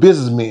 maybe they good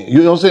businessmen.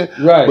 You know what I'm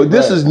saying? Right. But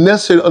this is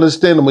necessary to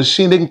understand the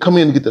machine. They can come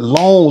in and get the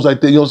loans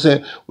like that. You know what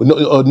I'm saying? With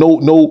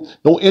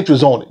no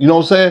interest on it. You know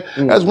what I'm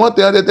saying? That's one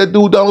thing that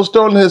dude Donald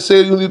Sterling has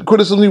said.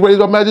 Criticism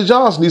raised by Magic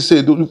Johnson. He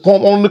said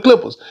on the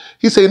Clippers.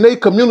 He said in their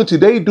community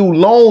they do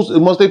loans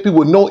amongst their people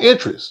with no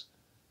interest.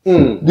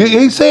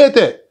 He said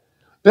that.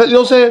 You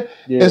know what I'm saying?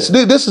 Yeah. And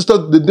so this is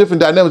the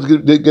different dynamics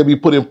that can be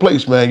put in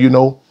place, man, you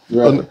know.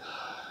 Right.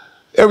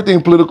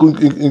 everything political,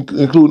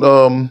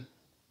 including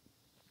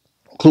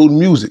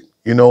music.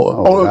 You know,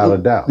 without a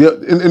doubt. Yeah,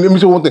 and let me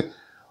say one thing.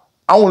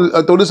 I want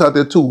to throw this out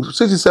there too.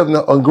 67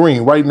 on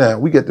Green right now.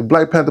 We got the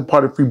Black Panther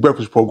Party free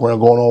breakfast program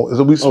going on.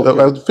 As we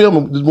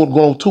filming, this going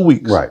on 2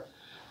 weeks. Right.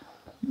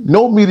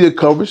 No media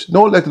coverage.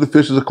 No elected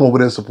officials will come over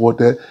there and support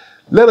that.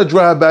 Let a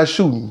drive-by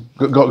shooting.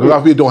 God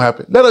forbid it don't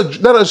happen. Let a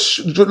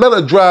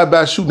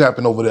drive-by shooting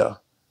happen over there.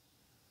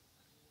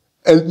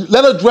 And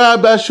let a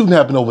drive-by shooting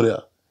happen over there.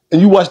 And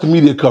you watch the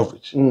media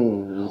coverage.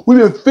 We've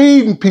been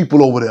feeding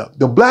people over there.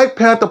 The Black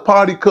Panther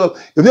Party Cup.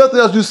 If nothing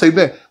else, you say,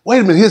 man, wait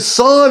a minute, his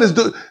son is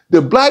the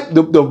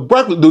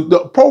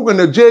program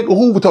that J. Edgar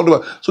Hoover talked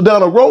about. So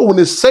down the road, when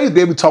it's safe,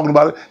 they'll be talking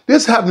about it.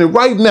 This happening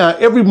right now,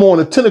 every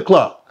morning, 10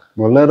 o'clock.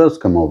 Well, let us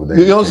come over there.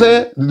 You know what I'm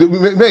saying?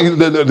 Man,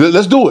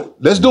 let's do it.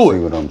 Let's do it.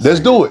 Let's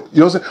do it. You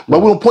know what I'm saying? But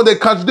we don't point that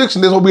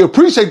contradiction. That's why we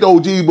appreciate the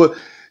OG, but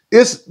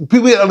it's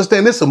people need to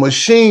understand this is a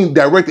machine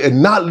directed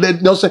and not let,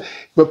 you know what I'm saying?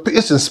 But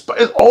it's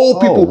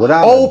old people,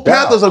 old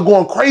Panthers are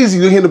going crazy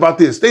to hear about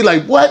this. They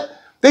like, what?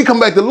 They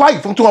come back to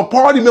life. I'm talking about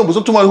party members.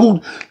 I'm talking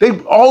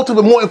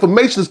about more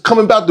information is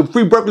coming about the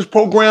free breakfast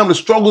program, the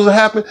struggles that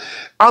happen.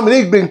 I mean,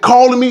 they've been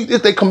calling me,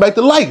 they come back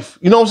to life.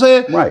 You know what I'm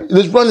saying? Right. And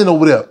it's running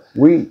over there.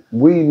 We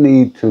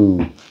need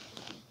to,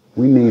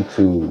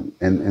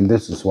 and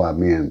this is why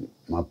me and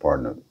my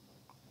partner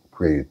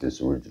created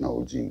this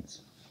Original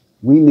OGs.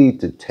 We need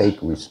to take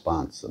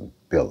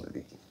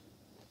responsibility.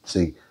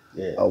 See,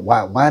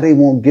 why they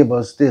won't give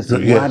us this?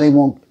 Why they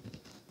won't?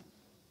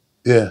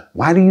 Yeah.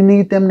 Why do you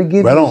need them to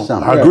give you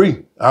something?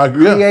 I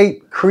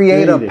agree.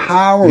 Create a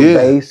power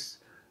base,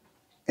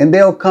 and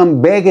they'll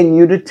come begging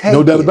you to take it.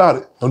 No doubt about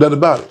it. No doubt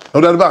about it.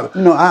 No doubt about it.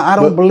 You know, I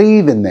don't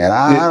believe in that.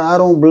 I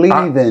don't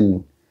believe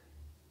in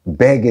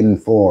begging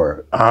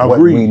for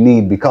what we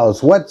need,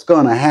 because what's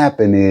going to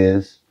happen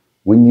is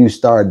when you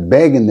start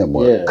begging them,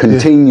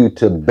 continue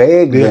to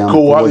beg them.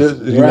 You want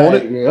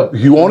it?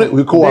 You want it?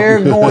 We co-op.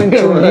 They're going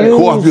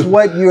to use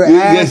what you're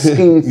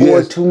asking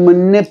for to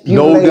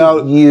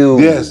manipulate you.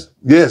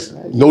 Yes,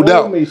 no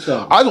doubt. I just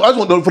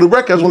want to, for the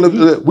record, I just want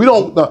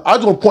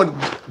to point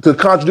to the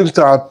contradiction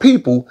to our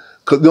people,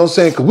 because you know what I'm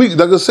saying? Because we,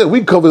 like I said,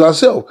 we cover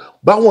ourselves.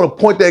 But I want to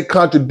point that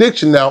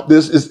contradiction out.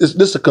 This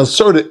is a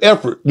concerted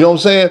effort. You know what I'm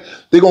saying?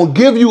 They're gonna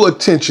give you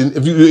attention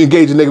if you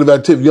engage in negative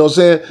activity. You know what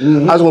I'm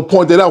saying? I just want to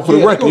point that out for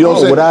the record. You know what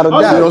I'm saying? Without a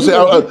doubt. You know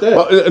what I'm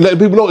saying? And let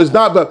people know it's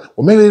not about,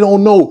 well, maybe they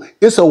don't know.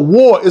 It's a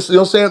war. It's, you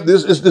know what I'm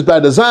saying? It's by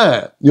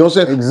design. You know what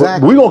I'm saying?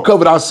 Exactly. But we're gonna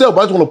cover it ourselves.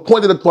 But I just want to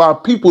point it out to our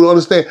people to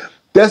understand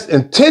that's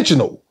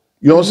intentional.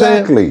 You know what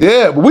I'm saying?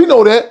 Yeah, but we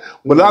know that.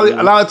 But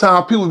a lot of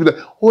times people be like,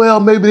 well,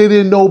 maybe they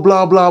didn't know,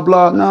 blah, blah,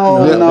 blah. No.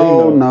 I'm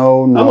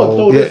gonna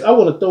throw this. I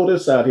want to throw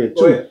this out here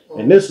too,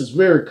 and this is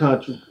very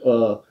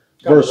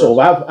controversial.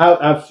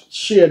 I've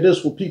shared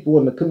this with people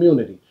in the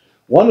community.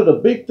 One of the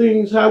big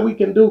things how we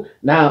can do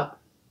now,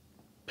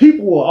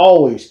 people will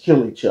always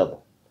kill each other,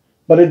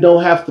 but it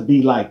don't have to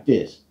be like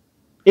this.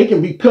 It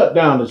can be cut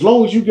down as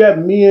long as you got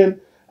men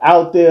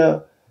out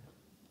there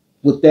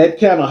with that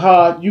kind of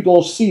heart. You're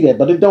gonna see that,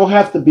 but it don't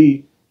have to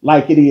be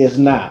like it is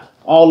now.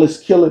 All this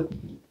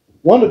killing.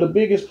 One of the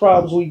biggest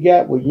problems we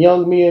got with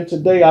young men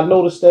today, I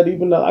noticed that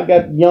even though I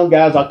got young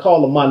guys, I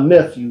call them my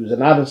nephews,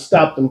 and I done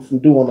stopped them from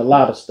doing a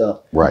lot of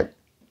stuff. Right.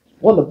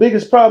 One of the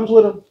biggest problems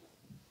with them,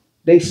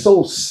 they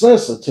so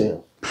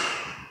sensitive.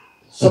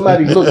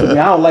 Somebody looked at me,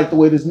 I don't like the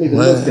way this nigga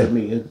looked at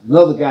me. And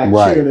another guy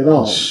cheered it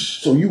on.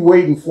 So you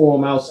waiting for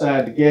him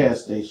outside the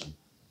gas station,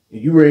 and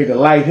you ready to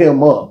light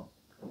him up.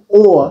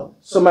 Or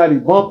somebody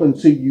bump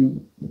into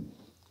you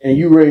and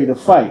you ready to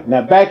fight.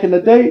 Now, back in the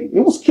day,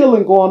 it was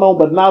killing going on,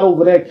 but not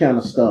over that kind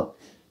of stuff.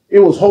 It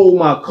was hold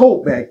my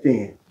coat back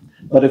then.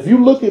 But if you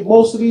look at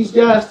most of these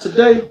guys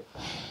today,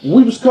 when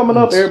we was coming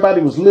up,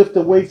 everybody was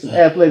lifting weights and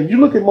athletic. You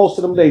look at most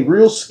of them, they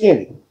real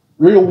skinny,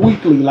 real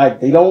weakly, like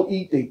they don't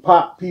eat, they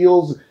pop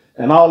pills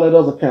and all that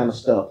other kind of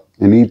stuff.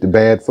 And eat the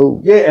bad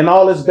food. Yeah, and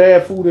all this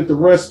bad food at the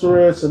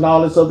restaurants and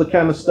all this other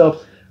kind of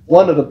stuff.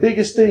 One of the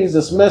biggest things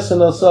that's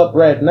messing us up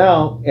right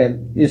now,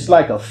 and it's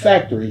like a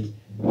factory,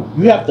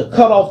 you have to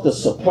cut off the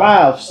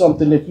supply of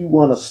something if you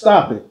want to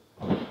stop it.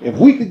 If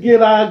we could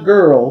get our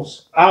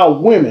girls, our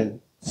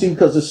women, see,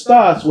 because it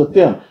starts with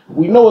them.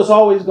 We know it's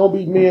always going to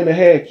be men that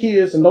had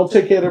kids and don't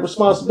take care of their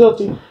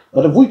responsibility,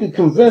 but if we could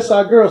convince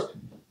our girls,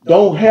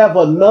 don't have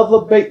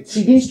another baby.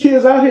 See, these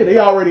kids out here, they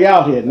already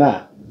out here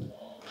now.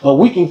 But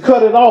we can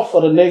cut it off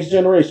for the next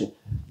generation.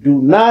 Do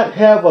not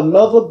have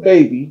another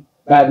baby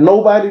by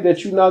nobody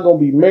that you're not going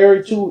to be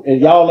married to,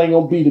 and y'all ain't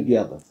going to be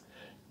together.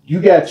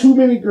 You got too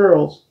many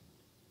girls,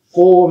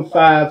 4 and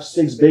 5,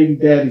 6 baby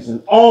daddies,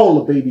 and all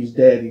the babies'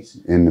 daddies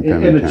in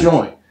the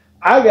joint.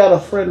 I got a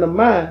friend of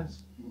mine,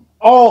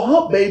 all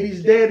her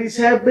babies' daddies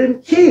have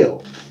been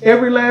killed.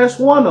 Every last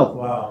one of them.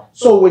 Wow.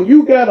 So when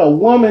you got a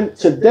woman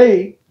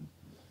today,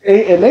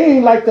 and they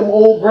ain't like them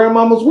old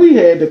grandmamas we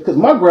had, because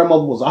my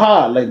grandmother was a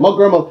hard lady. My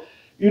grandma,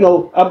 you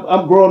know,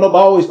 I'm growing up, I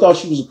always thought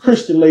she was a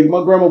Christian lady.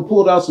 My grandma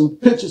pulled out some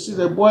pictures. She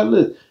said, boy,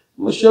 look,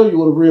 I'm going to show you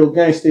what a real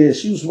gangster is.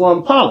 She was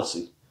running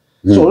policy.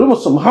 So there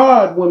was some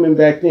hard women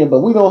back then, but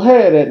we don't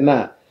have that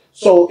now.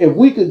 So if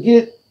we could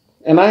get,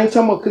 and I ain't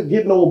talking about could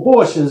get no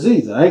abortions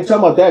either. I ain't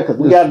talking about that because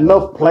we got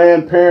enough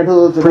Planned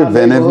Parenthoods.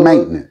 Preventive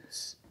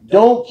maintenance.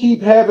 Don't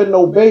keep having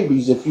no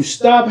babies. If you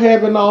stop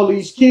having all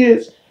these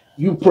kids,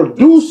 you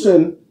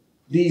producing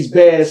these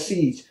bad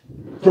seeds.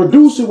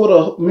 Produce it with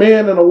a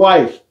man and a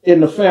wife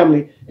in the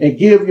family and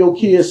give your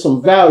kids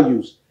some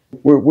values.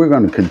 We're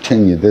going to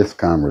continue this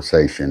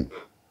conversation.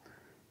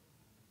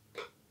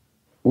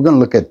 We're going to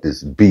look at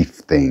this beef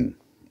thing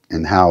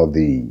and how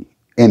the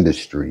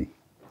industry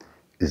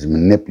is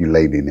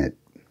manipulating it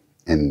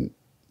and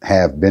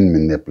have been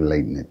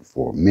manipulating it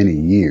for many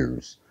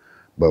years.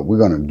 But we're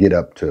going to get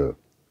up to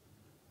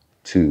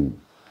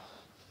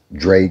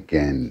Drake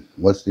and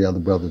what's the other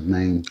brother's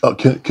name?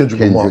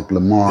 Kendrick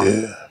Lamar.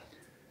 Yeah.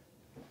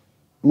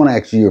 I'm going to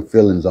ask you your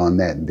feelings on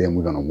that, and then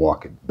we're going to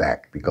walk it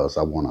back because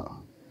I want to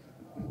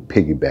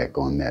piggyback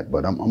on that.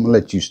 But I'm going to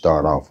let you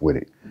start off with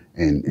it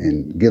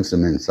and give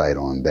some insight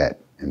on that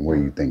and where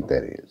you think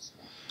that is.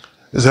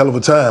 It's a hell of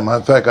a time.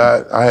 In fact,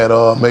 I had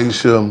made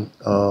sure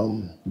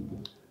on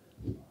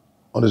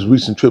this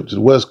recent trip to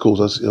the West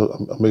Coast,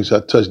 I made sure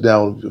I touched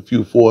down with a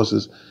few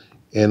forces,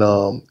 and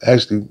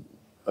actually,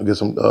 I guess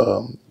I'm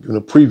giving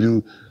a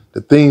preview.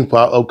 The theme for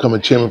our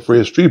upcoming Chairman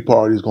Fred Street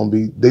Party is going to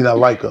be "They Not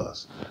Like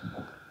Us."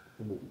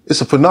 It's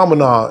a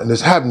phenomenon, and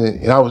it's happening.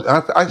 And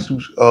I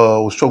actually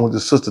was struggling with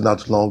this sister not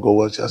too long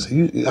ago. I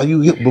said, "Are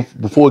you here?"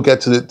 Before it got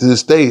to this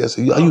stage, I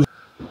said, "Are you?"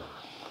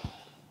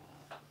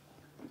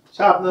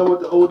 Chopping up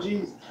with the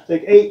OGs.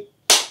 Take 8.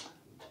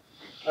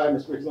 All right,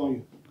 Mr. Rick's on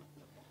you.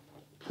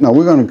 Now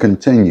we're going to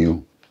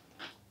continue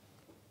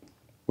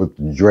with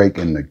the Drake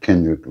and the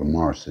Kendrick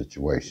Lamar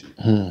situation,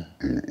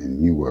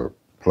 and you were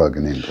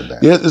plugging into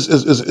that. Yeah,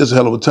 it's a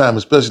hell of a time,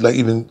 especially like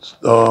even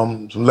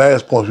some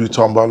last points we were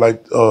talking about,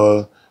 like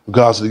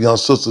regards to the young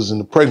sisters and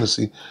the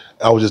pregnancy.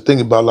 I was just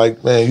thinking about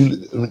like, man,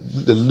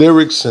 the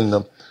lyrics and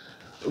the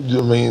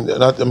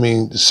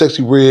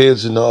sexy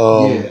reds and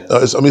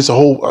it's a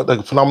whole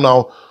like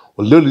phenomenon.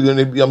 Well, literally,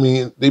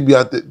 they be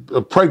out there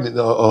pregnant,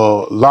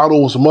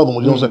 Lotto and some other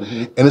ones. You know what I'm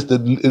saying? And it's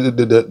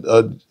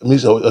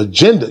it's an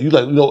agenda.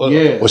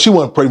 Well, she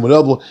wasn't pregnant with the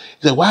other one.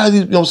 He's like, why are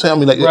these? You know what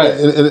I'm saying? Right.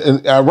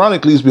 And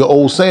ironically, it's be an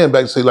old saying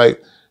back to say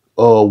like,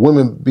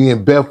 women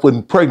being barefoot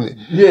and pregnant.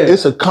 Yeah.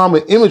 It's a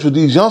common image with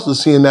these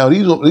youngsters seeing now.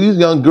 These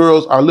young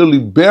girls are literally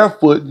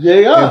barefoot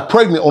and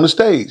pregnant on the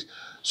stage.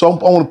 So I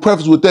want to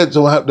preface with that,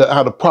 so how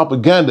the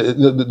propaganda,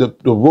 the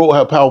role,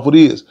 how powerful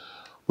it is.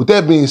 With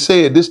that being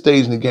said, this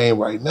stage in the game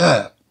right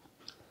now,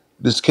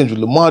 this Kendrick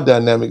Lamar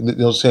dynamic, you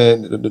know what I'm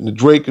saying, the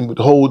Drake and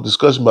the whole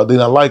discussion about They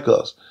Not Like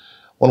Us.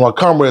 One of my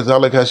comrades, I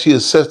like how she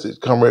assessed it,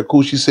 Comrade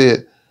Cool, she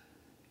said,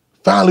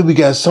 finally we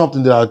got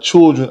something that our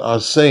children are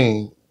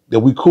saying that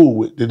we cool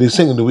with, that they're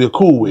singing that we're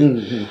cool with.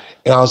 And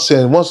I was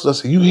saying, once I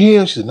said, you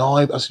hear? She said, no,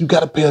 I said, you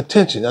got to pay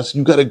attention. I said,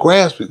 you got to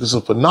grasp it. It's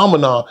a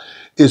phenomenon.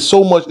 It's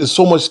so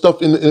much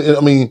stuff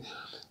in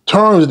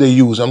terms they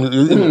use.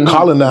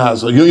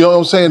 Colonizer. You know what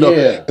I'm saying?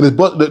 Yeah. And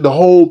the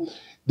whole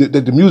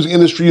music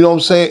industry. You know what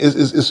I'm saying?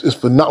 Is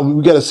phenomenal.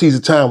 We got to seize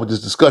the time with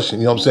this discussion.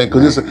 You know what I'm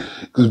saying?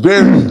 Because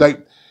very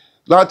like.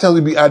 A lot of times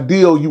it'd be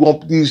ideal, you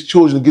want these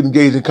children to get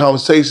engaged in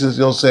conversations,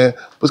 you know what I'm saying?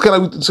 But it's kind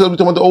of like we talking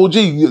about the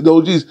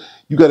OGs,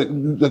 you gotta,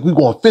 like we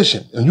going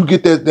fishing, and you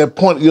get that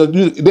point,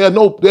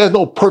 there's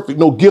no perfect,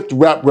 no gift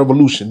rap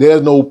revolution.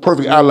 There's no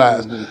perfect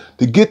allies.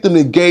 To get them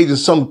engaged in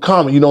something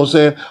common, you know what I'm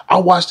saying? I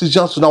watched these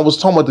youngsters and I was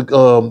talking about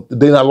the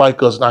They Not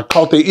Like Us, and I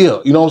caught their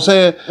ear, you know what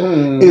I'm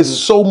saying? It's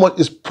so much,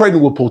 it's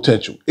pregnant with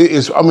potential.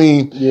 It's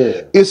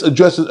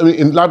addressing,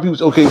 and a lot of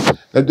people, okay,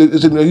 now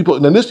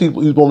this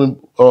people, he's born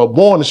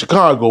in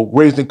Chicago,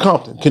 raised in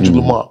Compton, Kendrick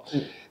Lamar.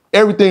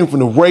 Everything from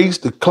the race,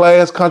 the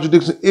class,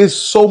 contradiction, it's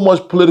so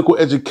much political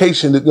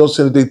education that, you know what I'm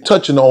saying, that they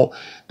touching on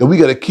that we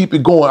got to keep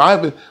it going.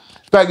 In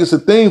fact, it's a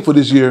thing for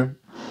this year.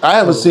 I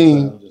haven't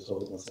seen.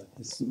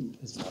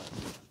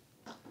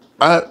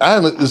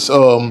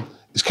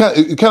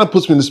 It kind of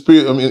puts me in the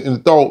spirit, in the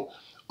thought.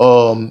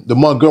 The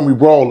Montgomery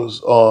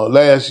Brawlers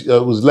last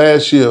year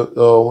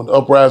when the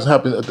uprising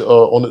happened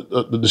on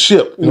the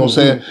ship. You know what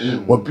I'm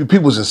saying? When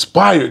people was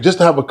inspired just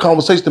to have a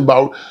conversation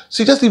about,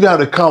 just even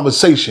have a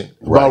conversation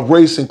about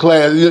race and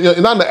class, not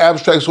in an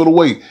abstract sort of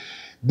way.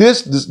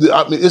 It's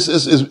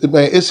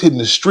hitting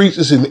the streets.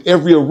 It's in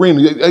every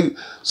arena.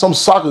 Some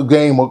soccer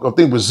game, I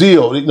think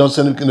Brazil, you know what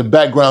I'm saying, in the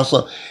background,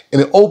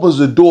 and it opens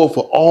the door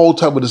for all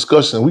type of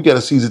discussion. We got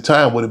to seize the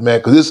time with it, man,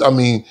 because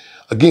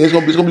again, it's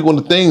gonna be one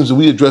of the things that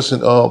we addressing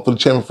for the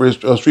Chairman Fred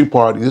Street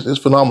Party. It's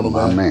phenomenal,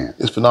 man.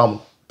 It's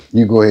phenomenal.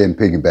 You go ahead and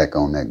piggyback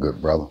on that,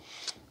 good brother.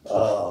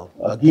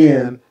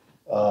 Again,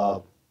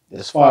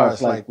 as far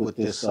as like with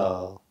this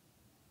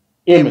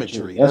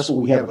imagery, that's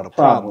what we have a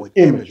problem with,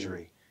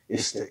 imagery.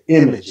 It's the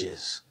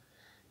images.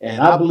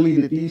 And I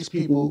believe that these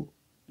people,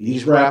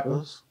 these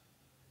rappers,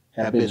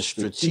 have been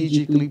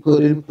strategically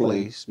put in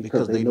place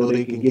because they know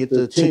they can get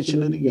the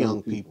attention of the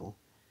young people.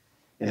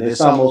 And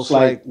it's almost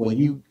like when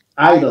you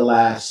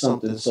idolize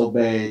something so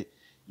bad,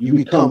 you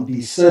become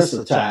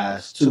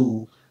desensitized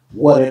to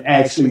what it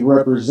actually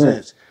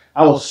represents.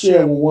 I was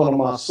sharing with one of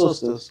my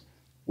sisters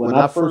when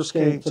I first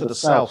came to the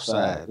South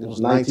Side, it was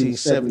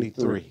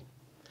 1973.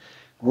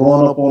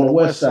 Growing up on the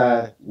West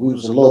Side, we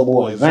was a little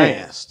more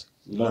advanced.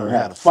 We learned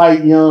how to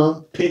fight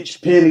young,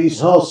 pitch pennies,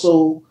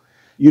 hustle.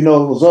 You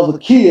know, it was other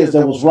kids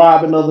that was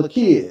robbing other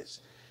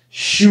kids,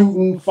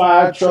 shooting,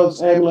 fire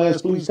trucks,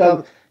 ambulance, police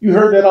cars. You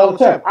heard that all the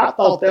time. I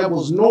thought that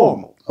was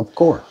normal. Of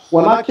course.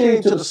 When I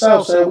came to the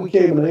South Side, we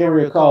came in an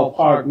area called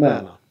Park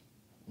Manor.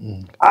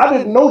 I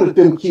didn't know that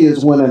them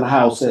kids went in the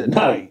house at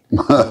night.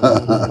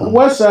 On the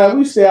West Side,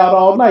 we stay out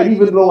all night,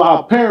 even though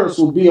our parents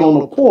would be on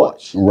the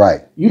porch.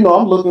 Right. You know,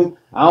 I'm looking,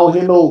 I don't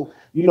hear no,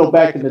 you know,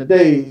 back in the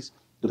days,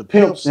 the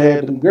pimps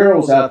had them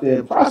girls out there,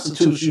 and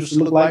prostitutes used to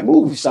look like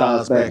movie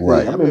stars back then.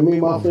 Right. I mean, me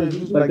and my friends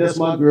used to be like, that's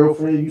my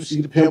girlfriend. You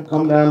see the pimp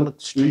come down the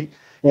street,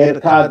 had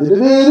the car,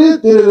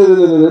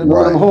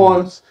 one of them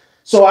horns.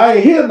 So I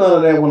ain't hear none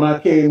of that when I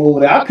came over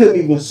there. I couldn't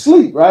even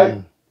sleep,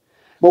 right?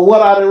 But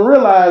what I didn't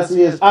realize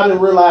is I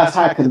didn't realize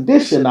how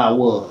conditioned I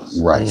was.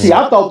 Right. See,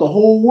 I thought the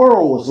whole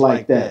world was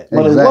like that,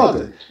 but it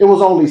wasn't. It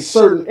was only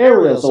certain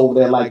areas over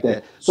there like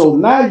that. So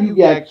now you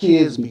got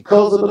kids,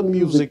 because of the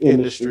music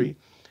industry,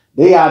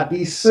 they are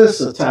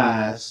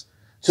desensitized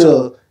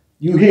to,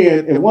 you hear,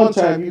 at one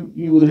time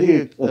you would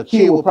hear, a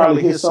kid would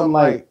probably hear something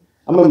like,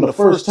 I remember the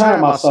first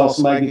time I saw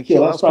somebody get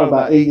killed, I was probably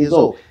about 8 years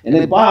old, and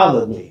it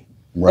bothered me.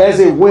 Right. As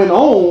it went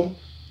on,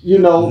 you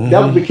know,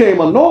 that became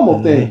a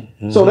normal thing.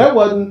 So that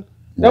wasn't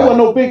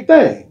no big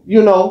thing,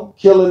 you know,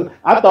 killing.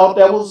 I thought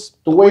that was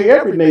the way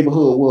every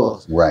neighborhood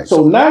was. Right.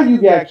 So now you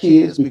got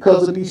kids,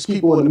 because of these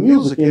people in the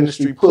music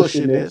industry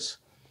pushing this,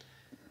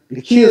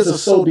 the kids are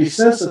so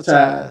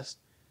desensitized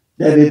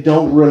that it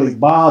don't really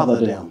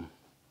bother them.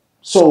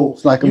 So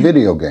it's like a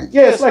video game.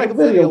 Yeah, it's like a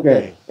video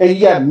game. And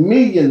you got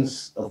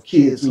millions of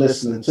kids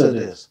listening to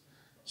this.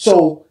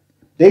 So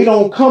they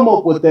don't come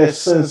up with that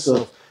sense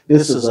of,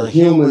 this is a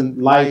human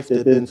life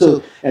that been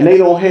took. And they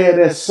don't have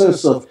that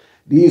sense of,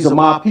 these are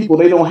my people.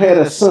 They don't have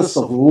that sense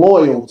of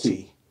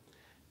loyalty.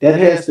 That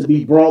has to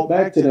be brought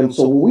back to them.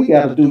 So what we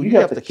got to do, you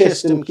have to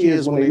catch them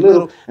kids when they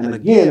little. And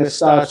again, it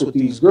starts with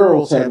these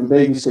girls having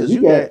babies, because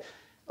you got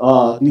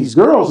these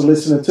girls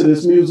listening to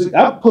this music.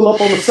 I pull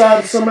up on the side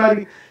of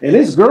somebody, and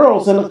there's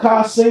girls in the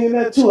car singing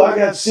that too. I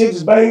got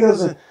 6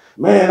 bangers, and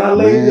man, I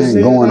laid this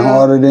nigga going down.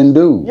 harder than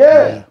dudes.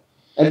 Yeah.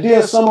 And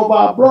then some of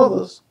our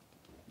brothers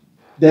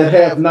that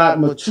have not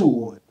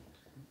matured.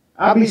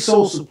 I be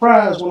so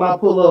surprised when I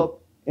pull up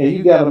and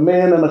you got a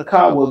man in a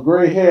car with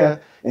gray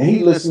hair, and he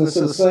listening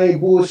to the same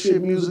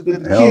bullshit music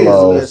that the kids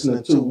are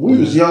listening to. We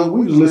was young,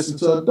 we was listening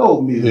to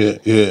adult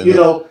music. You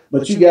know,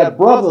 but you got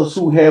brothers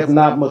who have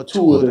not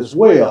matured as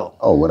well.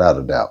 Oh, without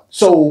a doubt.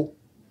 So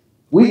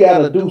we got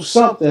to do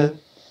something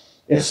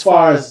as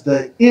far as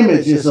the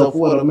images of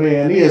what a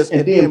man is,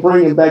 and then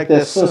bringing back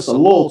that sense of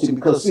loyalty,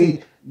 because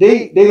see,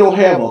 they don't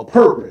have a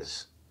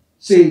purpose.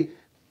 See,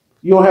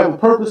 you don't have a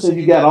purpose, and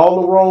you got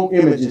all the wrong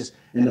images.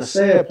 And the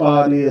sad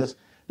part is,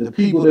 the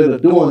people that are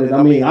doing it,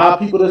 I mean, our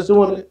people that's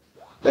doing it,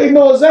 they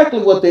know exactly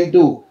what they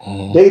do.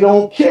 They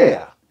don't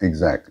care.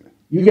 Exactly.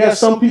 You got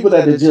some people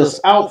that are just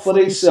out for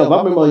themselves. I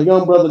remember a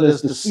young brother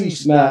that's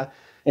deceased now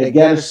and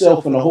got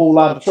himself in a whole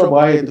lot of trouble.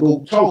 I had to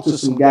go talk to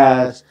some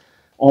guys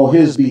on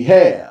his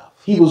behalf.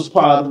 He was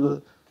part of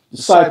the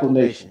Disciple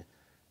Nation.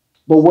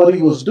 But what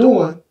he was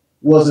doing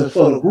wasn't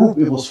for the group,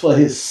 it was for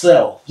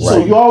himself. Right.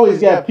 So you always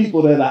got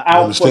people that are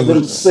out for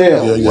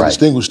themselves. Yeah, you gotta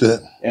distinguish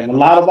that. And a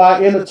lot of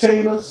our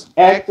entertainers,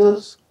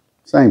 actors,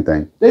 same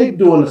thing. They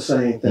doing the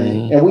same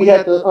thing. And we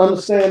have to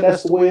understand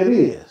that's the way it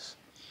is.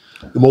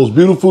 The most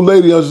beautiful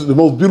lady at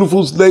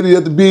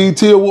the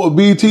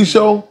BET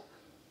show,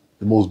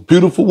 the most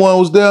beautiful one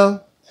was there,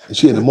 and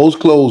she had the most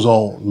clothes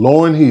on,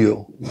 Lauryn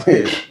Hill.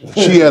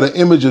 She had an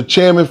image of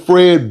Chairman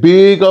Fred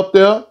Big up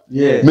there,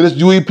 Minister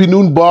U.E.P.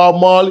 Newton, Bob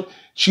Marley.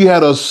 She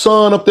had her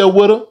son up there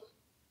with her.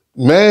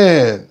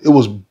 Man, it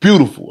was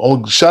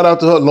beautiful. Shout out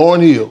to her,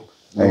 Lauryn Hill.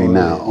 Hey,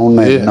 now, on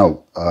that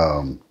note,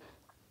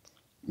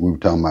 we were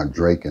talking about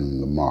Drake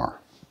and Lamar.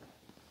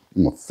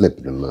 I'm going to flip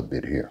it a little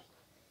bit here.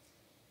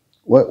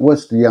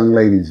 What's the young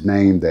lady's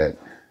name that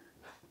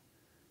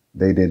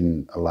they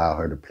didn't allow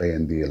her to play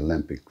in the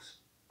Olympics?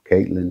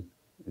 Caitlin?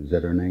 Is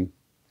that her name?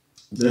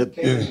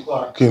 Caitlin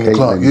Clark.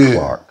 Caitlin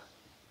Clark.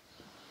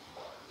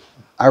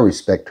 I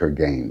respect her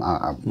game.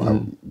 I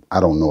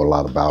don't know a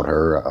lot about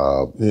her,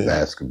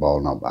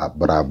 basketball,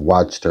 but I've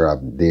watched her.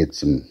 I've did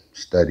some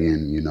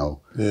studying, you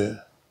know. Yeah.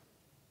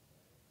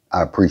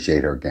 I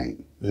appreciate her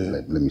game. Yeah.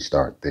 Let me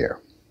start there.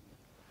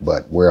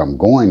 But where I'm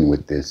going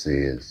with this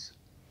is,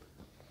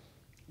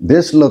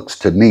 this looks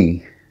to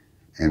me,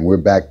 and we're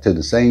back to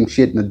the same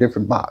shit in a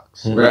different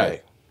box.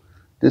 Right.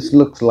 This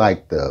looks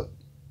like the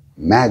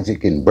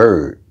Magic and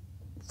Bird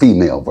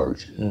female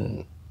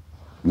version.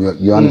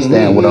 You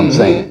understand what I'm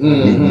saying?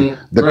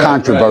 The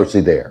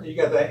controversy there. You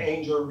got that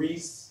Angel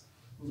Reese,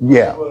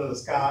 yeah, Foot of the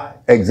Sky.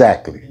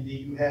 Exactly. And then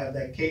you have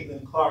that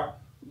Caitlin Clark,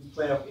 who's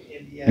playing for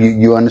Indiana.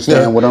 You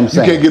understand what I'm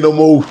saying? You can't get no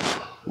more.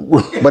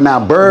 But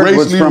now Bird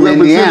was from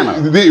Indiana.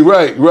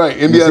 Right.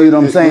 Indiana. You see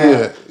what I'm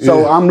saying? Yeah.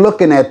 So I'm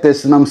looking at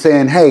this and I'm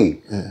saying,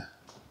 hey,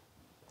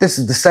 this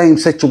is the same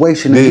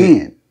situation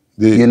again.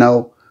 Yeah. You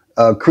know?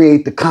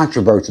 create the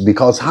controversy,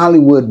 because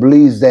Hollywood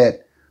believes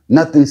that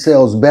nothing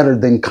sells better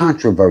than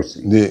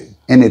controversy. Yeah.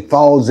 And it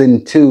falls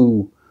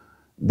into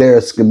their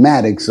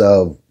schematics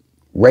of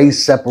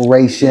race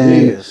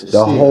separation,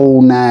 the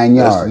whole 9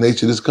 yards. That's the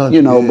nature of this country.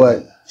 You know,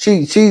 but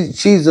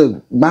she's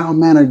a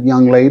mild-mannered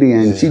young lady,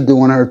 and she's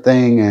doing her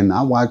thing. And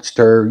I watched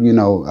her, you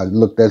know, I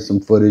looked at some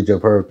footage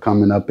of her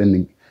coming up in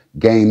the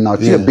game. Now,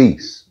 she a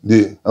beast.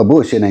 Yeah. A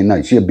bullshit ain't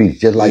nothing. She a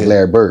beast, just like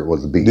Larry Bird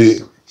was a beast.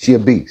 Yeah. She a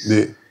beast.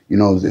 Yeah. You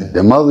know,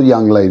 them other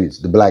young ladies,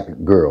 the black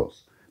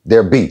girls,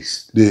 they're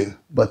beasts. Yeah.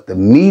 But the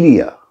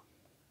media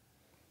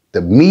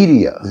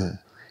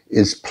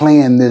is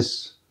playing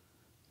this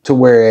to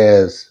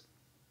whereas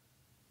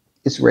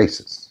it's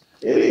racist.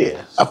 It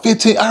is. I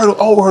heard a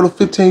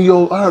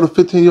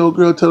 15-year-old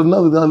girl tell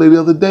another young lady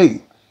the other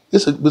day.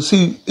 But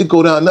see, it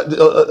go down.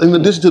 In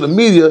addition to the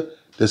media,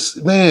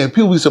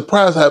 people be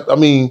surprised how. I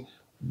mean,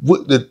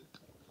 what the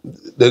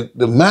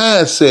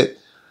mindset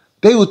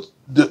they would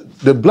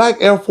the black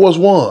Air Force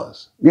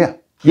Ones. Yeah.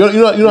 You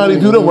know how they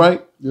do them,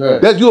 right? Yeah.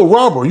 That you a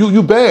robber.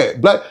 You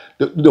bad. Black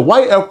the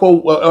white Air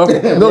Force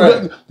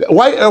the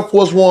white Air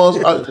Force Ones.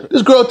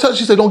 This girl touched.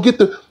 She said, "Don't get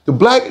the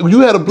black." You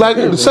had a black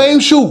the same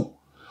shoe,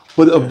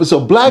 but it's a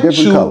black Different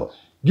shoe. color.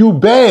 You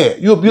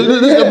bad.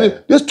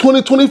 This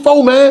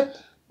 2024, man.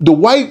 The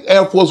white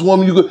Air Force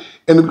woman,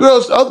 and the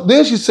girls.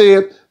 Then she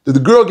said that the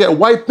girl got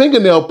white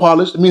fingernail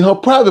polish. I mean, her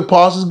private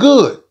parts is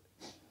good.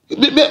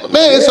 Man,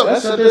 it's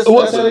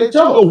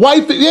a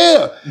white.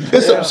 Yeah,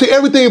 see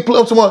everything.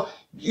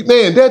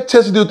 Man, that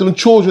tested to them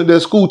children at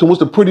that school. To what's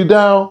the pretty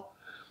down?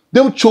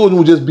 Them children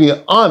were just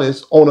being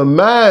honest on a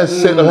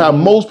mindset of how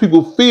most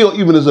people feel,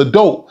 even as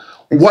adult.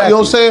 Exactly. You know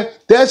what I'm saying?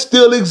 That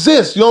still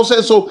exists. You know what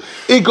I'm saying? So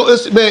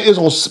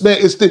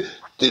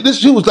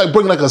she was like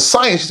bringing like a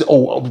science. She said,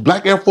 "Oh,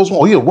 black Air Force One.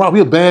 Oh, he a robber.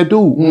 He a bad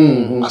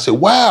dude." I said,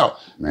 "Wow,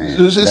 Man,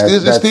 it's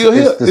still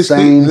here. It's the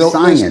same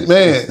science.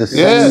 Man, It's the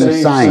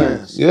same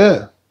science.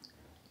 Yeah."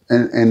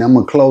 And I'm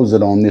gonna close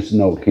it on this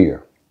note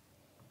here.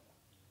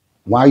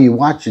 Why are you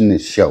watching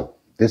this show?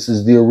 This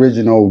is the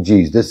original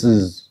OGs. This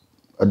is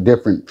a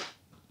different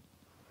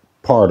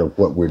part of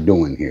what we're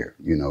doing here,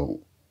 you know,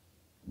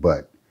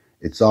 but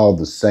it's all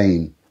the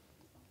same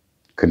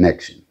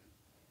connection.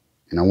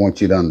 And I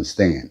want you to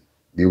understand,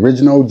 the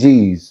original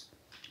OGs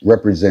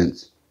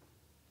represents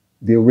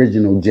the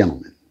original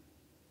gentleman.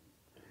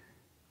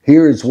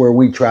 Here is where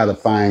we try to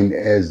find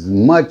as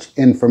much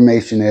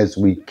information as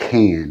we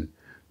can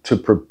to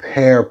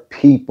prepare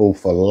people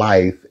for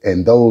life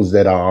and those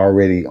that are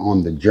already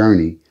on the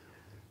journey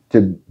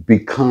to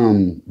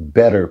become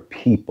better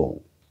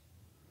people.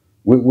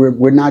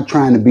 We're not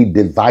trying to be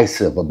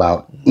divisive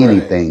about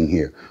anything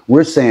here.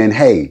 We're saying,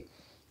 hey,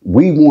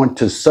 we want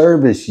to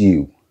service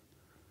you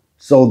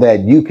so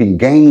that you can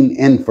gain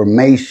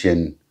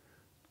information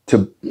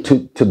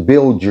to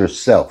build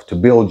yourself, to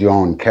build your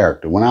own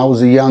character. When I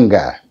was a young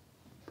guy,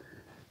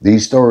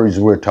 these stories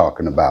we're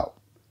talking about,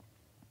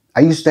 I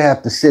used to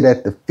have to sit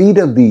at the feet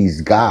of these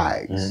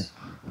guys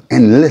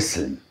and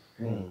listen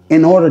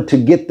in order to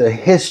get the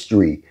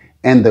history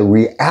and the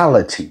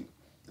reality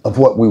of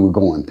what we were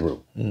going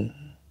through.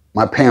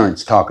 My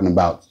parents talking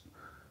about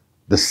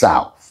the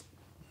South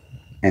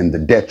and the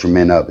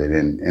detriment of it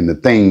and the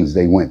things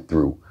they went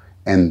through.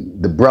 And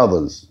the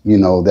brothers, you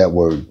know, that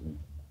were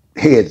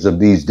heads of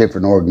these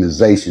different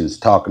organizations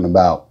talking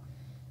about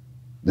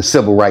the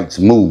civil rights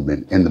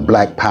movement and the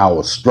black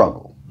power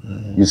struggle.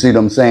 You see what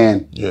I'm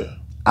saying? Yeah.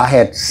 I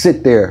had to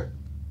sit there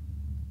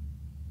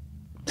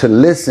to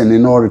listen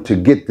in order to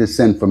get this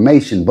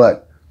information,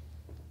 but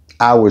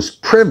I was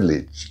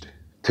privileged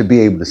to be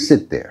able to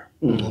sit there.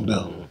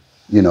 No.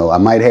 You know, I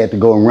might have to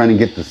go and run and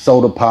get the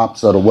soda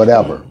pops or the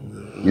whatever.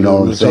 You know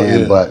what I'm saying?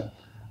 Yeah. But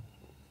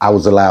I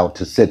was allowed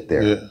to sit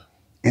there. Yeah.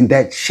 And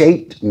that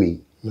shaped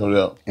me No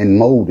doubt. and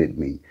molded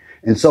me.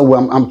 And so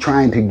I'm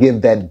trying to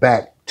give that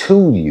back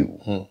to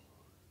you.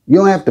 You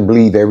don't have to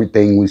believe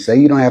everything we say.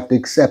 You don't have to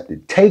accept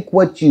it. Take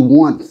what you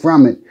want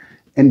from it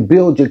and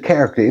build your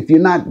character. If you're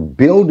not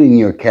building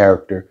your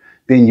character,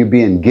 then you're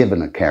being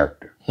given a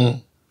character.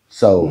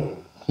 So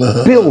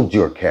build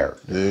your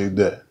character. Yeah,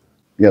 that.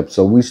 Yep,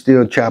 so we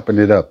still chopping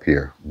it up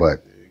here,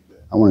 but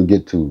I want to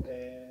get to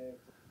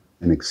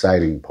an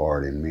exciting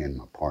part in me and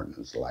my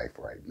partner's life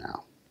right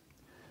now.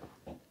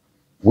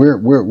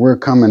 We're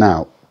coming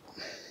out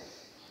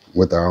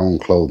with our own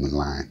clothing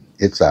line.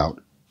 It's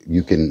out.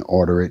 You can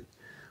order it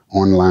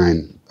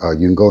online.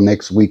 You can go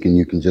next week and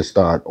you can just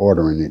start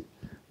ordering it.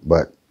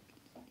 But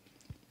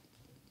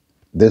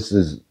this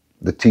is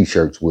the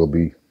t-shirts we'll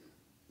be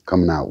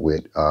coming out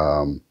with.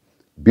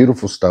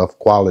 Beautiful stuff,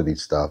 quality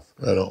stuff.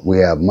 Right on. We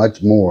have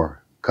much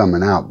more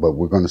coming out, but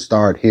we're going to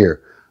start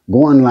here.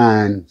 Go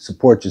online,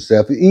 support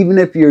yourself. Even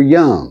if you're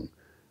young,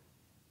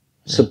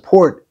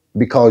 support,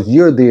 because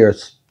you are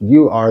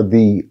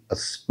the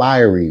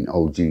aspiring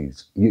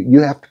OGs. You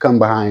have to come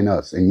behind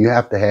us, and you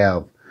have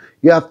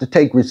to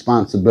take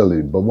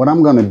responsibility. But what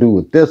I'm going to do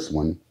with this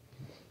one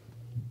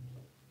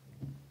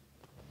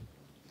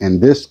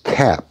and this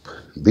cap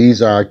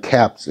these are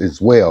caps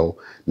as well.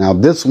 Now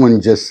this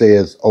one just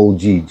says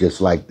OG,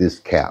 just like this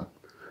cap.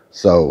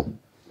 So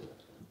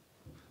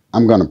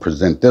I'm going to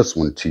present this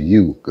one to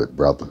you, good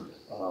brother.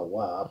 Oh,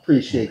 wow. I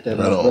appreciate that,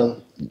 my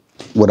brother.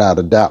 Without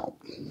a doubt.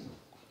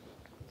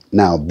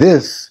 Now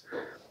this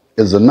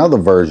is another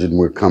version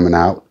we're coming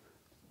out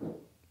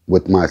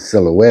with my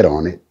silhouette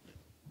on it.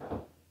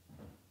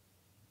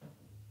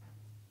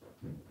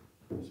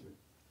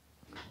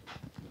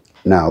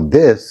 Now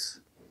this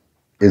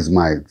is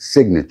my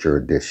signature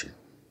edition.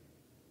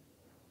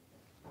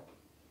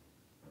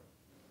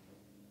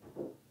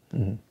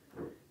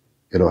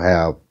 It'll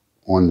have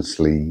on the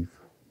sleeve.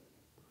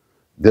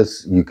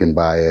 This you can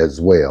buy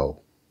as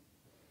well.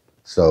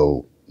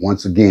 So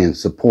once again,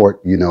 support,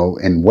 you know,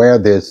 and wear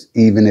this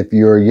even if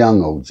you're a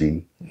young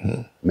OG.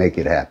 Make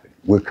it happen.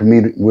 We're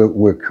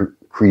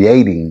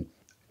creating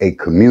a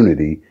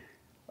community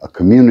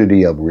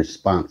of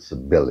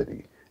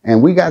responsibility.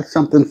 And we got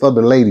something for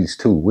the ladies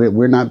too.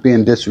 We're not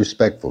being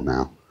disrespectful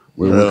now.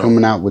 We're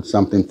coming out with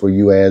something for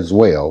you as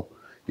well,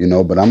 you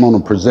know, but I'm going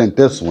to present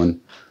this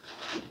one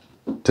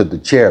to the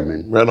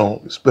chairman. Right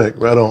on, respect,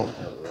 right on.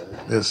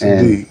 Yes,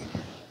 and indeed.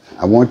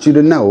 I want you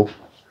to know,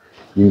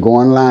 you can go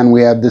online.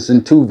 We have this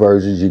in two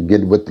versions. You can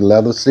get it with the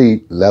leather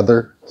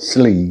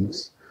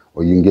sleeves,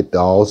 or you can get the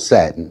all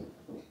satin.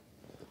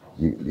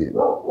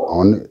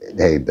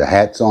 The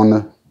hat's on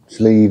the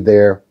sleeve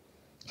there.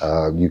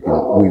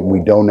 We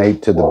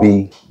donate to the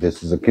B.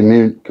 This is a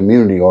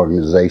community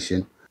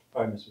organization.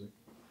 All right, Mr.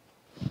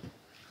 Rick.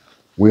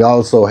 We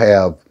also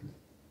have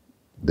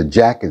the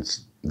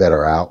jackets that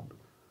are out.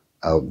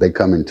 They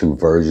come in two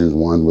versions,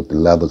 one with the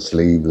leather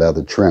sleeve,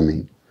 leather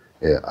trimming.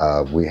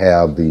 We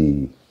have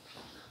the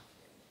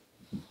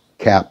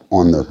cap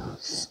on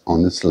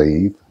the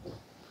sleeve.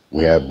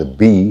 We have the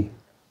B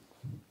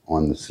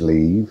on the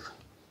sleeve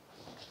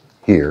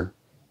here.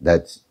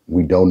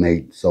 We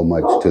donate so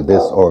much to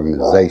this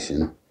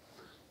organization.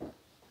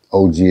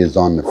 OG is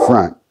on the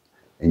front,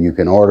 and you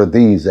can order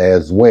these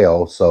as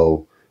well.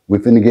 So we're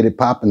finna get it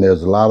popping.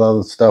 There's a lot of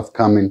other stuff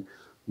coming.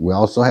 We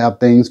also have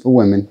things for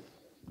women.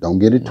 Don't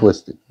get it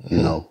twisted. You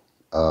know,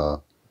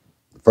 the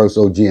first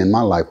OG in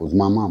my life was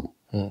my mama.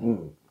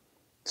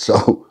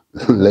 So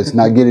let's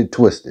not get it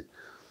twisted.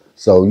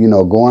 So, you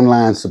know, go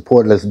online,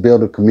 support, let's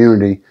build a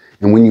community.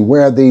 And when you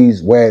wear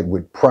these, wear it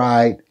with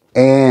pride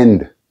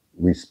and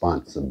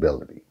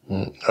responsibility.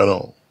 I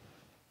don't.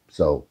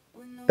 So,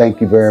 thank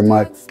you very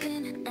much.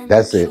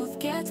 That's it.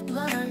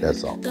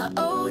 That's all. The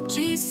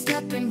OG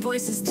stepping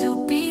voices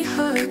to be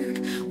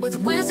heard. With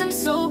wisdom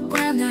so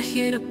grand, they're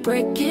here to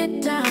break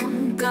it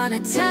down. Gonna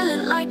tell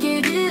it like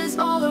it is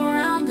all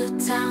around the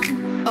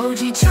town.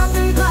 OG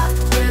chopping block,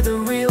 where the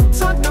real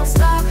talk don't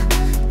stop.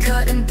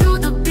 Cutting